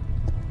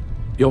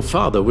 Your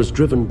father was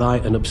driven by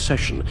an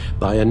obsession,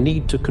 by a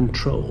need to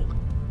control.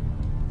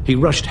 He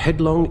rushed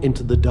headlong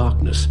into the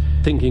darkness,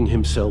 thinking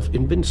himself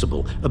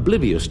invincible,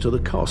 oblivious to the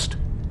cost.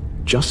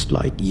 Just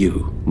like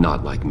you.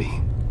 Not like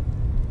me.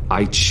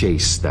 I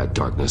chased that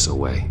darkness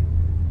away.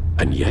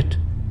 And yet,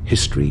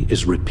 history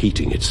is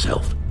repeating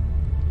itself.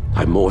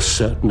 I'm more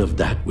certain of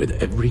that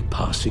with every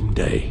passing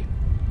day.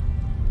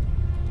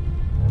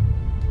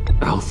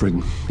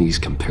 Alfred, these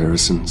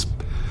comparisons...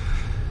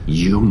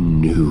 You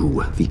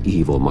knew the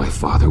evil my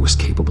father was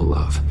capable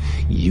of.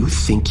 You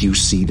think you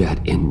see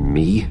that in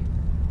me?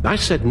 I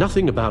said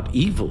nothing about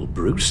evil,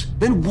 Bruce.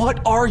 Then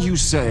what are you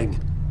saying?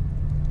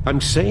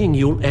 I'm saying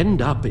you'll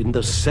end up in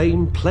the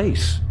same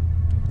place.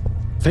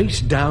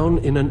 Face down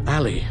in an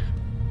alley.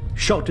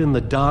 Shot in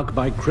the dark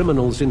by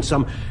criminals in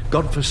some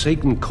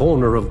godforsaken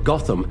corner of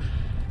Gotham.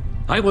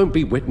 I won't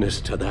be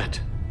witness to that.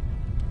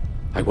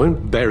 I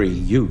won't bury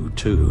you,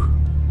 too.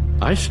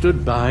 I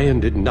stood by and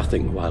did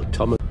nothing while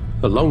Thomas,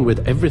 along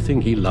with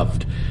everything he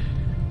loved,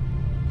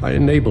 I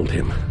enabled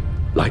him,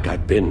 like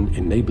I'd been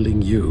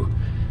enabling you.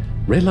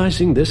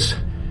 Realizing this,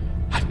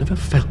 I've never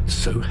felt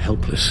so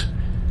helpless.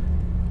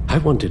 I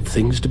wanted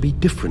things to be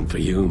different for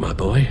you, my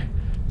boy.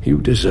 You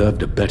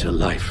deserved a better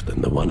life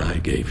than the one I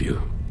gave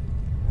you.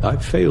 I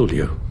failed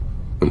you,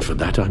 and for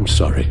that I'm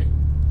sorry.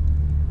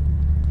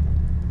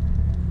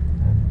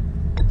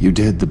 You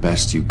did the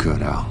best you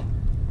could, Al.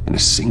 In a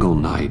single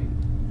night,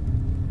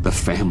 the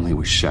family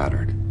was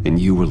shattered, and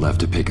you were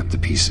left to pick up the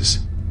pieces.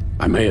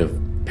 I may have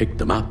picked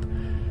them up,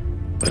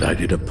 but I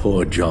did a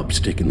poor job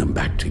sticking them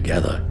back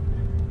together.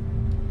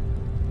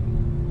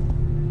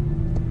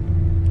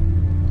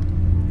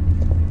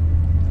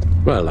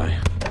 Well, I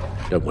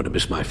don't want to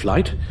miss my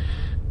flight.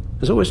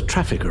 There's always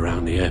traffic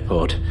around the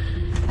airport.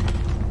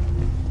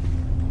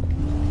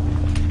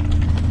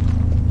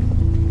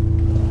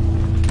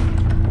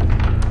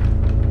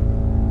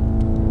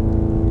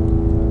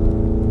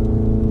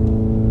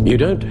 You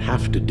don't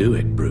have to do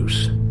it,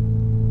 Bruce.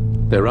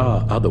 There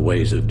are other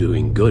ways of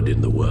doing good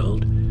in the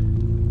world.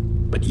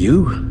 But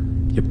you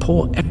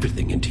pour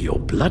everything into your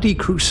bloody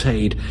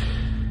crusade,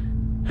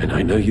 and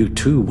I know you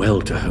too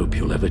well to hope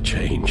you'll ever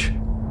change.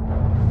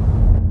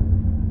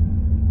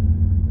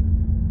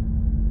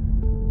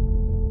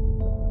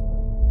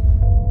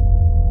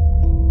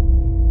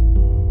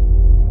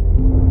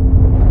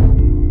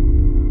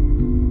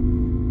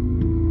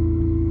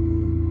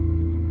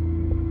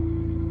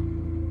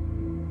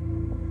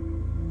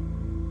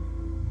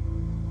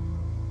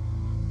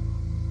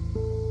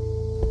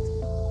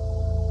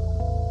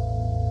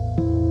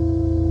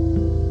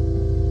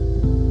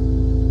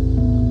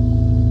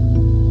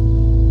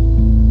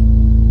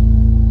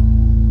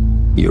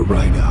 You're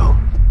right,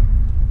 Al.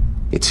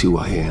 It's who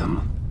I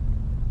am.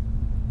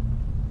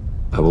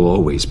 I will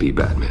always be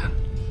Batman.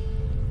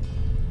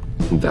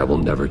 That will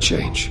never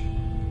change.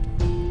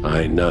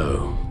 I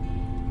know.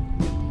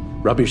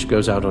 Rubbish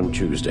goes out on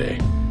Tuesday,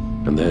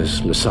 and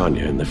there's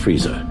lasagna in the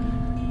freezer.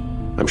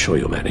 I'm sure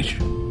you'll manage.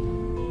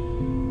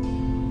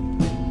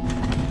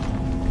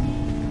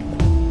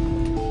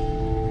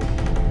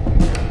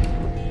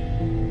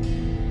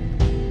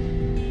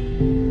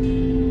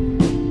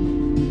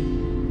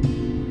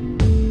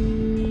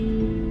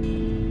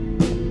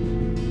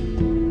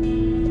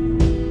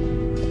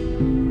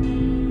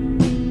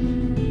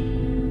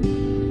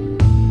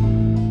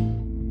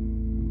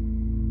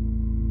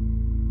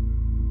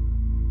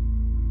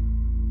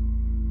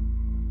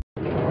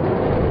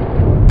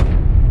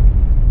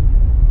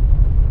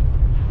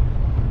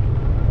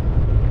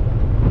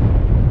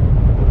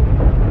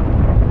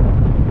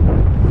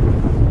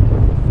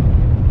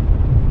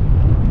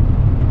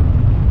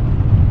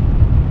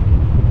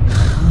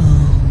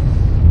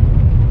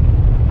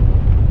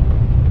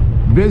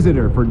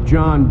 Visitor for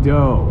John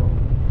Doe.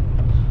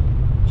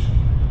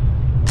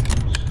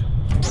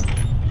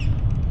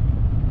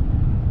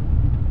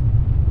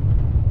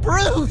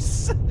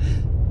 Bruce!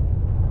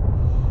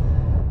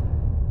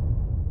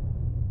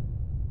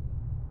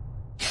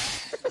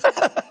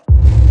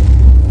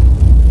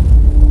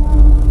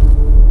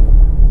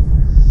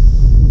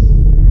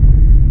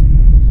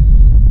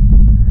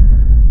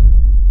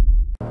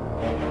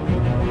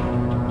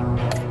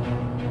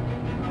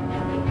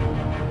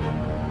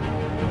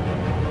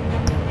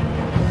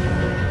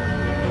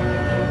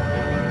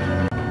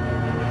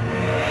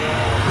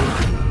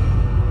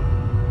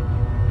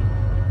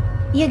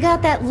 You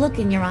got that look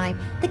in your eye,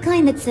 the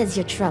kind that says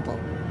you're trouble.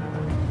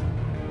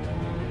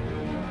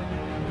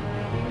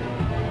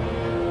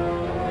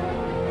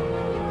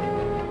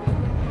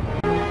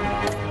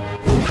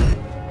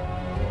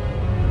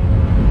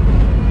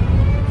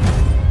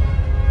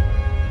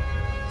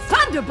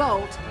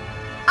 Thunderbolt!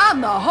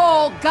 I'm the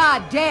whole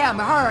goddamn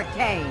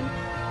hurricane!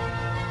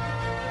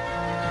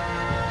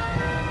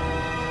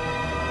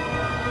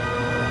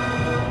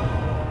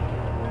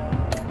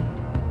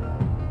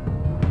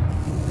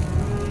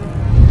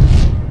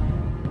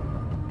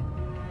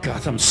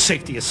 Gotham's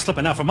safety is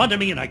slipping out from under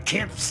me and I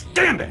can't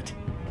stand it!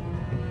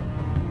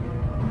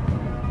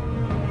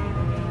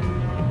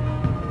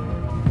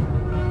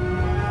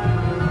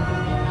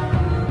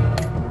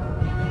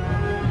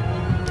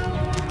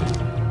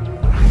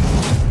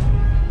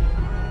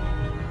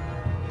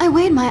 I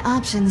weighed my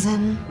options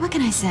and what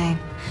can I say?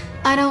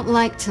 I don't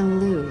like to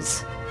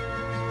lose.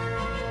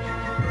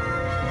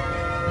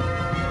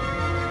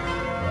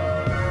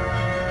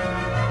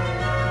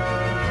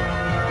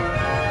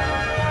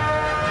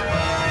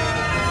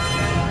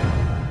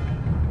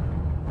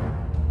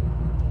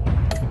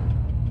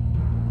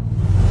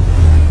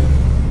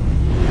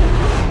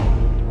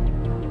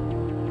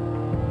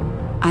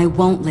 I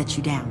won't let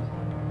you down.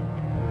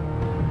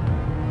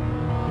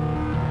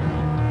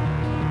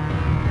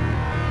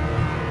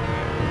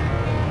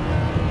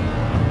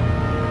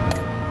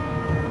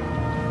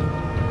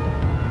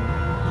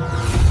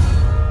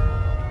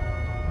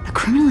 The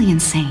criminally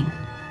insane.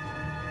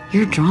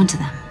 You're drawn to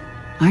them,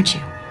 aren't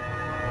you?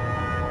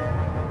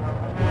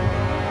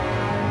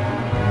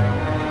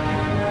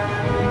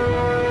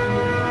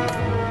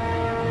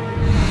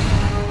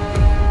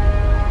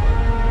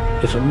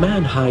 If a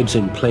man hides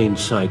in plain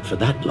sight for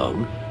that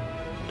long,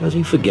 does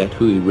he forget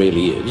who he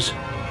really is?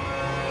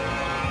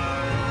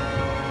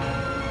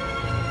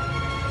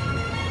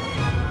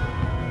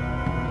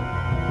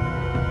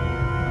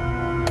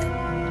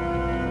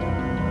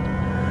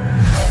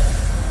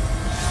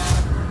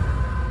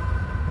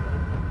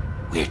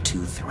 We're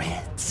two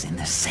threads in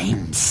the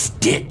same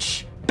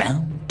stitch,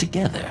 bound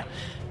together,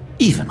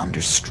 even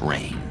under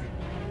strain.